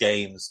 46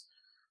 games.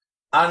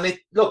 And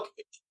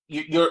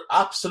you're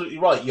absolutely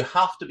right. You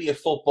have to be a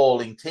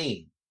footballing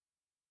team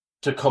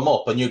to come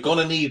up, and you're going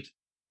to need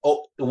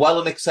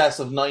well in excess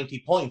of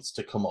 90 points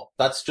to come up.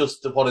 That's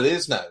just what it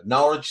is now.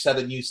 Norwich set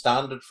a new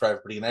standard for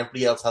everybody, and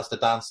everybody else has to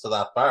dance to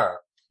that bar.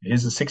 It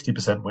is a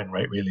 60% win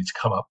rate, really, to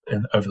come up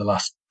over the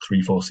last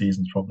 3-4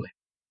 seasons, probably.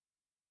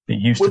 It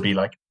used to be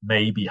like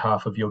maybe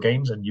half of your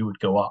games, and you would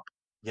go up.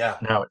 Yeah.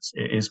 Now it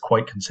is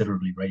quite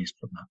considerably raised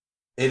from that.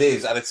 It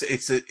is, and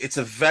it's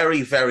a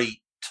very,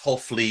 very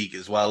tough league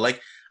as well.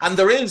 Like, and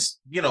there is,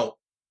 you know,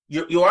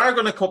 you are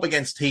going to come up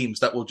against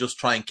teams that will just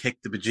try and kick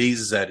the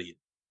bejesus out of you.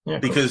 Yeah,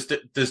 because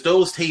there's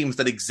those teams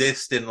that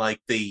exist in like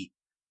the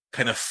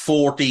kind of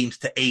 14th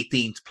to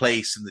 18th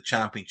place in the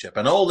Championship,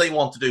 and all they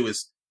want to do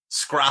is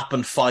scrap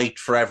and fight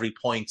for every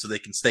point so they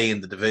can stay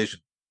in the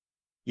division.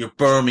 Your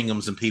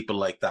Birminghams and people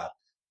like that.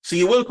 So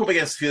you will come up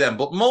against a few of them,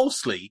 but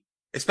mostly,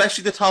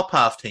 especially the top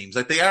half teams,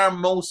 like they are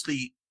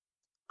mostly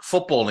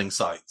footballing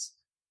sides.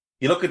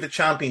 You look at the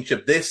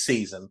Championship this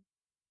season,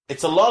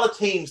 it's a lot of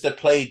teams that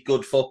played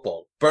good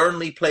football.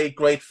 Burnley played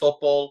great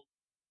football.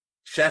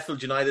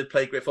 Sheffield United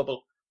played great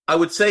football. I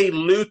would say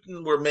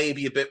Luton were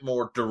maybe a bit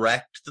more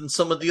direct than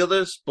some of the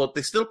others, but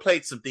they still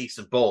played some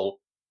decent ball.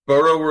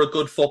 Borough were a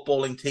good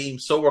footballing team,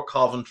 so were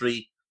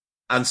Coventry,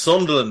 and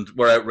Sunderland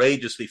were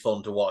outrageously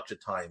fun to watch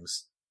at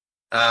times.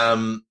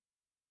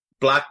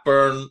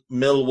 Blackburn,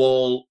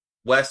 Millwall,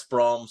 West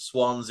Brom,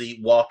 Swansea,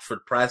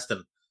 Watford,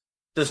 Preston.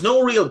 There's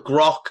no real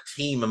grok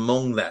team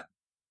among them.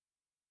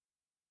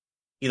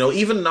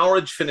 even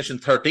Norwich finishing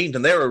 13th,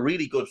 and they're a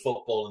really good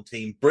footballing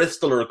team.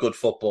 Bristol are a good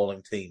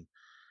footballing team.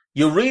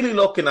 You're really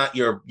looking at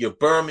your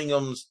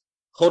Birminghams,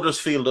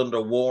 Huddersfield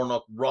under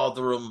Warnock,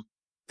 Rotherham.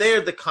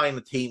 They're the kind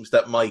of teams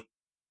that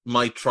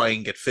might try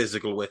and get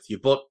physical with you,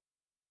 but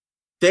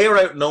they're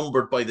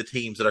outnumbered by the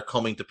teams that are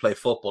coming to play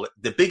football.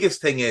 The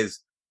biggest thing is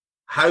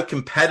how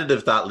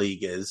competitive that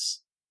league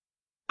is,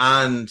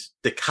 and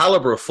the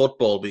caliber of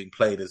football being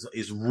played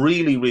is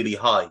really, really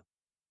high.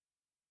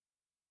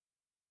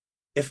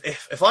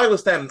 If I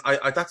was them,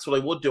 I that's what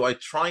I would do.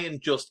 I'd try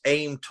and just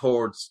aim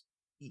towards.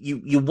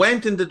 You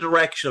went in the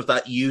direction of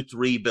that youth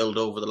rebuild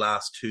over the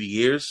last 3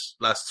 years,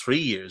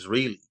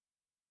 really.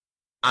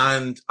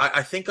 And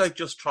I think I'd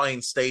just try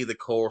and stay the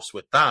course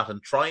with that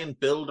and try and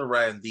build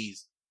around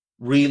these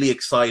really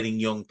exciting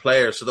young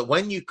players so that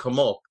when you come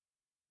up,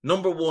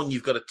 number one,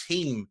 you've got a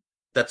team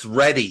that's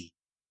ready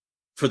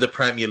for the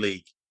Premier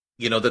League.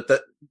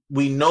 That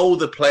we know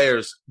the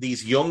players,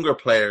 these younger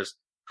players,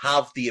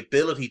 have the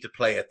ability to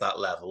play at that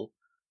level.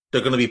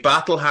 They're going to be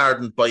battle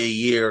hardened by a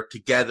year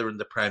together in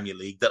the Premier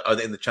League, that are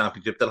in the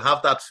Championship. They'll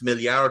have that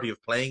familiarity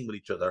of playing with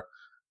each other.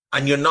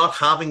 And you're not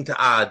having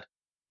to add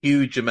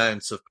huge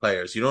amounts of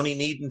players. You're only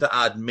needing to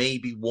add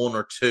maybe one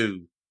or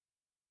two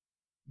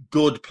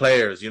good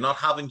players. You're not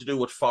having to do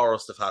what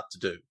Forest have had to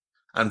do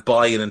and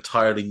buy an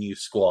entirely new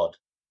squad.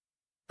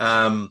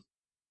 I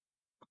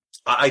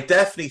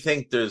definitely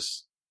think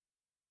there's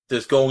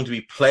going to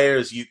be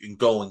players you can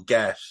go and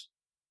get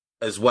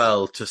as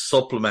well to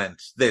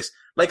supplement this.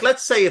 Like,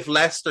 let's say if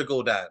Leicester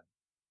go down,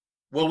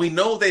 well, we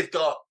know they've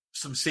got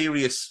some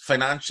serious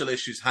financial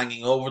issues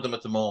hanging over them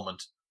at the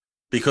moment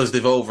because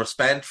they've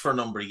overspent for a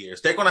number of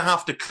years. They're going to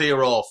have to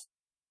clear off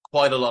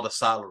quite a lot of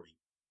salary.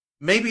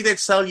 Maybe they'd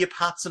sell you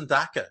Patson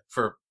Daka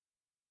for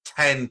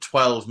 10,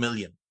 12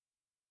 million.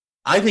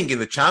 I think in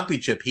the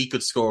Championship, he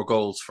could score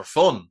goals for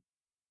fun,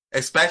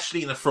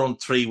 especially in a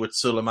front three with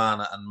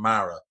Sulemana and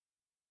Mara,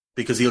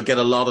 because he'll get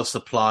a lot of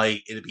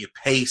supply. It'll be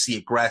a pacey,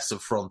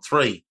 aggressive front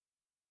three.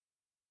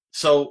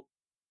 So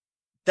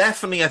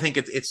definitely, I think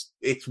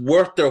it's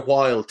worth their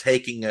while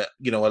taking a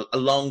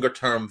longer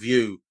term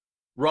view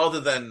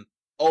rather than,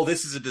 oh,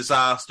 this is a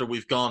disaster.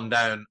 We've gone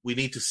down. We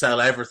need to sell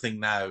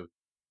everything now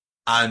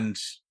and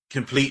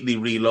completely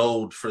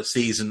reload for a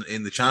season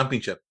in the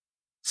Championship.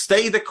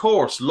 Stay the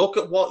course. Look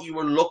at what you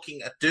were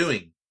looking at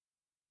doing.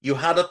 You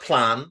had a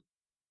plan.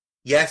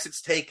 Yes,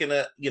 it's taken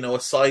a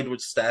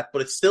sideward step,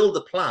 but it's still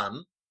the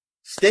plan.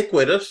 Stick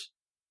with it.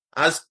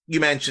 As you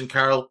mentioned,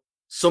 Carol,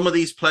 some of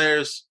these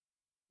players,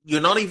 you're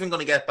not even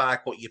going to get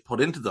back what you put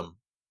into them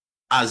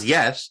as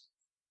yet.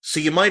 So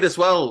you might as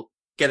well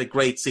get a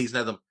great season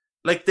out of them.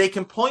 Like, they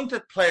can point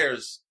at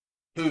players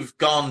who've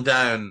gone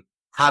down,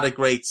 had a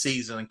great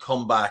season and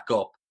come back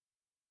up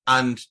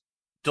and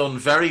done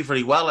very,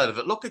 very well out of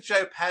it. Look at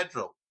João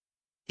Pedro.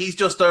 He's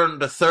just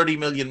earned a 30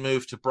 million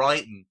move to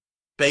Brighton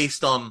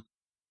based on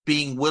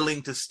being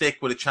willing to stick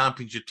with a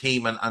Championship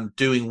team and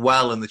doing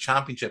well in the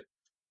Championship.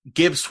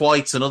 Gibbs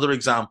White's another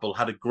example,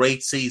 had a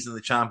great season in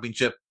the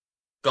Championship,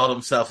 got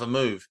himself a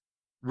move.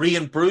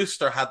 Ryan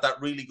Brewster had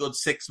that really good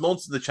 6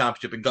 months in the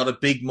Championship and got a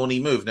big money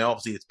move. Now,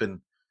 obviously, it's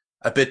been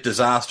a bit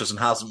disastrous and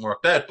hasn't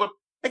worked out. But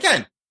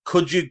again,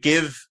 could you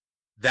give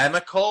them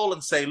a call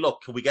and say,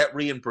 look, can we get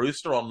Ryan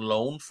Brewster on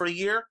loan for a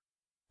year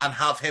and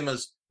have him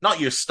as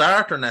not your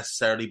starter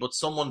necessarily, but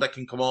someone that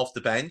can come off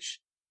the bench?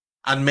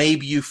 And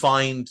maybe you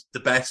find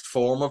the best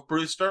form of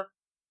Brewster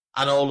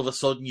and all of a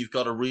sudden you've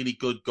got a really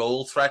good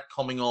goal threat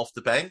coming off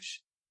the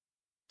bench.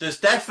 There's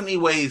definitely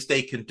ways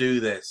they can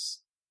do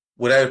this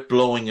without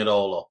blowing it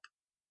all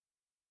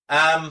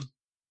up.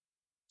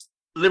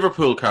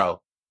 Liverpool,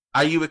 Carl,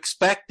 are you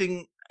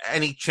expecting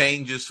any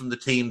changes from the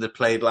team that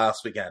played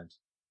last weekend?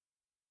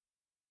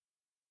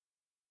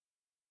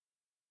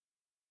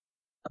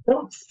 I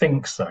don't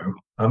think so.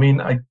 I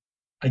mean, I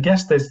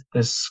guess there's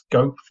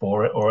scope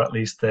for it, or at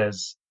least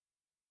there's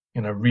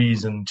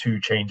reason to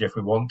change if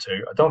we want to.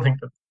 I don't think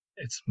that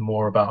it's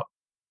more about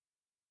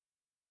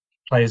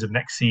players of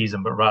next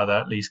season, but rather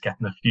at least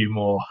getting a few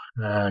more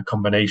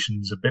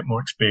combinations, a bit more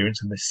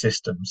experience in this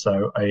system.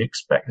 So I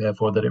expect,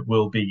 therefore, that it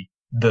will be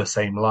the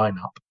same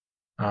lineup.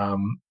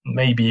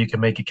 Maybe you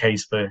can make a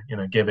case for,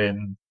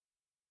 giving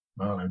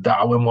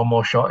Darwin one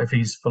more shot if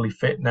he's fully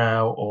fit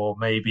now, or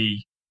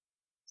maybe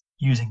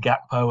using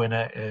Gakpo in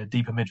a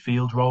deeper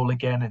midfield role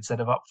again instead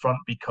of up front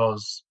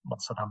because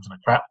Southampton are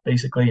crap,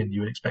 basically, and you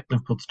would expect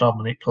Liverpool to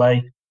dominate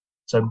play.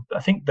 So I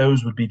think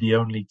those would be the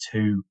only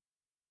two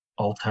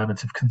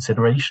alternative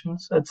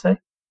considerations, I'd say.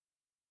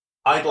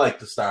 I'd like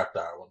to start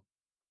Darwin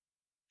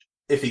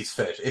if he's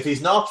fit. If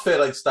he's not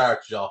fit, I'd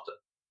start Jota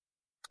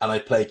and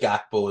I'd play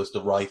Gakpo as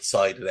the right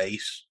side at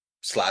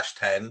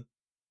 8/10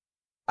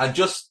 and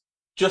just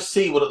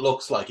see what it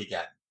looks like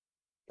again.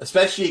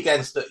 Especially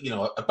against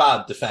a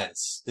bad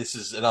defence. This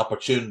is an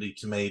opportunity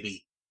to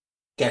maybe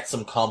get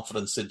some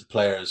confidence into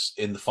players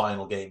in the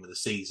final game of the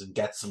season,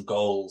 get some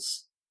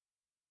goals,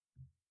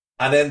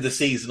 and end the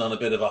season on a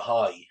bit of a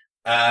high.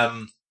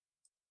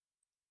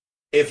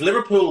 If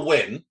Liverpool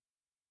win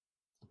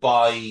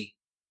by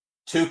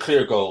 2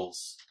 clear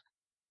goals,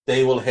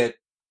 they will hit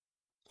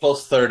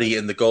plus 30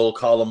 in the goal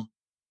column.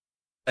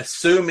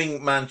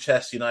 Assuming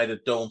Manchester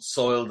United don't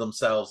soil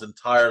themselves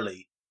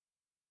entirely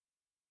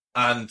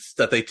and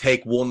that they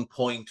take 1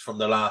 point from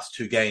their last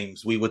 2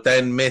 games, we would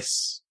then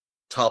miss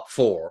top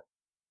 4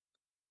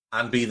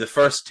 and be the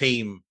first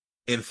team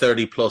in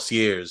 30 plus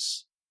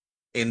years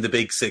in the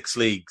big 6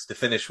 leagues to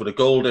finish with a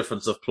goal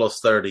difference of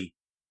plus 30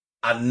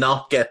 and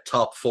not get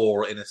top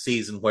 4 in a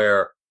season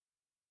where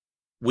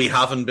we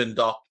haven't been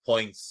docked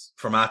points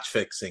for match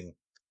fixing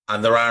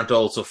and there aren't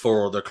also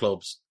 4 other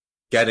clubs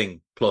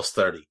getting plus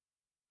 30.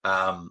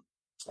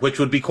 Which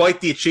would be quite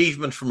the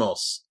achievement from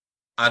us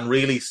and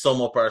really sum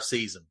up our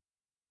season.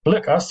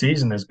 Look, our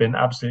season has been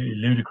absolutely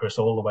ludicrous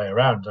all the way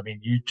around. I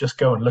mean, you just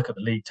go and look at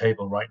the league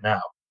table right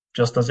now,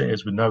 just as it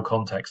is with no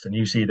context, and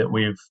you see that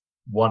we've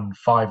won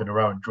 5 in a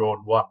row and drawn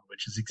 1,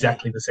 which is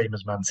exactly the same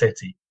as Man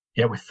City,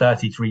 yet with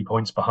 33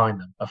 points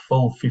behind them, a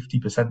full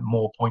 50%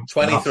 more points.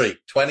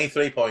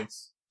 23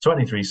 points.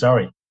 23,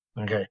 sorry.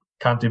 Okay,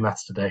 can't do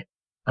maths today.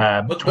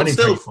 But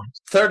still,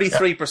 points.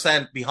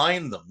 33%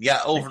 behind them,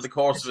 over the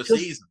course of a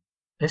season.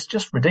 It's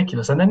just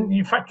ridiculous. And then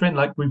you factor in,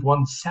 like, we've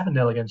won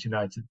 7-0 against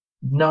United,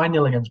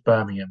 9-0 against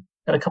Birmingham,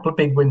 had a couple of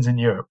big wins in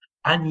Europe,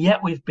 and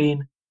yet we've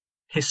been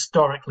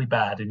historically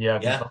bad in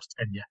Jurgen Klopp's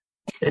tenure.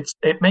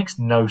 It makes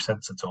no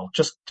sense at all.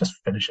 Just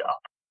finish it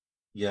up.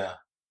 Yeah.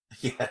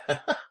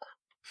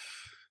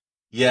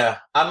 Yeah.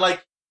 And,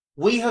 like,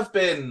 we have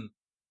been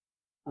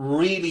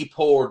really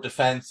poor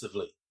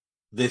defensively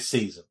this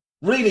season.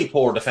 Really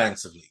poor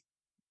defensively.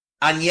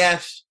 And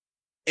yet,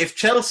 if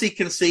Chelsea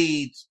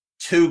concede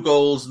 2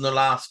 goals in the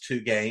last 2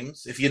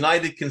 games, if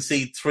United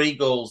concede 3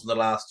 goals in the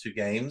last 2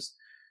 games,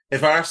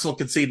 if Arsenal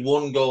concede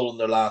 1 goal in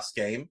their last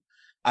game,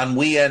 and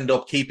we end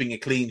up keeping a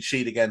clean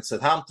sheet against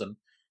Southampton,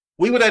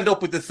 we would end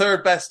up with the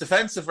 3rd best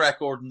defensive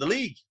record in the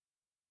league.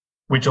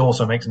 Which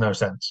also makes no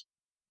sense.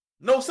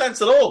 No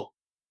sense at all.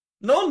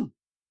 None.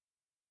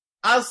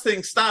 As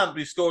things stand,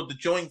 we've scored the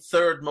joint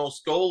 3rd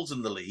most goals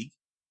in the league,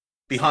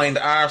 behind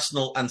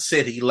Arsenal and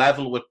City,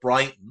 level with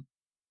Brighton.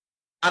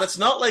 And it's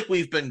not like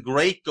we've been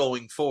great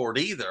going forward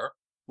either.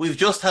 We've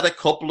just had a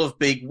couple of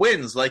big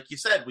wins. Like you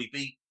said, we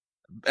beat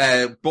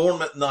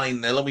Bournemouth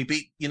 9-0 and we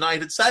beat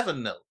United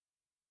 7-0.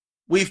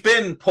 We've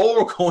been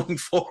poor going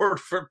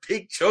forward for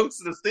big chunks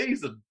of the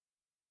season.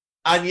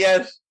 And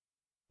yet,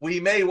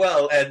 we may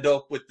well end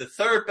up with the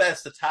 3rd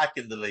best attack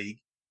in the league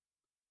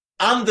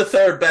and the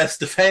 3rd best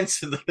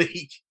defence in the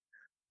league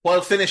while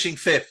finishing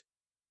 5th.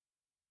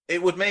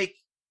 It would make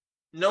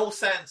no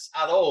sense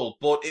at all,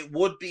 but it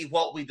would be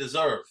what we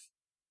deserve.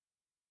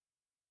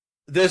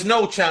 There's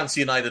no chance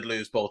United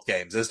lose both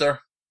games, is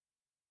there?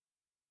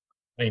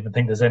 I don't even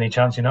think there's any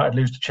chance United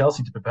lose to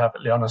Chelsea, to be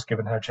perfectly honest,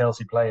 given how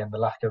Chelsea play and the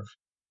lack of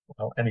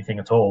anything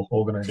at all.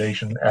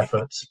 Organisation,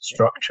 effort,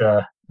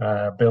 structure,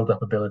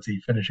 build-up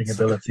ability, finishing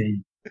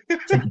ability,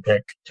 take your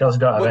pick. Chelsea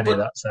don't have any of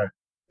that.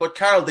 But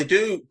Carl, they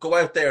do go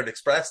out there and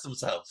express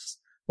themselves.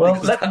 Well,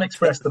 let them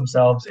express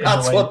themselves in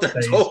that's the way what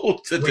they're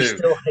told to do. We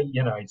still hate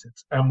United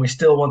and we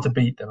still want to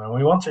beat them and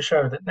we want to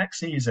show that next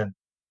season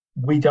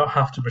we don't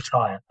have to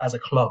retire as a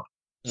club.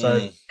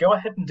 So go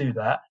ahead and do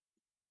that.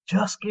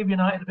 Just give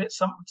United a bit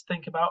something to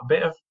think about,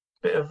 a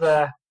bit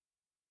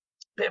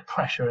of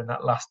pressure in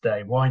that last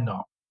day. Why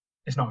not?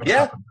 It's not going to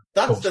happen.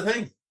 That's the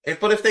thing.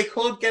 But if they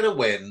could get a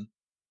win,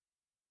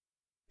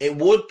 it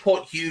would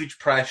put huge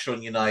pressure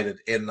on United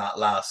in that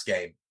last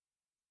game.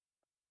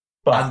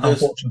 But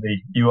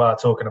unfortunately, you are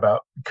talking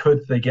about,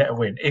 could they get a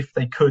win? If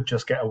they could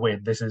just get a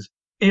win, this is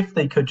if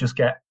they could just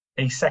get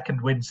a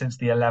 2nd win since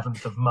the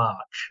 11th of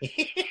March.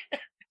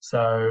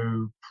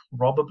 So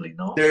probably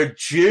not. They're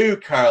due,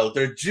 Carl.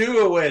 They're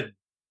due a win.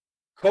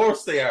 Of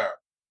course they are.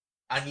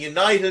 And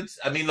United,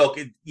 I mean, look,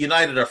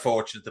 United are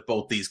fortunate that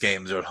both these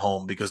games are at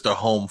home because their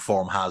home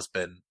form has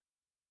been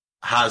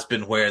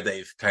where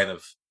they've kind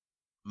of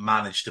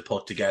managed to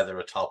put together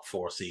a top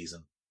 4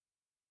 season.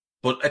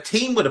 But a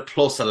team with a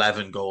plus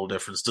 11 goal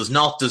difference does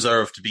not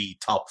deserve to be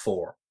top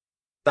 4.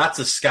 That's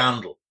a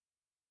scandal.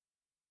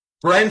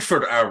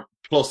 Brentford are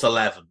plus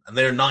 11 and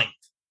they're 9th.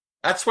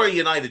 That's where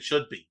United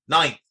should be.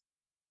 9th.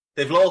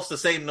 They've lost the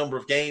same number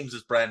of games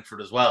as Brentford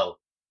as well.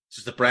 It's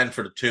just that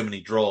Brentford had too many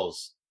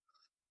draws.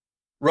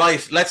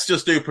 Right, let's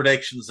just do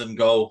predictions and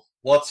go.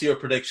 What's your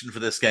prediction for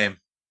this game?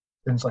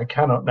 Since I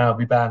cannot now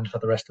be banned for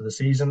the rest of the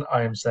season,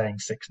 I am saying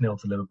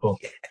 6-0 to Liverpool.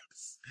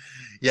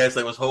 Yes,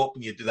 I was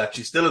hoping you'd do that.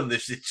 She's still in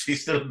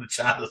the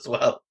chat as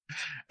well.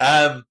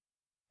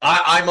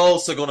 I'm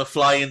also going to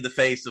fly in the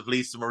face of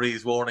Lisa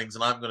Marie's warnings,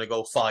 and I'm going to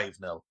go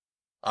 5-0.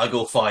 I'll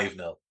go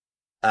 5-0.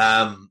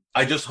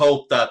 I just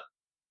hope that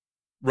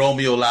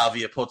Romeo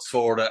Lavia puts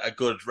forward a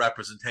good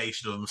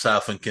representation of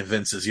himself and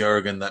convinces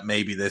Jurgen that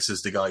maybe this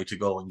is the guy to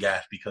go and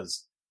get,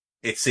 because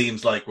it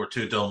seems like we're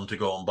too dumb to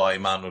go and buy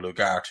Manuel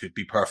Ugarte, who'd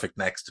be perfect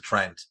next to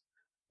Trent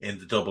in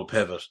the double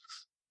pivot.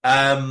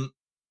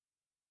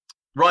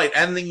 Right,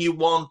 anything you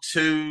want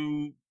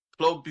to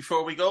plug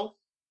before we go?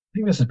 I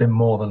think this has been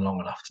more than long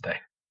enough today.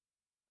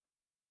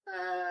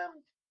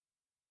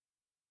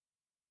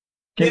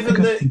 Give the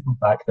good people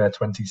back their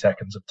 20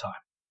 seconds of time.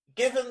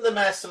 given the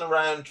messing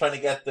around trying to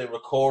get the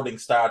recording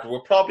started,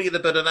 we're probably at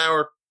about an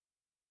hour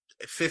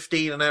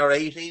 15, an hour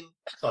 18.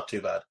 That's not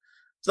too bad.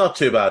 It's not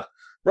too bad.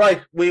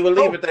 Right, we will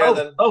leave it there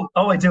then.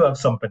 I do have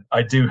something.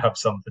 I do have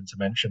something to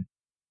mention.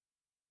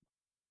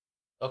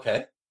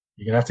 Okay.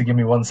 You're going to have to give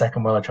me 1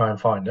 second while I try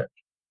and find it.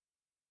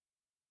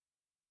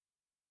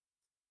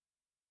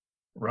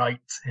 Right,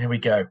 here we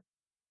go.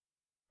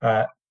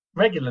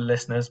 Regular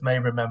listeners may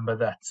remember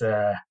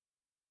that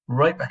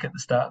right back at the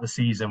start of the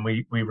season,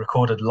 we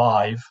recorded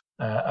live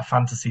a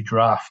fantasy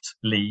draft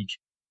league.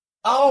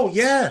 Oh,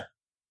 yeah.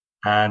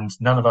 And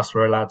none of us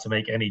were allowed to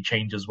make any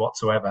changes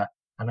whatsoever.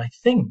 And I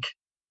think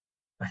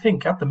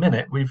at the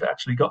minute we've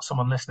actually got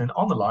someone listening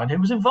on the line who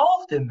was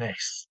involved in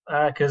this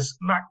because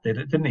Mac did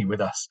it, didn't he, with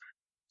us?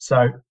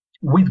 So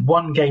with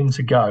 1 game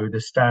to go,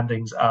 the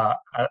standings are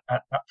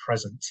at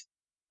present.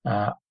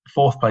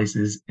 4th place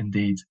is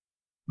indeed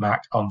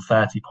Mac on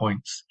 30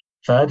 points.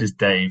 3rd is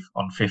Dave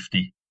on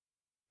 50.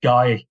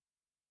 Guy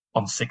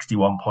on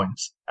 61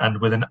 points.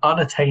 And with an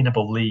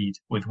unattainable lead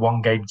with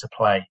 1 game to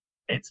play,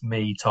 it's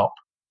me top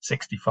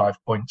 65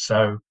 points.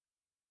 So,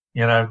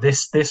 you know,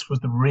 this was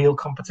the real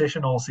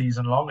competition all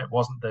season long. It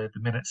wasn't the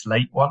minutes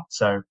late one.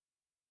 So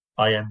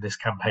I end this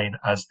campaign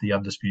as the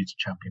undisputed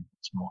champion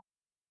once more.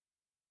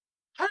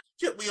 How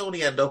did we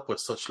only end up with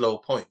such low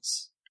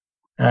points?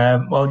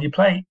 Well, you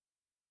play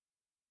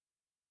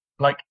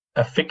like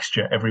a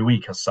fixture every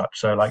week as such.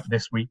 So like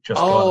this week just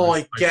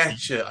I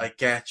get you.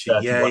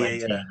 Yeah.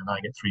 And I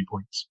get 3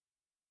 points.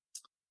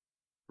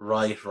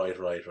 Right.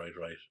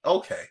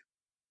 Okay.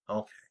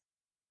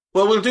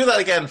 Well, we'll do that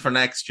again for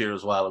next year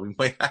as well. We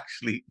might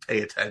actually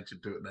pay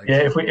attention to it next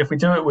year. If we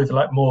do it with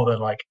like more than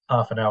like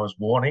half an hour's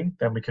warning,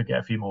 then we could get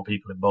a few more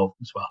people involved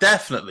as well.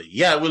 Definitely.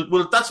 Yeah,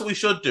 we'll that's what we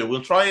should do.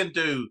 We'll try and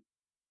do,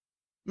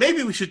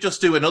 maybe we should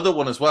just do another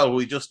one as well, where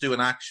we just do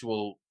an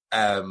actual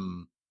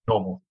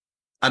normal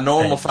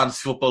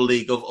fantasy football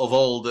league of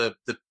all the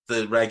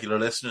regular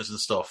listeners and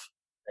stuff.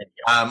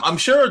 I'm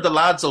sure the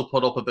lads will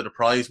put up a bit of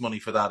prize money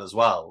for that as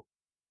well.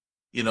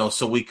 You know,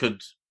 so we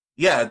could,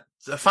 the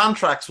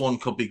Fantrax one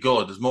could be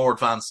good. There's more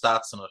advanced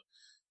stats in it.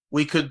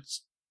 We could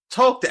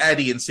talk to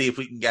Eddie and see if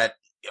we can get,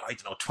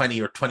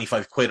 20 or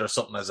 25 quid or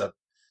something as a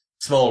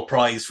small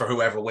prize for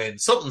whoever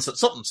wins. Something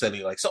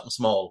silly, like something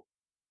small.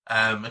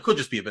 It could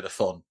just be a bit of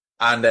fun.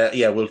 And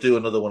we'll do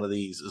another one of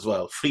these as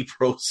well. Free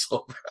Pro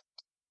Sub.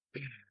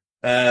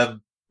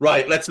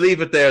 Right, let's leave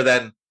it there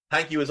then.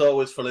 Thank you as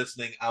always for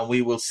listening, and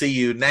we will see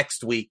you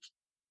next week.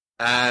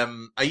 Are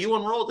you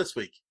on Raw this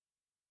week?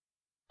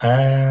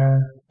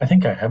 I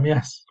think I am,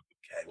 yes.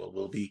 Okay, well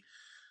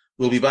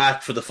we'll be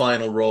back for the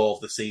final Raw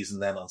of the season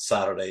then on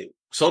Sunday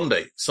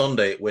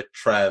with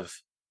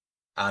Trev,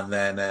 and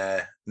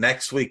then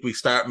next week we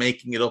start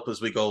making it up as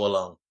we go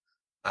along.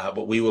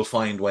 But we will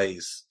find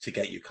ways to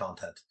get you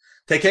content.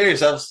 Take care of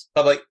yourselves.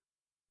 Bye-bye.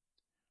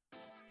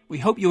 We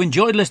hope you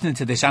enjoyed listening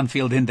to this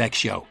Anfield Index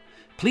show.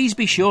 Please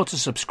be sure to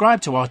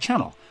subscribe to our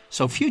channel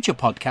so future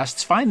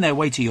podcasts find their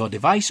way to your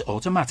device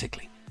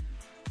automatically.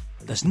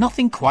 There's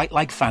nothing quite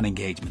like fan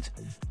engagement,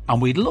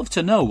 and we'd love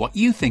to know what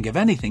you think of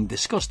anything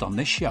discussed on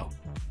this show.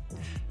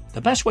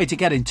 The best way to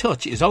get in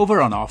touch is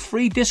over on our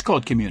free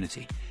Discord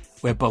community,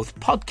 where both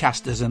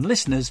podcasters and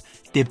listeners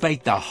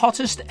debate the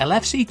hottest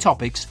LFC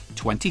topics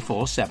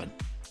 24/7.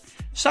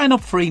 Sign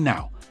up free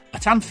now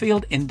at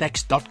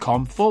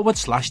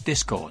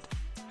AnfieldIndex.com/Discord.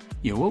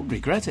 You won't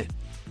regret it.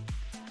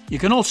 You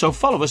can also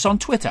follow us on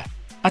Twitter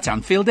at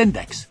Anfield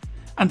Index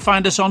and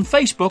find us on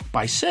Facebook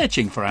by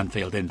searching for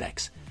Anfield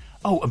Index.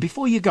 Oh, and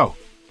before you go,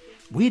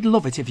 we'd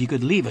love it if you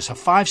could leave us a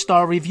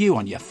 5-star review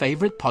on your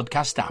favourite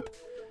podcast app.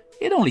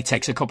 It only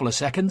takes a couple of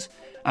seconds,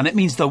 and it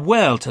means the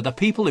world to the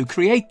people who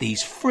create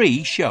these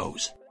free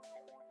shows.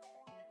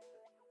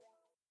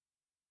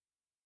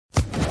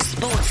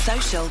 Sports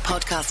Social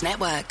Podcast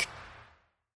Network.